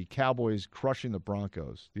 was the Cowboys crushing the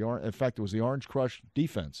Broncos. In fact, it was the Orange Crush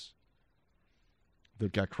defense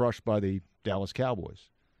that got crushed by the Dallas Cowboys.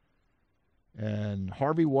 And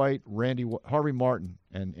Harvey Martin,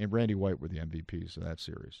 and Randy White were the MVPs of that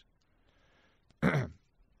series.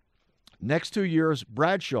 Next 2 years,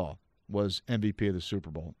 Bradshaw was MVP of the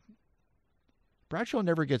Super Bowl. Bradshaw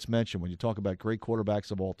never gets mentioned when you talk about great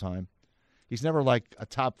quarterbacks of all time. He's never like a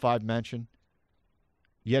top 5 mention,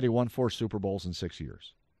 yet he won 4 Super Bowls in 6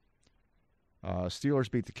 years.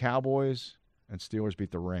 Steelers beat the Cowboys, and Steelers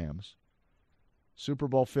beat the Rams. Super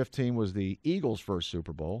Bowl 15 was the Eagles' first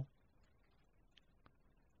Super Bowl.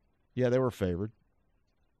 Yeah, they were favored.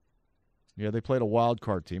 Yeah, they played a wild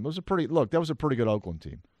card team. That was a pretty good Oakland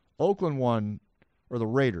team. Oakland won, or the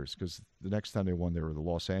Raiders, because the next time they won, they were the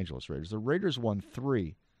Los Angeles Raiders. The Raiders won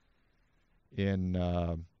 3 in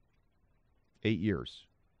 8 years.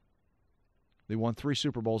 They won 3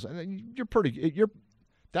 Super Bowls, and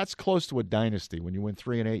that's close to a dynasty when you win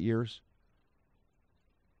 3 in 8 years.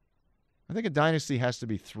 I think a dynasty has to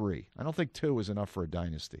be 3. I don't think 2 is enough for a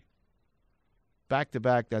dynasty. Back to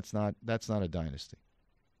back, that's not a dynasty.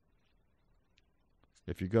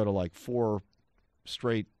 If you go to like 4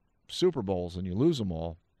 straight Super Bowls and you lose them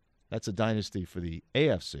all, that's a dynasty for the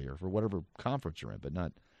AFC or for whatever conference you're in, but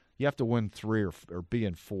not. You have to win 3 or be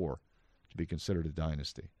in 4 to be considered a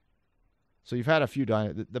dynasty. So you've had a few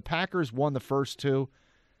dynasties. The Packers won the first 2.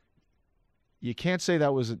 You can't say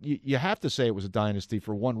that was. You have to say it was a dynasty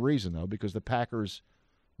for one reason though, because the Packers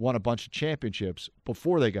won a bunch of championships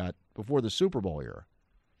before the Super Bowl era.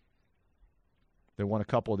 They won a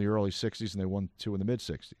couple in the early 60s and they won 2 in the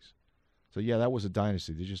mid-60s. So, yeah, that was a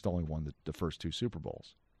dynasty. They just only won the first 2 Super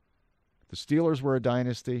Bowls. The Steelers were a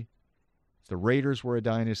dynasty. The Raiders were a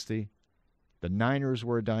dynasty. The Niners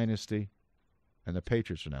were a dynasty. And the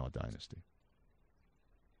Patriots are now a dynasty.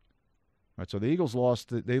 All right, so the Eagles lost.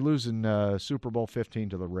 They lose in Super Bowl 15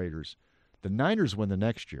 to the Raiders. The Niners win the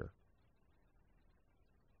next year.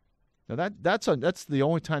 Now, that's the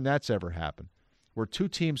only time that's ever happened, where 2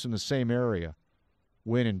 teams in the same area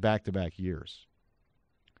win in back-to-back years.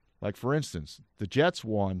 Like, for instance, the Jets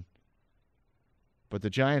won, but the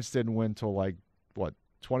Giants didn't win until,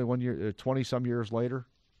 20-some years later.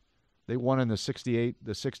 They won in the 68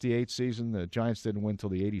 season. The Giants didn't win until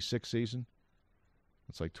the 86 season.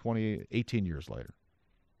 It's like 18 years later.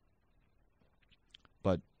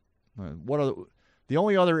 But the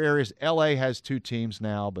only other areas, L.A. has 2 teams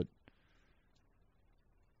now,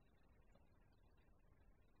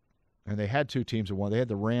 and they had 2 teams that won. They had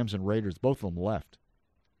the Rams and Raiders. Both of them left.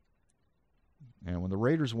 And when the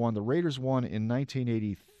Raiders won in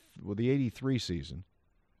 1980, the 83 season.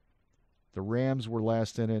 The Rams were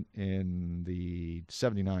last in it in the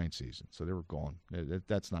 79 season, so they were gone.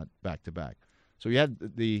 That's not back-to-back. So you had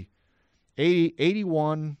the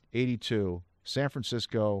 81, 82, San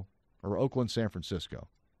Francisco, or Oakland, San Francisco.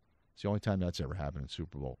 It's the only time that's ever happened in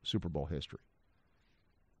Super Bowl history.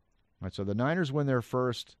 All right, so the Niners win their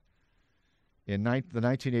first in the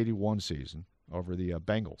 1981 season over the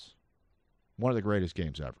Bengals. One of the greatest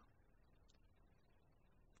games ever.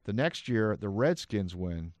 The next year, the Redskins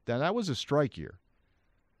win. Now, that was a strike year.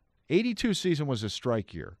 82 season was a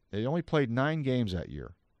strike year. They only played 9 games that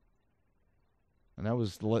year. And that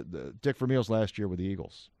was Dick Vermeil's last year with the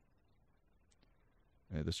Eagles.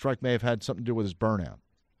 The strike may have had something to do with his burnout.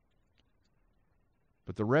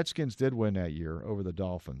 But the Redskins did win that year over the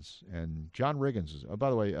Dolphins. And John Riggins is, by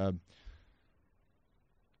the way,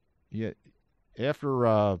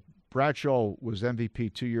 after Bradshaw was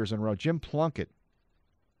MVP 2 years in a row, Jim Plunkett,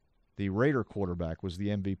 the Raider quarterback, was the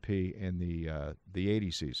MVP in the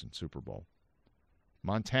 80 season Super Bowl.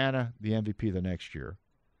 Montana, the MVP the next year.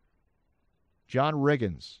 John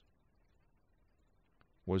Riggins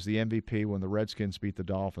was the MVP when the Redskins beat the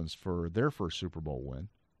Dolphins for their first Super Bowl win.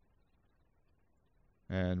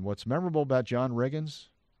 And what's memorable about John Riggins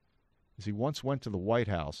is he once went to the White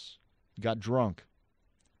House, got drunk,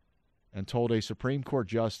 and told a Supreme Court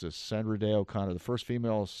Justice, Sandra Day O'Connor, the first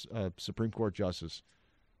female Supreme Court Justice,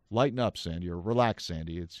 lighten up, Sandy, or relax,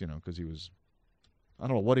 Sandy. It's, because he was, I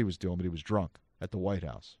don't know what he was doing, but he was drunk at the White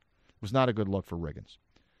House. It was not a good look for Riggins.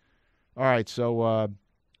 All right, so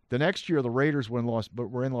the next year the Raiders were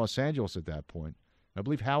in Los Angeles at that point. I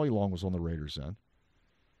believe Howie Long was on the Raiders then.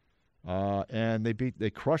 And they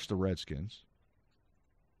crushed the Redskins.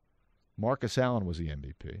 Marcus Allen was the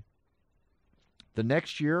MVP. The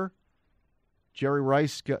next year, Jerry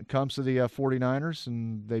Rice comes to the 49ers,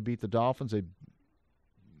 and they beat the Dolphins.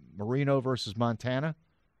 Marino versus Montana.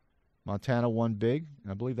 Montana won big.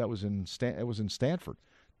 I believe that was in Stanford.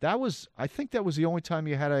 I think that was the only time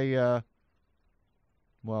you had a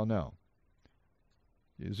no.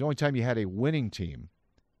 It was the only time you had a winning team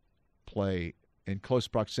play in close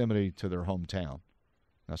proximity to their hometown.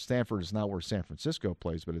 Now, Stanford is not where San Francisco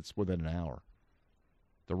plays, but it's within an hour.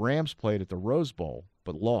 The Rams played at the Rose Bowl,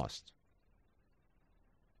 but lost.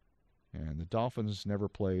 And the Dolphins never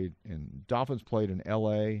played. And Dolphins played in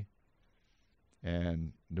L.A.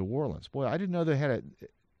 and New Orleans. Boy, I didn't know they had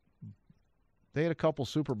a couple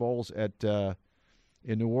Super Bowls in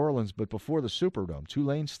New Orleans, but before the Superdome,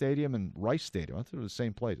 Tulane Stadium and Rice Stadium. I thought it was the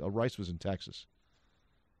same place. Oh, Rice was in Texas.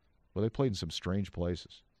 Well, they played in some strange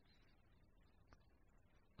places.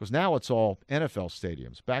 Because now it's all NFL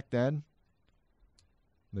stadiums. Back then,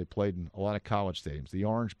 they played in a lot of college stadiums. The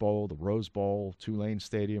Orange Bowl, the Rose Bowl, Tulane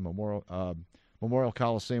Stadium, Memorial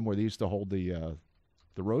Coliseum, where they used to hold the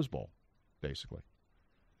Rose Bowl, basically.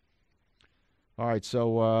 All right,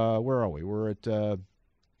 so where are we? We're at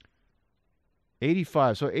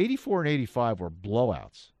 85. So 84 and 85 were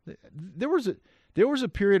blowouts. There was a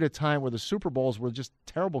period of time where the Super Bowls were just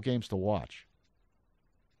terrible games to watch.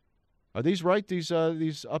 Are these right? These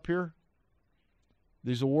up here?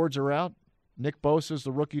 These awards are out? Nick Bosa is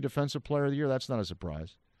the Rookie Defensive Player of the Year. That's not a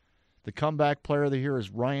surprise. The Comeback Player of the Year is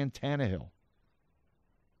Ryan Tannehill.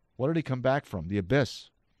 What did he come back from? The abyss.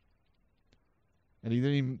 And he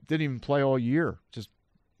didn't even play all year, just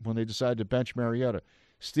when they decided to bench Mariota.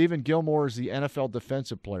 Stephen Gilmore is the NFL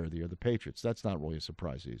Defensive Player of the Year, the Patriots. That's not really a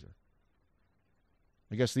surprise either.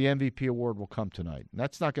 I guess the MVP award will come tonight. And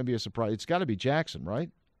that's not going to be a surprise. It's got to be Jackson, right?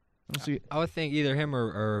 I would think either him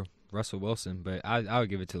or Russell Wilson, but I would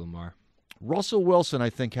give it to Lamar. Russell Wilson, I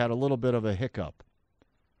think, had a little bit of a hiccup.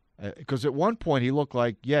 Because at one point he looked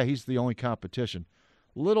like, he's the only competition.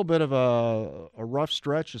 A little bit of a rough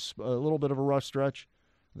stretch, a little bit of a rough stretch.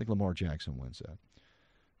 I think Lamar Jackson wins that.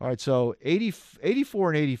 All right, so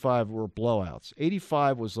 84 and 85 were blowouts.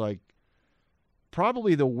 85 was like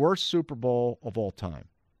probably the worst Super Bowl of all time.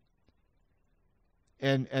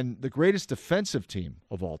 And the greatest defensive team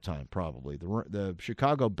of all time, probably, the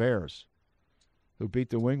Chicago Bears, who beat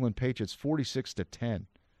the New England Patriots 46-10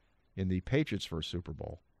 in the Patriots' first Super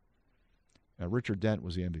Bowl. Richard Dent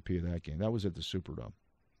was the MVP of that game. That was at the Superdome.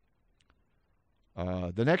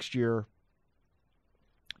 The next year,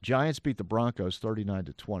 Giants beat the Broncos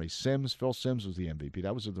 39-20. Phil Simms was the MVP.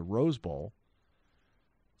 That was at the Rose Bowl.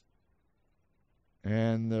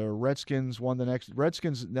 And the Redskins won the next.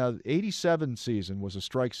 Redskins, now, the 87 season was a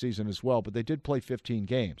strike season as well, but they did play 15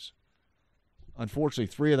 games. Unfortunately,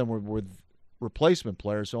 3 of them were with replacement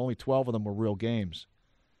players, so only 12 of them were real games.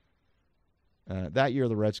 That year,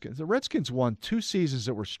 the Redskins won 2 seasons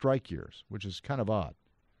that were strike years, which is kind of odd.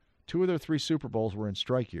 2 of their 3 Super Bowls were in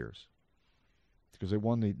strike years because they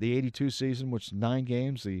won the 82 season, which was 9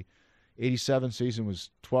 games. The 87 season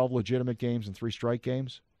was 12 legitimate games and 3 strike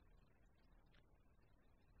games.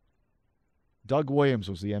 Doug Williams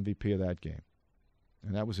was the MVP of that game,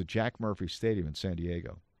 and that was at Jack Murphy Stadium in San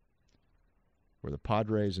Diego, where the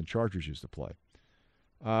Padres and Chargers used to play.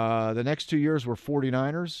 The next 2 years were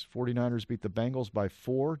 49ers. 49ers beat the Bengals by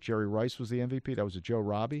 4. Jerry Rice was the MVP. That was a Joe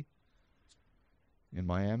Robbie in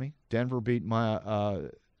Miami. Denver beat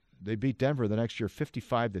they beat Denver the next year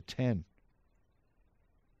 55-10.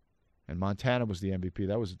 And Montana was the MVP.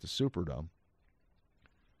 That was at the Superdome.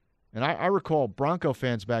 And I recall Bronco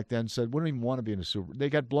fans back then said, we don't even want to be in a Super Bowl. They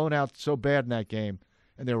got blown out so bad in that game,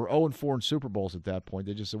 and they were 0-4 in Super Bowls at that point.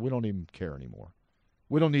 They just said, we don't even care anymore.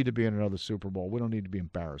 We don't need to be in another Super Bowl. We don't need to be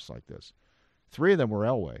embarrassed like this. 3 of them were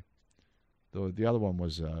Elway. The other one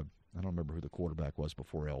was, I don't remember who the quarterback was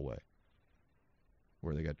before Elway,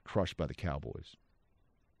 where they got crushed by the Cowboys.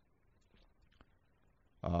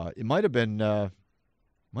 It might have been a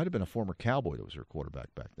former Cowboy that was their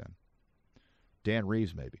quarterback back then. Dan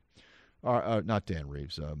Reeves, maybe. Not Dan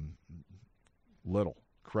Reeves. Little.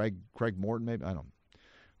 Craig Morton, maybe? I don't know.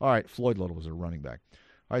 All right, Floyd Little was their running back.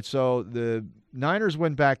 All right, so the Niners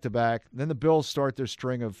win back-to-back. Then the Bills start their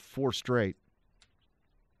string of 4 straight.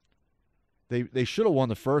 They should have won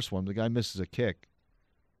the first one. The guy misses a kick.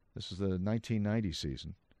 This is the 1990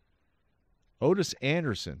 season. Otis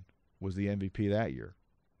Anderson was the MVP that year,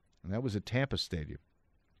 and that was at Tampa Stadium.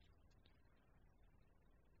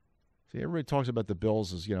 See, everybody talks about the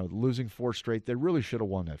Bills as, losing 4 straight. They really should have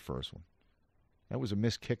won that first one. That was a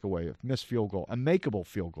missed kick away, a missed field goal, a makeable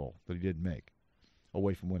field goal that he didn't make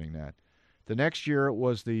away from winning that. The next year it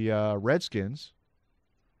was the Redskins.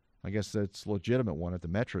 I guess that's a legitimate one at the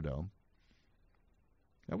Metrodome.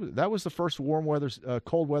 That was the first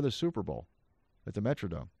cold weather Super Bowl at the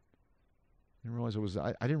Metrodome. I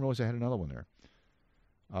didn't realize I had another one there.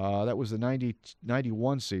 That was the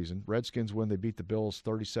 91 season. Redskins win. They beat the Bills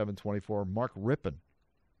 37-24. Mark Rippon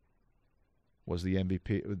was the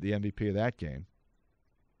MVP of that game.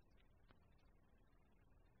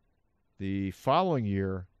 The following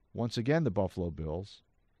year, once again, the Buffalo Bills,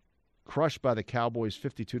 crushed by the Cowboys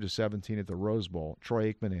 52-17 at the Rose Bowl.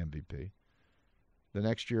 Troy Aikman MVP. The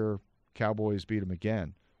next year, Cowboys beat them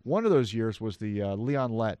again. One of those years was the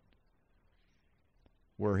Leon Lett,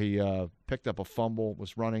 where he picked up a fumble,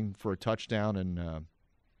 was running for a touchdown, and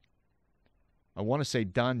I want to say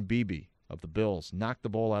Don Beebe of the Bills knocked the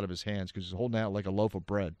ball out of his hands because he was holding out like a loaf of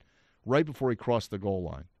bread right before he crossed the goal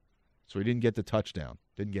line. So he didn't get the touchdown,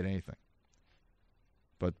 didn't get anything.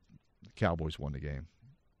 But the Cowboys won the game.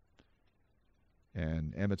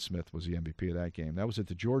 And Emmitt Smith was the MVP of that game. That was at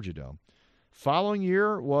the Georgia Dome. Following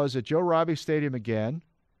year was at Joe Robbie Stadium again.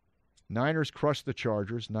 Niners crushed the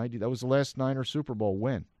Chargers. That was the last Niners Super Bowl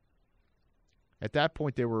win. At that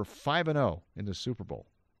point, they were 5-0 in the Super Bowl.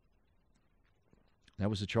 That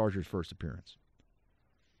was the Chargers' first appearance.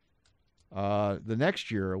 The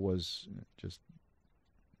next year was just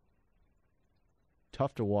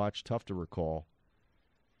tough to watch, tough to recall.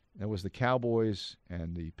 That was the Cowboys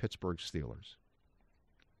and the Pittsburgh Steelers.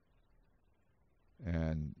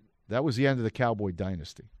 And that was the end of the Cowboy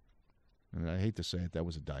dynasty. And I hate to say it, that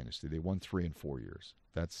was a dynasty. They won 3 in 4 years.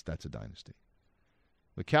 That's a dynasty.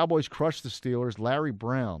 The Cowboys crushed the Steelers. Larry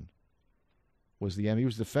Brown was he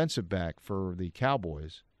was defensive back for the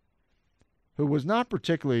Cowboys, who was not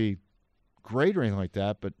particularly great or anything like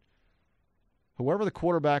that, but whoever the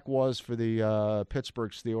quarterback was for the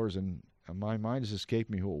Pittsburgh Steelers, and my mind has escaped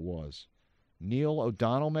me who it was, Neil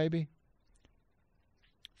O'Donnell maybe,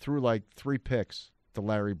 threw like 3 picks to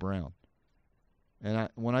Larry Brown. And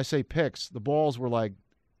when I say picks, the balls were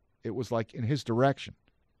it was like in his direction.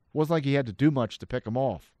 It wasn't like he had to do much to pick them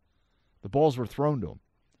off. The balls were thrown to him.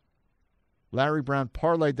 Larry Brown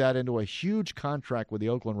parlayed that into a huge contract with the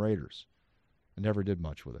Oakland Raiders and never did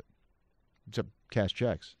much with it, except cash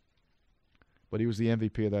checks. But he was the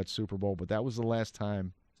MVP of that Super Bowl. But that was the last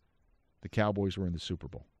time the Cowboys were in the Super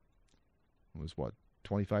Bowl. It was,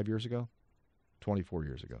 25 years ago? 24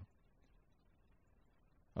 years ago.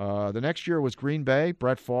 The next year was Green Bay,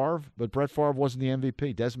 Brett Favre, but Brett Favre wasn't the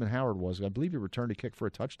MVP. Desmond Howard was. I believe he returned a kick for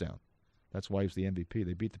a touchdown. That's why he was the MVP.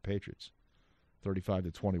 They beat the Patriots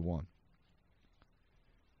 35-21.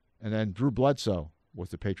 And then Drew Bledsoe was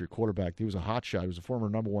the Patriot quarterback. He was a hot shot. He was a former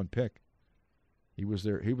number 1 pick. He was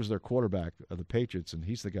their quarterback of the Patriots, and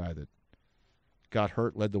he's the guy that got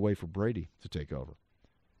hurt, led the way for Brady to take over.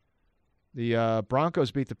 The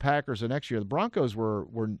Broncos beat the Packers the next year. The Broncos were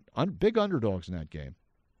big underdogs in that game.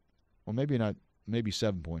 Well, maybe not, maybe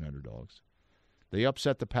 7-point underdogs. They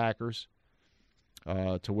upset the Packers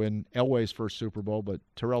to win Elway's first Super Bowl, but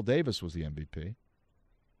Terrell Davis was the MVP.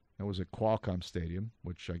 That was at Qualcomm Stadium,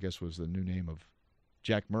 which I guess was the new name of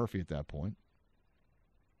Jack Murphy at that point.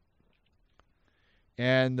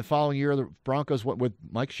 And the following year, the Broncos went with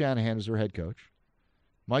Mike Shanahan as their head coach.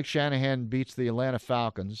 Mike Shanahan beats the Atlanta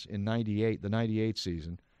Falcons in the 98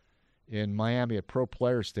 season, in Miami at Pro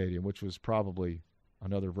Player Stadium, which was probably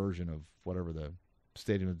another version of whatever the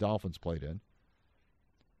stadium the Dolphins played in.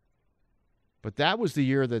 But that was the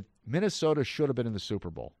year that Minnesota should have been in the Super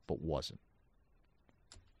Bowl, but wasn't.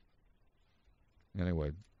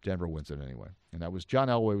 Anyway, Denver wins it anyway. And that was John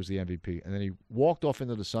Elway was the MVP. And then he walked off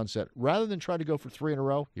into the sunset. Rather than try to go for 3 in a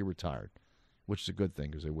row, he retired. which is a good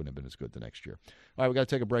thing because they wouldn't have been as good the next year. All right, we got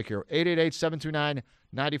to take a break here.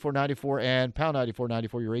 888-729-9494 and pound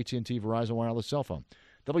 9494, your AT&T Verizon wireless cell phone.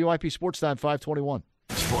 WIP Sports Time 521.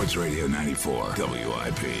 Sports Radio 94,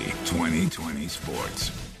 WIP 2020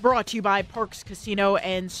 Sports. Brought to you by Parks Casino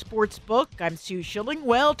and Sportsbook. I'm Sue Schilling.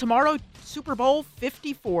 Well, tomorrow, Super Bowl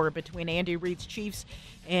 54 between Andy Reid's Chiefs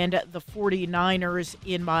and the 49ers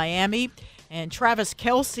in Miami. And Travis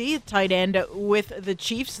Kelce, tight end with the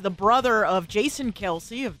Chiefs, the brother of Jason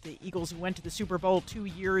Kelce of the Eagles who went to the Super Bowl 2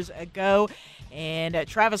 years ago. And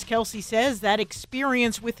Travis Kelce says that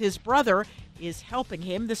experience with his brother is helping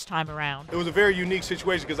him this time around. It was a very unique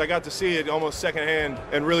situation because I got to see it almost secondhand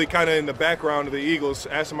and really kind of in the background of the Eagles,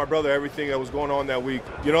 asking my brother everything that was going on that week.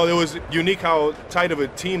 You know, it was unique how tight of a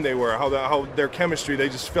team they were, how their chemistry, they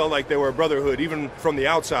just felt like they were a brotherhood, even from the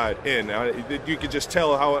outside in. You could just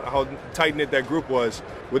tell how tight-knit that group was.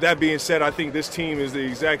 With that being said, I think this team is the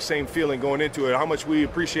exact same feeling going into it, how much we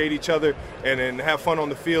appreciate each other and have fun on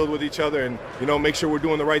the field with each other and, you know, make sure we're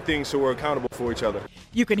doing the right things so we're accountable for each other.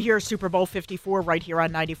 You can hear Super Bowl 54 right here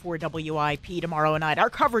on 94 WIP tomorrow night. Our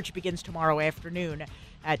coverage begins tomorrow afternoon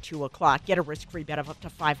at 2 o'clock. Get a risk-free bet of up to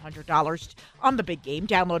 $500 on the big game.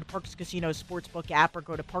 Download Parks Casino Sportsbook app or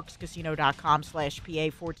go to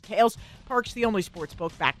parkscasino.com/PA for details. Parks, the only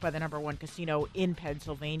sportsbook backed by the #1 casino in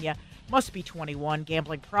Pennsylvania. Must be 21.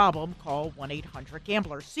 Gambling problem? Call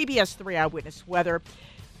 1-800-GAMBLER. CBS 3 Eyewitness Weather.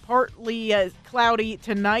 Partly cloudy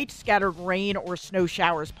tonight, scattered rain or snow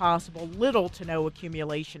showers possible. Little to no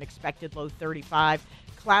accumulation expected, low 35.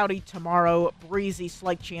 Cloudy tomorrow, breezy,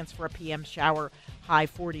 slight chance for a PM shower, high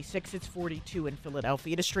 46. It's 42 in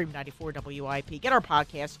Philadelphia. To stream 94 WIP. Get our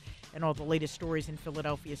podcast and all the latest stories in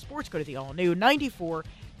Philadelphia sports. Go to the all-new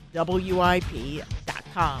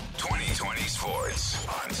 94WIP.com. 2020 Sports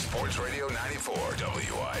on Sports Radio 94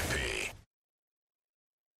 WIP.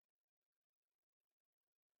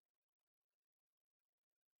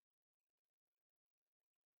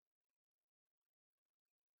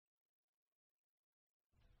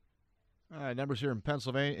 All right, numbers here in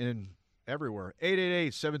Pennsylvania and everywhere.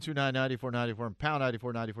 888-729-9494 and pound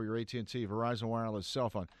 9494, your AT&T Verizon wireless cell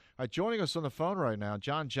phone. All right, joining us on the phone right now,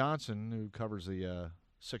 John Johnson, who covers the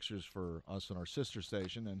Sixers for us on our sister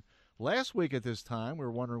station. And last week at this time, we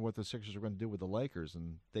were wondering what the Sixers were going to do with the Lakers,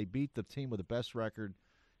 and they beat the team with the best record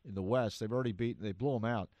in the West. They blew them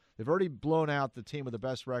out. They've already blown out the team with the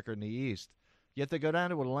best record in the East, yet they go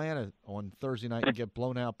down to Atlanta on Thursday night and get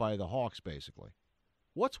blown out by the Hawks, basically.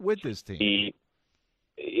 What's with this team?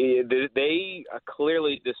 They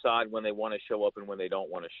clearly decide when they want to show up and when they don't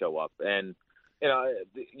want to show up. And, you know,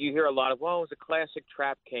 you hear a lot of, well, it was a classic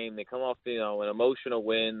trap game. They come off, you know, an emotional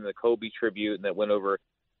win, the Kobe tribute, and that went over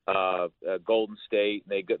Golden State.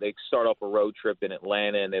 And they start off a road trip in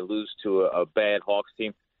Atlanta, and they lose to a bad Hawks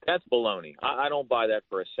team. That's baloney. I don't buy that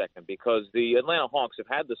for a second because the Atlanta Hawks have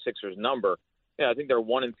had the Sixers number. You know, I think they're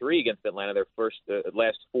 1-3 against Atlanta their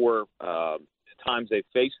last four times they've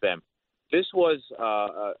faced them. This was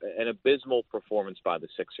an abysmal performance by the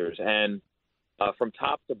Sixers, and from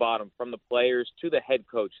top to bottom, from the players to the head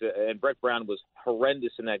coach, and Brett Brown was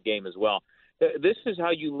horrendous in that game as well. This is how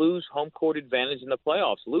you lose home court advantage in the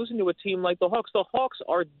playoffs, losing to a team like the Hawks. The Hawks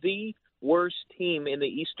are the worst team in the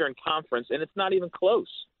Eastern Conference, and it's not even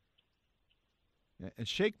close. And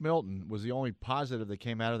Shake Milton was the only positive that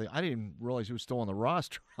came out of I didn't even realize he was still on the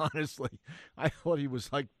roster, honestly. I thought he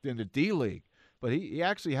was like in the D-League. But he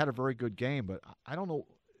actually had a very good game. But I don't know.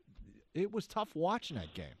 It was tough watching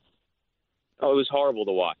that game. Oh, it was horrible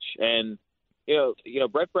to watch. And, you know,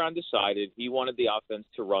 Brett Brown decided he wanted the offense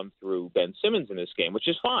to run through Ben Simmons in this game, which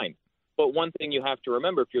is fine. But one thing you have to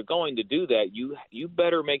remember, if you're going to do that, you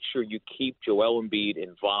better make sure you keep Joel Embiid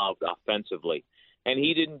involved offensively. And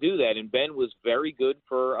he didn't do that. And Ben was very good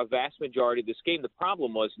for a vast majority of this game. The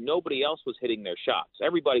problem was nobody else was hitting their shots.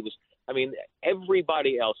 Everybody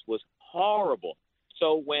else was horrible.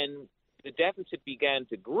 So when the deficit began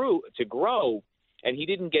to grow, and he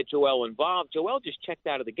didn't get Joel involved, Joel just checked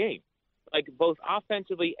out of the game. Like both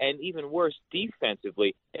offensively and even worse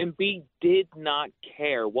defensively, Embiid did not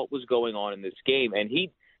care what was going on in this game. And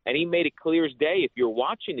he made it clear as day. If you're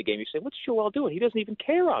watching the game, you say, what's Joel doing? He doesn't even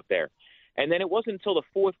care out there. And then it wasn't until the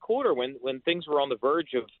fourth quarter when things were on the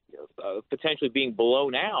verge of potentially being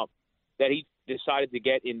blown out that he decided to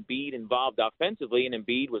get Embiid involved offensively, and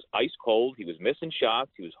Embiid was ice cold. He was missing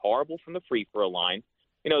shots. He was horrible from the free throw line.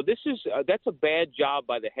 You know, that's a bad job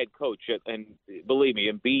by the head coach, and believe me,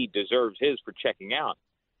 Embiid deserves his for checking out.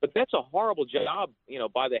 But that's a horrible job, you know,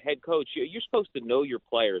 by the head coach. You're supposed to know your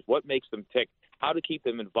players, what makes them tick, how to keep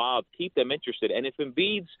them involved, keep them interested. And if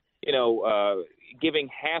Embiid's, you know, giving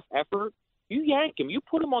half effort, You yank him. You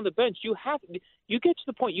put him on the bench. You get to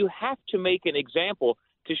the point you have to make an example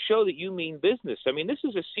to show that you mean business. I mean, this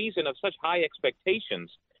is a season of such high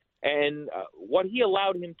expectations, and what he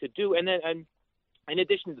allowed him to do. And then, and in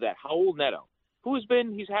addition to that, Raul Neto,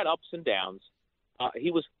 he's had ups and downs.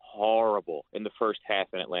 He was horrible in the first half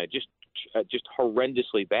in Atlanta, just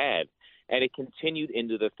horrendously bad, and it continued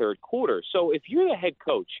into the third quarter. So if you're the head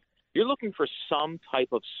coach, you're looking for some type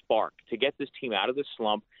of spark to get this team out of the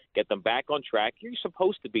slump, get them back on track. You're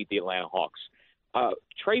supposed to beat the Atlanta Hawks.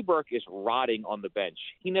 Trey Burke is rotting on the bench.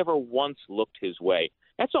 He never once looked his way.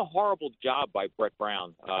 That's a horrible job by Brett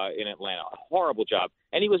Brown in Atlanta, a horrible job.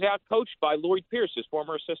 And he was out-coached by Lloyd Pierce, his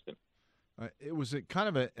former assistant. It was kind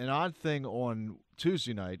of an odd thing on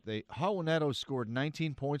Tuesday night. Raul Neto scored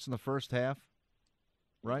 19 points in the first half,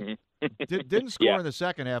 right? Mm-hmm. Didn't score in the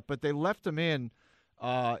second half, but they left him in.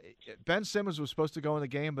 Ben Simmons was supposed to go in the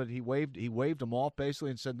game, but he waved him off basically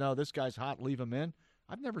and said, "No, this guy's hot. Leave him in."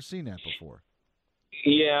 I've never seen that before.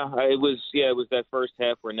 Yeah, it was that first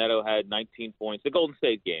half where Neto had 19 points, the Golden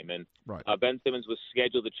State game, and right. Ben Simmons was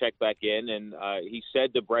scheduled to check back in, and he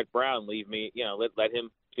said to Brett Brown, "Leave me, let him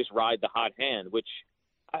just ride the hot hand." Which,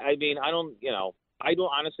 I mean, I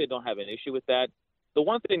honestly don't have an issue with that. The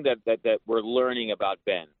one thing that we're learning about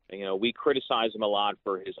Ben, we criticize him a lot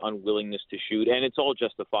for his unwillingness to shoot, and it's all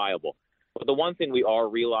justifiable. But the one thing we are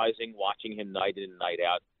realizing, watching him night in and night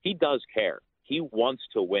out, he does care. He wants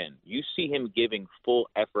to win. You see him giving full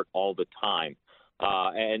effort all the time,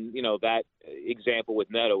 and that example with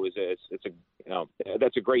Neto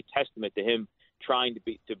that's a great testament to him trying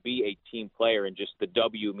to be a team player, and just the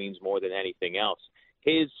W means more than anything else.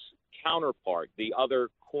 His counterpart, the other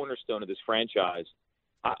cornerstone of this franchise,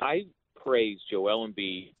 I praise Joel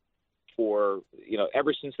Embiid for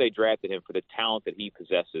ever since they drafted him, for the talent that he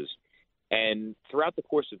possesses, and throughout the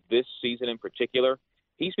course of this season in particular,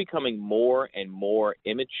 he's becoming more and more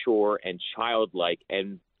immature and childlike,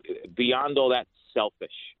 and beyond all that,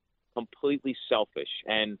 selfish, completely selfish.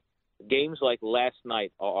 And games like last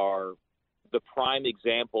night are the prime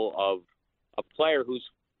example of a player who's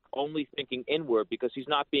only thinking inward because he's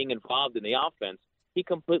not being involved in the offense. He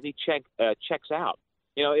completely checks out.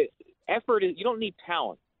 Effort is, you don't need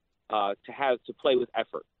talent to play with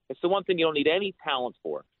effort. It's the one thing you don't need any talent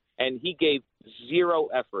for. And he gave zero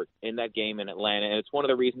effort in that game in Atlanta, and it's one of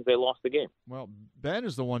the reasons they lost the game. Well, Ben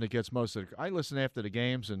is the one that gets most of it. I listen after the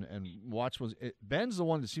games and watch. Ben's the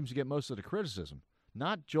one that seems to get most of the criticism,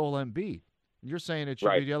 not Joel Embiid. You're saying it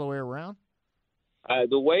should be the other way around? This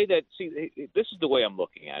is the way I'm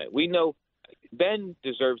looking at it. We know Ben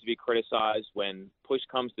deserves to be criticized when push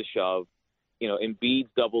comes to shove.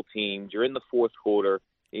 Embiid's double teamed. You're in the fourth quarter.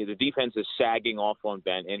 The defense is sagging off on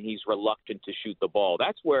Ben, and he's reluctant to shoot the ball.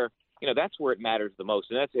 That's where it matters the most,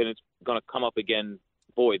 and it's going to come up again.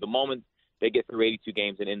 Boy, the moment they get through 82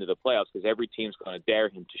 games and into the playoffs, because every team's going to dare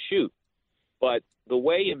him to shoot. But the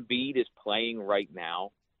way Embiid is playing right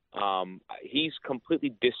now, he's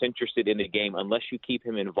completely disinterested in the game unless you keep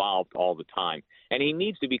him involved all the time, and he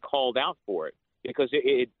needs to be called out for it because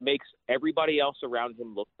it makes everybody else around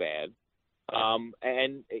him look bad,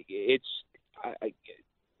 and it's.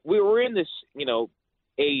 We were in this,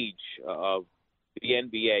 age of the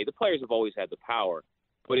NBA. The players have always had the power,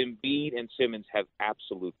 but Embiid and Simmons have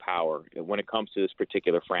absolute power when it comes to this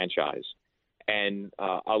particular franchise. And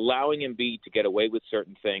allowing Embiid to get away with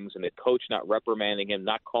certain things, and the coach not reprimanding him,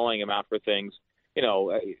 not calling him out for things.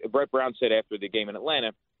 Brett Brown said after the game in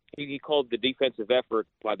Atlanta, he called the defensive effort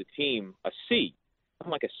by the team a C. I'm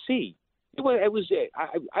like, a C?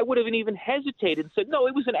 I would have even hesitated and said, no,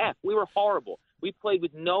 it was an F. We were horrible. We played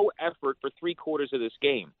with no effort for 3/4 of this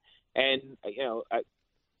game. And,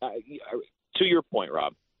 to your point,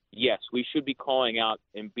 Rob, yes, we should be calling out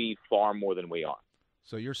Embiid far more than we are.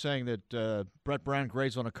 So you're saying that Brett Brown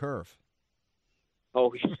grades on a curve?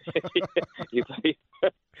 Oh, you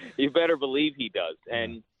better believe he does.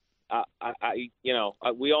 And,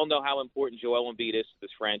 we all know how important Joel Embiid is to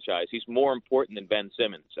this franchise. He's more important than Ben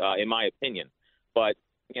Simmons, in my opinion. But,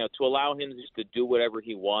 to allow him just to do whatever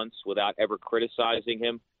he wants without ever criticizing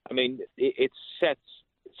him, I mean, it sets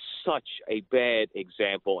such a bad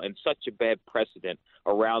example and such a bad precedent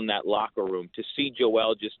around that locker room to see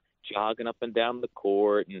Joel just jogging up and down the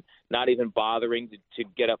court and not even bothering to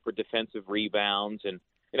get up for defensive rebounds. And,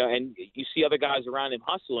 and you see other guys around him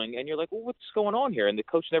hustling, and you're like, well, what's going on here? And the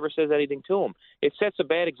coach never says anything to him. It sets a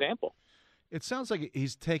bad example. It sounds like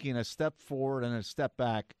he's taking a step forward and a step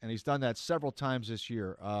back, and he's done that several times this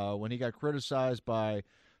year. When he got criticized by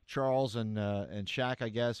Charles and Shaq, I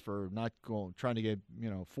guess, for trying to get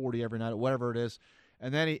 40 every night, or whatever it is,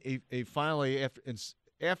 and then he finally,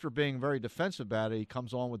 after being very defensive about it, he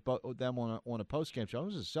comes on with them on a post-game show. It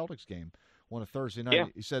was a Celtics game on a Thursday night. Yeah.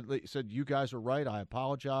 He said, "You guys are right. I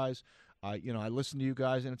apologize. I listened to you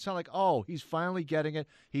guys." And it sounded like, oh, he's finally getting it.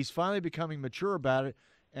 He's finally becoming mature about it.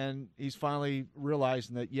 And he's finally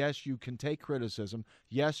realizing that, yes, you can take criticism.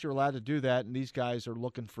 Yes, you're allowed to do that, and these guys are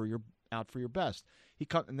looking out for your best.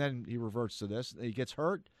 And then he reverts to this. He gets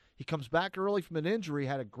hurt. He comes back early from an injury,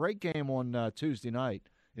 had a great game on Tuesday night,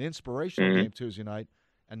 an inspirational game Tuesday night,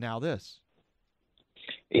 and now this.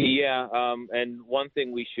 Yeah, and one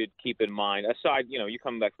thing we should keep in mind, aside, you're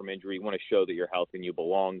coming back from injury, you want to show that you're healthy and you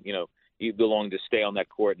belong, you belong to stay on that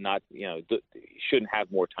court, not, shouldn't have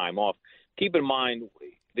more time off. Keep in mind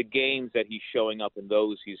the games that he's showing up in,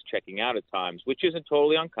 those he's checking out at times, which isn't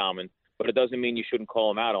totally uncommon, but it doesn't mean you shouldn't call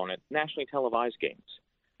him out on it. Nationally televised games.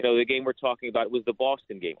 The game we're talking about was the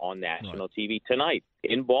Boston game on national TV tonight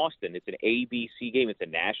in Boston. It's an ABC game. It's a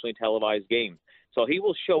nationally televised game. So he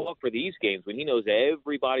will show up for these games when he knows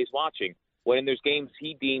everybody's watching. When there's games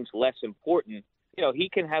he deems less important, he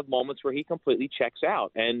can have moments where he completely checks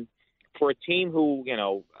out. And for a team who,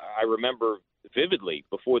 I remember vividly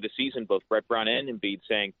before the season, both Brett Brown and Embiid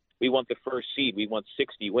saying, we want the first seed, we want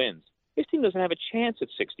 60 wins. His team doesn't have a chance at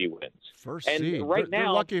 60 wins. First and seed. Right they're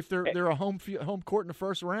now, lucky if they're a home court in the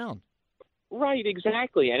first round. Right,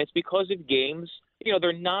 exactly. And it's because of games,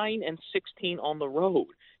 they're 9-16 on the road.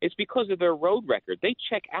 It's because of their road record. They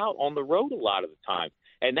check out on the road a lot of the time.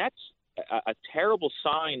 And that's a terrible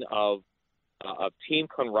sign of team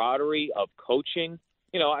camaraderie, of coaching.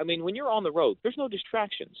 When you're on the road, there's no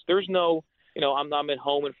distractions. There's no, I'm at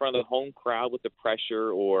home in front of the home crowd with the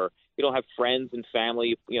pressure, or you don't have friends and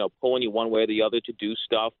family, pulling you one way or the other to do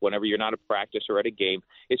stuff whenever you're not at practice or at a game.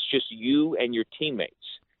 It's just you and your teammates.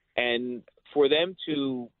 And for them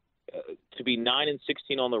to be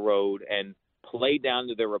 9-16 on the road and play down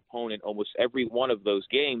to their opponent almost every one of those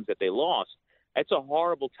games that they lost, that's a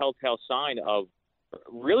horrible telltale sign of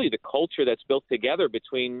really the culture that's built together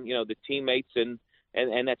between, the teammates and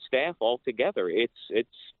that staff all together. It's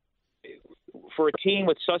for a team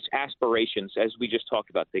with such aspirations, as we just talked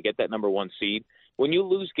about, to get that number one seed. When you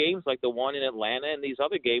lose games like the one in Atlanta and these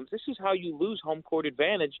other games, this is how you lose home court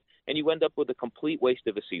advantage, and you end up with a complete waste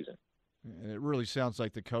of a season. And it really sounds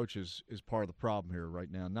like the coach is part of the problem here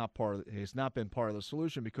right now. He's not been part of the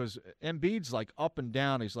solution, because Embiid's like up and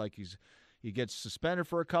down. He's like he gets suspended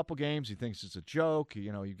for a couple games. He thinks it's a joke. He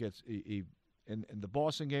in the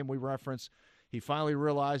Boston game we referenced, he finally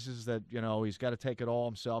realizes that he's got to take it all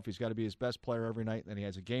himself. He's got to be his best player every night. And then he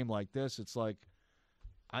has a game like this. It's like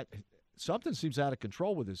something seems out of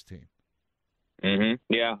control with his team. Mm-hmm.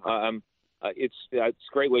 Yeah, it's a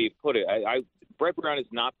great way you put it. Brett Brown is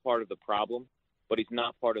not part of the problem, but he's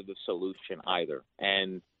not part of the solution either.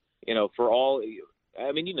 And, for all –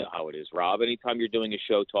 you know how it is, Rob. Anytime you're doing a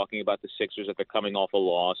show talking about the Sixers that they're coming off a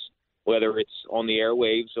loss, whether it's on the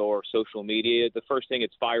airwaves or social media, the first thing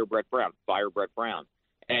it's fire Brett Brown.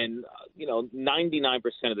 And, 99%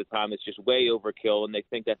 of the time it's just way overkill, and they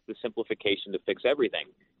think that's the simplification to fix everything.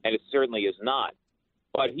 And it certainly is not.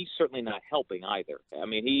 But he's certainly not helping either.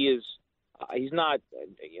 He's not,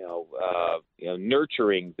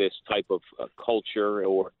 nurturing this type of culture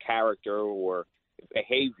or character or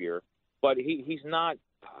behavior. But he's not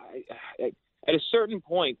at a certain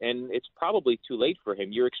point, and it's probably too late for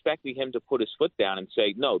him. You're expecting him to put his foot down and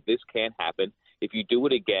say, no, this can't happen. If you do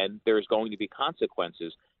it again, there's going to be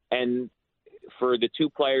consequences. And for the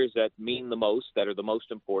two players that mean the most, that are the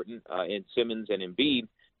most important, in Simmons and Embiid,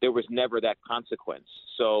 there was never that consequence.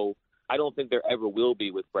 So I don't think there ever will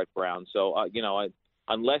be with Brett Brown. So,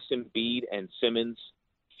 unless Embiid and Simmons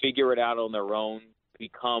figure it out on their own,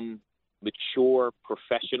 become mature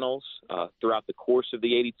professionals throughout the course of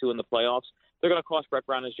the 82 in the playoffs, they're going to cost Brett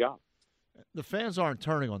Brown his job. The fans aren't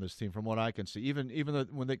turning on this team, from what I can see. Even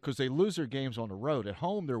because they lose their games on the road, at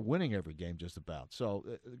home they're winning every game just about. So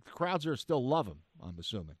the crowds are still love them, I'm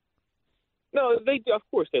assuming. No, of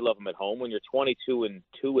course they love them at home. When you're 22-2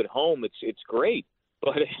 at home, it's great.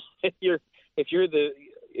 But if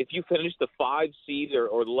you finish the 5 seed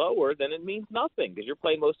or lower, then it means nothing, because you're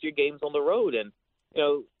playing most of your games on the road. And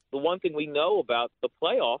the one thing we know about the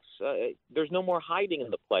playoffs, there's no more hiding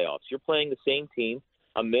in the playoffs. You're playing the same team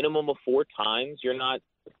a minimum of 4 times. You're not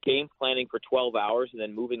game planning for 12 hours and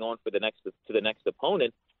then moving on to the next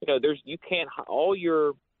opponent. You can't, all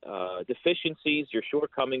your deficiencies, your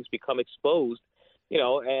shortcomings become exposed.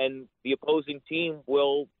 And the opposing team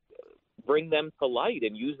will bring them to light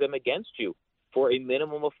and use them against you for a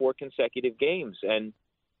minimum of 4 consecutive games. And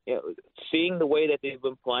seeing the way that they've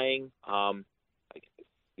been playing,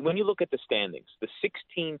 when you look at the standings, the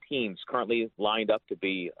 16 teams currently lined up to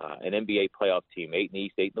be an NBA playoff team, 8 in the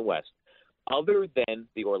East, 8 in the West, other than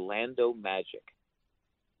the Orlando Magic,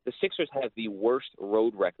 the Sixers have the worst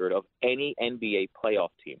road record of any NBA playoff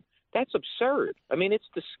team. That's absurd. I mean, it's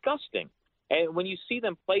disgusting. And when you see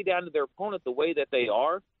them play down to their opponent the way that they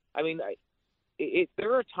are, I mean,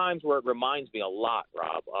 there are times where it reminds me a lot,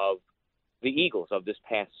 Rob, of the Eagles of this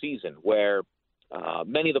past season, where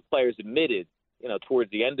many of the players admitted, towards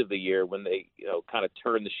the end of the year when they, kind of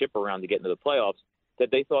turned the ship around to get into the playoffs, that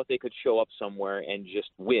they thought they could show up somewhere and just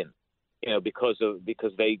win, because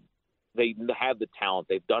they have the talent.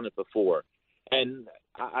 They've done it before. And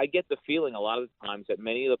I get the feeling a lot of the times that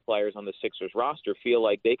many of the players on the Sixers roster feel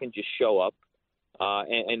like they can just show up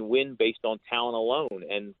and win based on talent alone.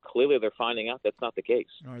 And clearly they're finding out that's not the case.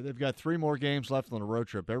 All right, they've got 3 more games left on a road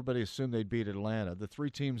trip. Everybody assumed they'd beat Atlanta. The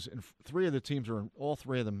 3 of the teams all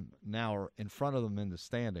 3 of them now are in front of them in the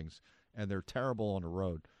standings, and they're terrible on the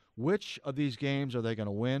road. Which of these games are they going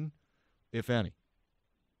to win, if any?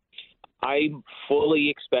 I'm fully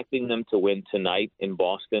expecting them to win tonight in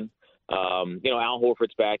Boston. Al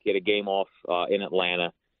Horford's back. He had a game off in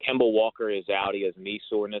Atlanta. Kemba Walker is out. He has knee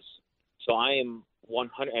soreness. So I am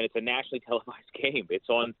 100, and it's a nationally televised game. It's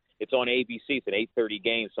on ABC. It's an 8:30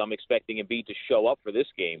 game, so I'm expecting Embiid to show up for this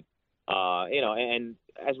game. And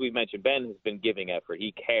as we mentioned, Ben has been giving effort.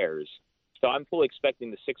 He cares. So I'm fully expecting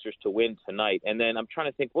the Sixers to win tonight. And then I'm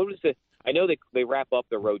trying to think, I know they wrap up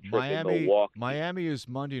the road trip in Milwaukee. Miami is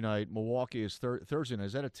Monday night. Milwaukee is Thursday night.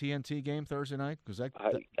 Is that a TNT game Thursday night?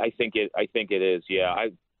 I think it is. Yeah.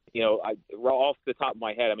 Off the top of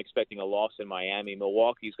my head, I'm expecting a loss in Miami.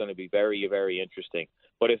 Milwaukee is going to be very, very interesting.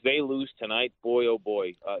 But if they lose tonight, boy, oh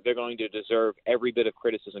boy, they're going to deserve every bit of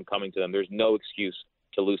criticism coming to them. There's no excuse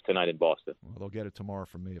to lose tonight in Boston. Well, they'll get it tomorrow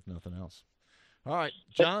from me, if nothing else. All right,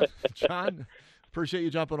 John, appreciate you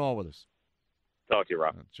jumping on with us. Talk to you,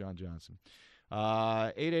 Rob. John Johnson.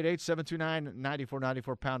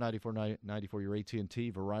 888-729-9494, pound 9494, your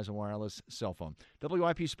AT&T Verizon Wireless cell phone.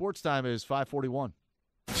 WIP Sports Time is 5:41.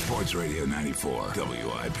 Sports Radio 94,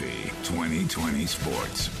 WIP 2020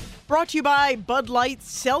 Sports. Brought to you by Bud Light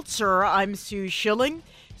Seltzer. I'm Sue Schilling.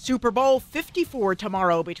 Super Bowl 54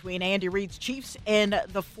 tomorrow between Andy Reid's Chiefs and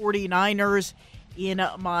the 49ers in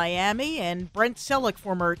Miami. And Brent Selleck,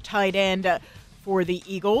 former tight end for the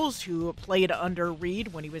Eagles, who played under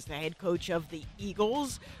Reid when he was the head coach of the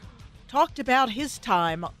Eagles, talked about his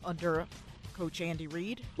time under Coach Andy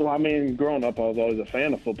Reid. Well, I mean, growing up, I was always a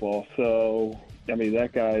fan of football. So, I mean,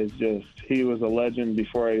 that guy is he was a legend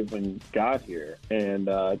before I even got here. And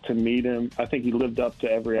to meet him, I think he lived up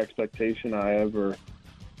to every expectation I ever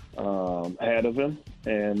had of him.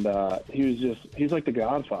 And he's like the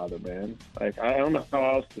Godfather, man. Like, I don't know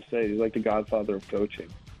how else to say it. He's like the Godfather of coaching.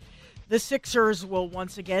 The Sixers will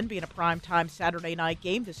once again be in a primetime Saturday night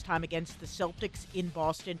game, this time against the Celtics in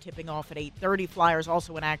Boston, tipping off at 8:30. Flyers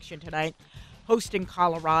also in action tonight, hosting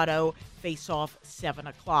Colorado, face-off 7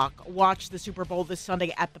 o'clock. Watch the Super Bowl this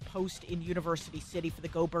Sunday at the Post in University City for the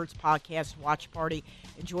Go Birds podcast watch party.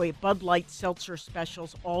 Enjoy Bud Light Seltzer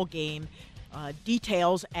specials all game.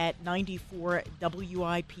 Details at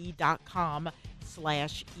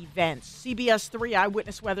 94wip.com/events. CBS 3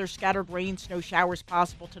 eyewitness weather, scattered rain, snow showers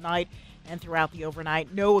possible tonight and throughout the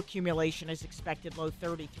overnight. No accumulation is expected, low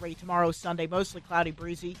 33. Tomorrow, Sunday, mostly cloudy,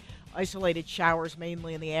 breezy, isolated showers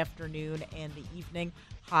mainly in the afternoon and the evening.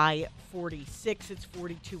 High 46. It's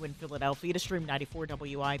 42 in Philadelphia. To stream 94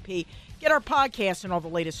 WIP. Get our podcast and all the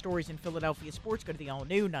latest stories in Philadelphia sports. Go to the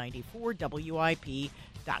all-new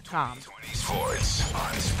 94WIP.com. Sports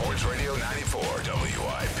on Sports Radio 94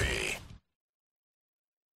 WIP.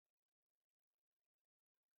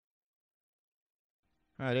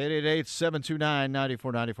 All right,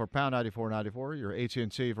 888-729-9494, pound 9494, your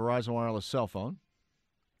AT&T Verizon Wireless cell phone.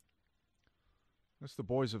 That's the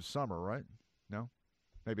boys of summer, right? No?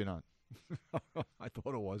 Maybe not. I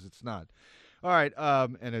thought it was. It's not. All right,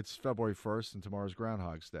 and it's February 1st, and tomorrow's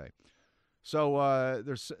Groundhog's Day. So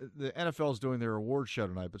the NFL is doing their award show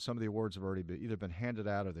tonight, but some of the awards have already either been handed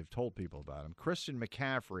out or they've told people about them. Christian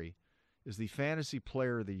McCaffrey is the Fantasy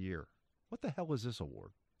Player of the Year. What the hell is this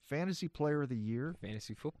award? Fantasy Player of the Year?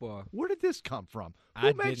 Fantasy football. Where did this come from?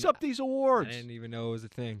 Who makes up these awards? I didn't even know it was a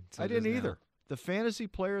thing. I didn't either. The Fantasy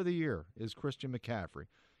Player of the Year is Christian McCaffrey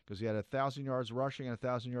because he had 1,000 yards rushing and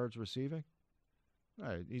 1,000 yards receiving. All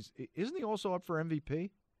right, isn't he also up for MVP?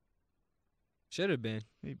 Should have been.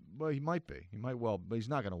 He might be. He might well, but he's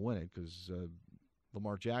not going to win it because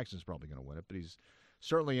Lamar Jackson's probably going to win it. But he's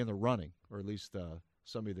certainly in the running, or at least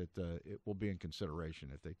somebody that it will be in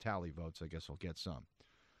consideration. If they tally votes, I guess he'll get some.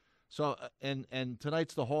 So and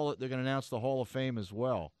tonight's they're going to announce the Hall of Fame as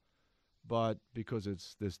well, but because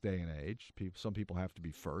it's this day and age, some people have to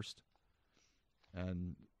be first,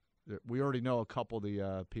 and we already know a couple of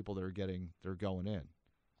the people that they're going in.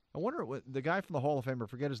 I wonder what the guy from the Hall of Fame, I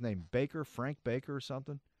forget his name, Frank Baker or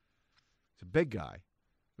something. He's a big guy.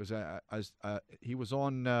 Because he was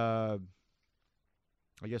on, I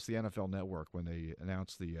guess, the NFL Network when they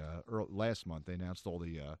announced last month. They announced all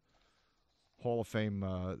the Hall of Fame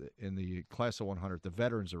in the class of 100, the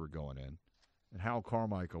veterans that were going in. And Hal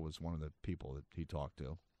Carmichael was one of the people that he talked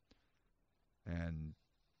to. And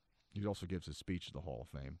he also gives a speech at the Hall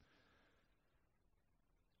of Fame.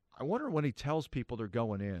 I wonder when he tells people they're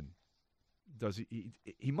going in, does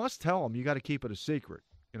he must tell them, you got to keep it a secret.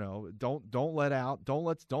 You know, don't let out,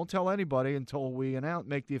 don't tell anybody until we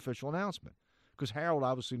make the official announcement. Because Harold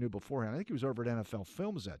obviously knew beforehand. I think he was over at NFL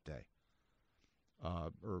Films that day,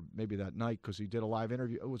 or maybe that night, because he did a live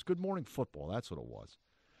interview. It was Good Morning Football. That's what it was.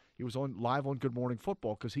 He was live on Good Morning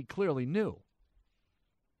Football because he clearly knew.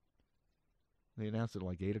 They announced it at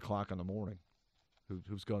like 8 o'clock in the morning.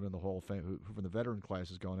 Who's going in the Hall of Fame? Who from the veteran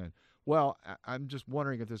class is going in? Well, I'm just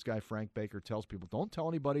wondering if this guy Frank Baker tells people, don't tell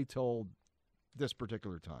anybody till this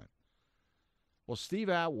particular time. Well, Steve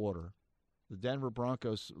Atwater, the Denver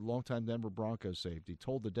Broncos, longtime Denver Broncos safety,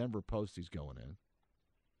 told the Denver Post he's going in,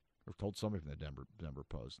 or told somebody from the Denver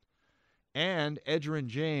Post. And Edgerrin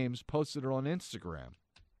James posted it on Instagram.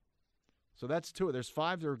 So that's two. There's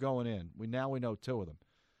 5 that are going in. We know 2 of them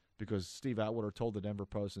because Steve Atwater told the Denver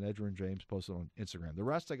Post and Edgerrin James posted it on Instagram. The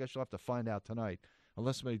rest, I guess you'll have to find out tonight,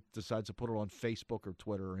 unless somebody decides to put it on Facebook or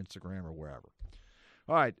Twitter or Instagram or wherever.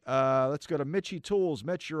 All right, let's go to Mitchy Tools.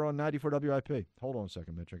 Mitch, you're on 94 WIP. Hold on a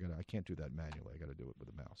second, Mitch. I can't do that manually. I got to do it with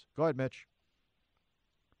the mouse. Go ahead, Mitch.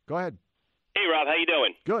 Go ahead. Hey, Rob. How you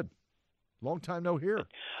doing? Good. Long time no hear.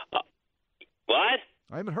 What?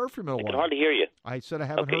 I haven't heard from you in a while. I can hardly hear you. I said I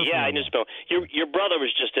haven't heard from yeah, I you. just your brother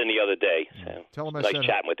was just in the other day. So Tell him I like said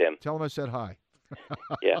chatting with him. Tell him I said hi.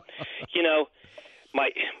 Yeah. You know, my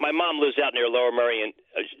mom lives out near Lower Murray, and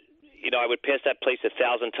I would pass that place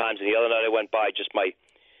 1,000 times. And the other night I went by, just my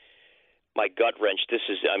gut wrench. This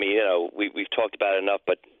is, we've talked about it enough,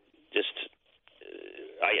 but just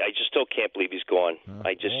I just still can't believe he's gone.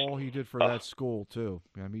 All he did for that school too.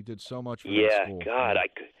 He did so much for that school. God,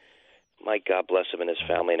 my God bless him and his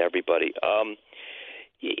family and everybody. I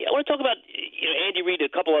want to talk about Andy Reid, a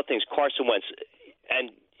couple other things. Carson Wentz,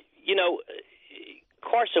 and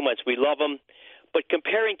Carson Wentz, we love him, but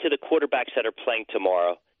comparing to the quarterbacks that are playing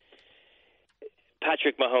tomorrow,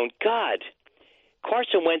 Patrick Mahomes, God,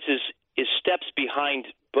 Carson Wentz is steps behind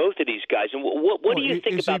both of these guys. And what do you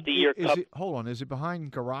think about the year cup? Hold on, is it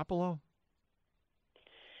behind Garoppolo?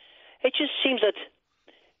 It just seems that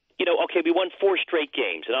okay, we won 4 straight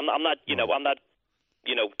games, and I'm not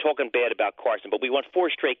talking bad about Carson, but we won 4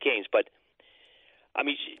 straight games. But I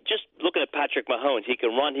mean, just looking at Patrick Mahomes, he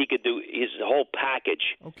can run, he could do his whole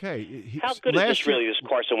package. Okay, how good is this really, this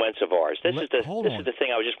Carson Wentz of ours? This is the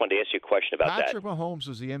thing I just wanted to ask you a question about. Patrick Mahomes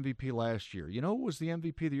was the MVP last year. You know who was the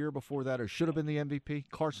MVP the year before that, or should have been the MVP?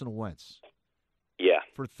 Carson Wentz. Yeah.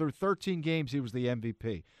 For 13 games, he was the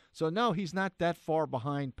MVP. So no, he's not that far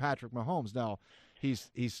behind Patrick Mahomes. Now,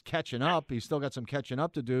 he's catching up. He's still got some catching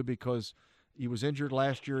up to do because he was injured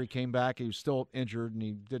last year. He came back. He was still injured, and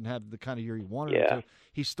he didn't have the kind of year he wanted him to.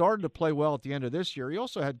 He started to play well at the end of this year. He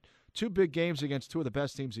also had 2 big games against 2 of the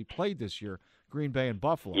best teams he played this year, Green Bay and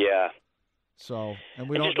Buffalo. Yeah. So, and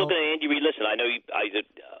looking at Andy Reid, listen, I know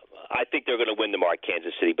I think they're going to win tomorrow at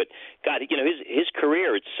Kansas City, but God, his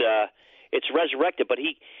career, it's resurrected, but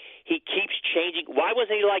he keeps changing. Why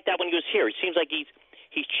wasn't he like that when he was here? It seems like he's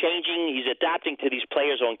changing. He's adapting to these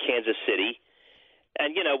players on Kansas City.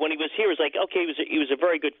 And, when he was here, it was like, okay, he was a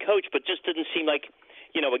very good coach, but just didn't seem like,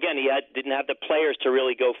 again, didn't have the players to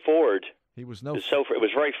really go forward. He was it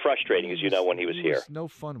was very frustrating, when he was here. It was no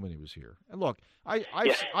fun when he was here. And look,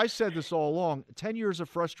 I said this all along, 10 years of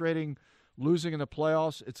frustrating losing in the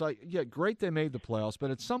playoffs. It's like, yeah, great they made the playoffs,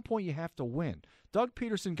 but at some point you have to win. Doug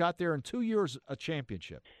Peterson got there in 2 years a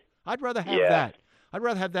championship. I'd rather have that. I'd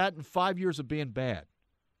rather have that than 5 years of being bad.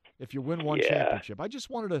 If you win one championship. I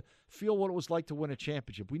just wanted to feel what it was like to win a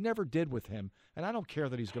championship. We never did with him, and I don't care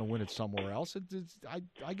that he's going to win it somewhere else.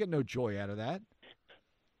 I get no joy out of that.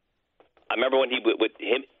 I remember when with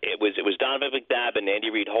him, it was Donovan McNabb and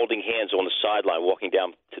Andy Reid holding hands on the sideline, walking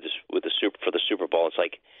down to for the Super Bowl. It's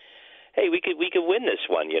like, hey, we could win this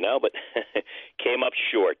one, but came up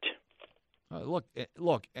short. Look,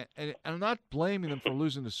 and I'm not blaming them for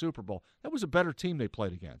losing the Super Bowl. That was a better team they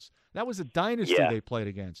played against. That was a dynasty they played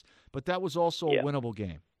against. But that was also a winnable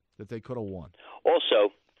game that they could have won.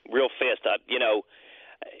 Also, real fast,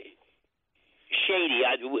 Shady,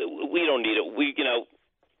 we don't need it.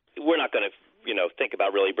 We're not going to think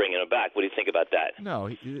about really bringing him back. What do you think about that? No.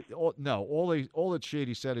 All that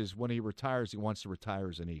Shady said is when he retires, he wants to retire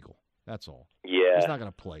as an Eagle. That's all. Yeah. He's not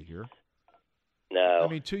going to play here. No. I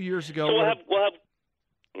mean, 2 years ago. So we'll have.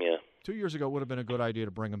 Yeah. 2 years ago would have been a good idea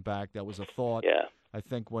to bring him back. That was a thought. Yeah. I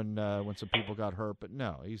think when some people got hurt, but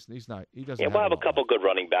no, he's not. He doesn't. Yeah, we'll have a couple good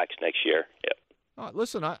running backs next year. Yep.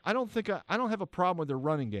 Listen, I don't have a problem with their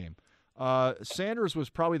running game. Sanders was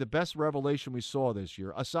probably the best revelation we saw this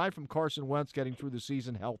year, aside from Carson Wentz getting through the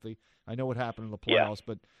season healthy. I know what happened in the playoffs,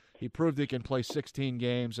 but he proved he can play 16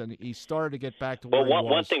 games, and he started to get back to where he was.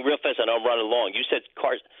 One thing real fast, and I'm running along. You said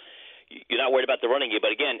Carson, you're not worried about the running game,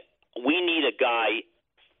 but again, we need a guy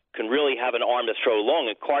can really have an arm to throw long,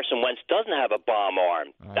 and Carson Wentz doesn't have a bomb arm.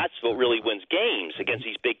 That's what really wins games against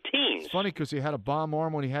these big teams. It's funny because he had a bomb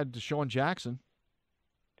arm when he had Deshaun Jackson.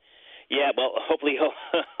 Yeah, well, hopefully he'll.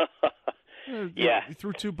 Yeah. He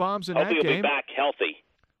threw 2 bombs in hopefully that game. He'll be back healthy.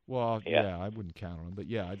 Well, yeah, I wouldn't count on him, but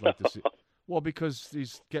yeah, I'd like to see. Well, because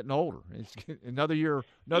he's getting older. He's another year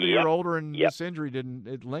older, and this injury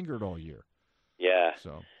it lingered all year. Yeah.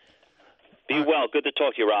 So. Be well. Good to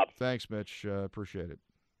talk to you, Rob. Thanks, Mitch. Appreciate it.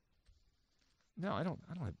 No, I don't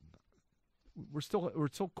have. We're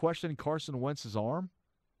still questioning Carson Wentz's arm.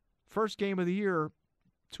 First game of the year,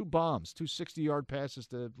 2 bombs, 2 60-yard passes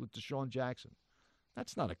to Deshaun Jackson.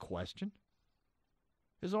 That's not a question.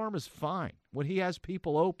 His arm is fine. When he has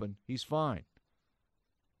people open, he's fine.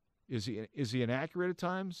 Is he inaccurate at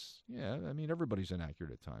times? Yeah, I mean, everybody's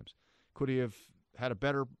inaccurate at times. Could he have had a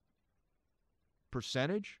better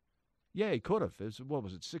percentage? Yeah, he could have. What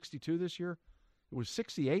was it, 62 this year? It was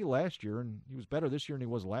 68 last year, and he was better this year than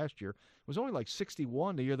he was last year. It was only like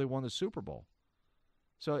 61 the year they won the Super Bowl.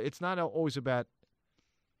 So it's not always about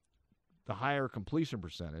the higher completion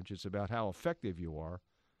percentage. It's about how effective you are.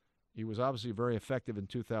 He was obviously very effective in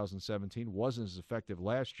 2017, wasn't as effective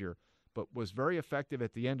last year, but was very effective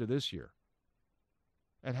at the end of this year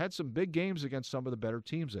and had some big games against some of the better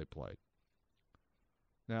teams they played.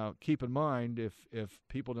 Now, keep in mind, if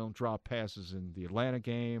people don't drop passes in the Atlanta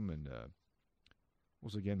game and the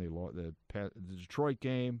Detroit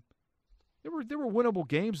game, there were winnable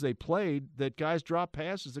games they played that guys dropped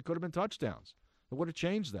passes that could have been touchdowns. It would have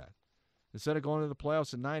changed that. Instead of going to the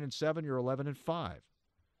playoffs at 9-7, you're 11-5,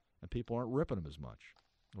 and people aren't ripping them as much,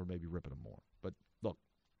 or maybe ripping them more. But look,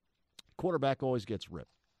 quarterback always gets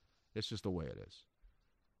ripped. It's just the way it is.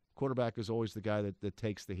 Quarterback is always the guy that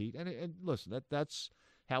takes the heat. And listen, that's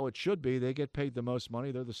how it should be. They get paid the most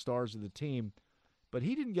money. They're the stars of the team. But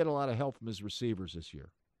he didn't get a lot of help from his receivers this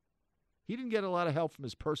year. He didn't get a lot of help from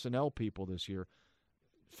his personnel people this year,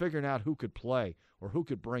 figuring out who could play or who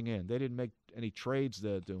could bring in. They didn't make any trades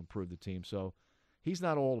to improve the team. So he's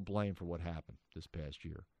not all to blame for what happened this past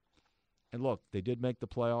year. And look, they did make the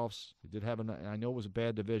playoffs. They did have I know it was a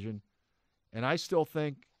bad division. And I still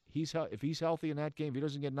think if he's healthy in that game, if he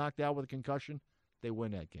doesn't get knocked out with a concussion, they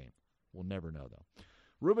win that game. We'll never know, though.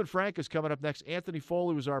 Reuben Frank is coming up next. Anthony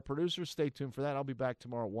Foley was our producer. Stay tuned for that. I'll be back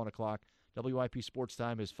tomorrow at 1 o'clock. WIP Sports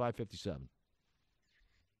Time is 5:57.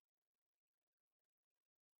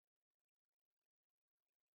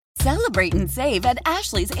 Celebrate and save at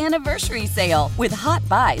Ashley's Anniversary Sale. With Hot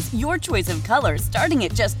Buys, your choice of colors starting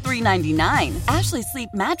at just $3.99. Ashley Sleep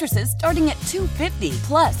mattresses starting at $2.50.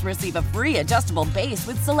 Plus, receive a free adjustable base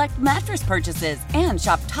with select mattress purchases. And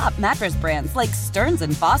shop top mattress brands like Stearns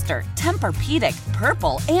 & Foster, Tempur-Pedic,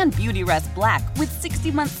 Purple, and Beautyrest Black with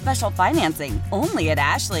 60-month special financing. Only at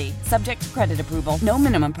Ashley. Subject to credit approval. No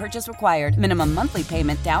minimum purchase required. Minimum monthly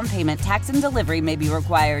payment, down payment, tax, and delivery may be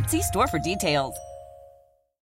required. See store for details.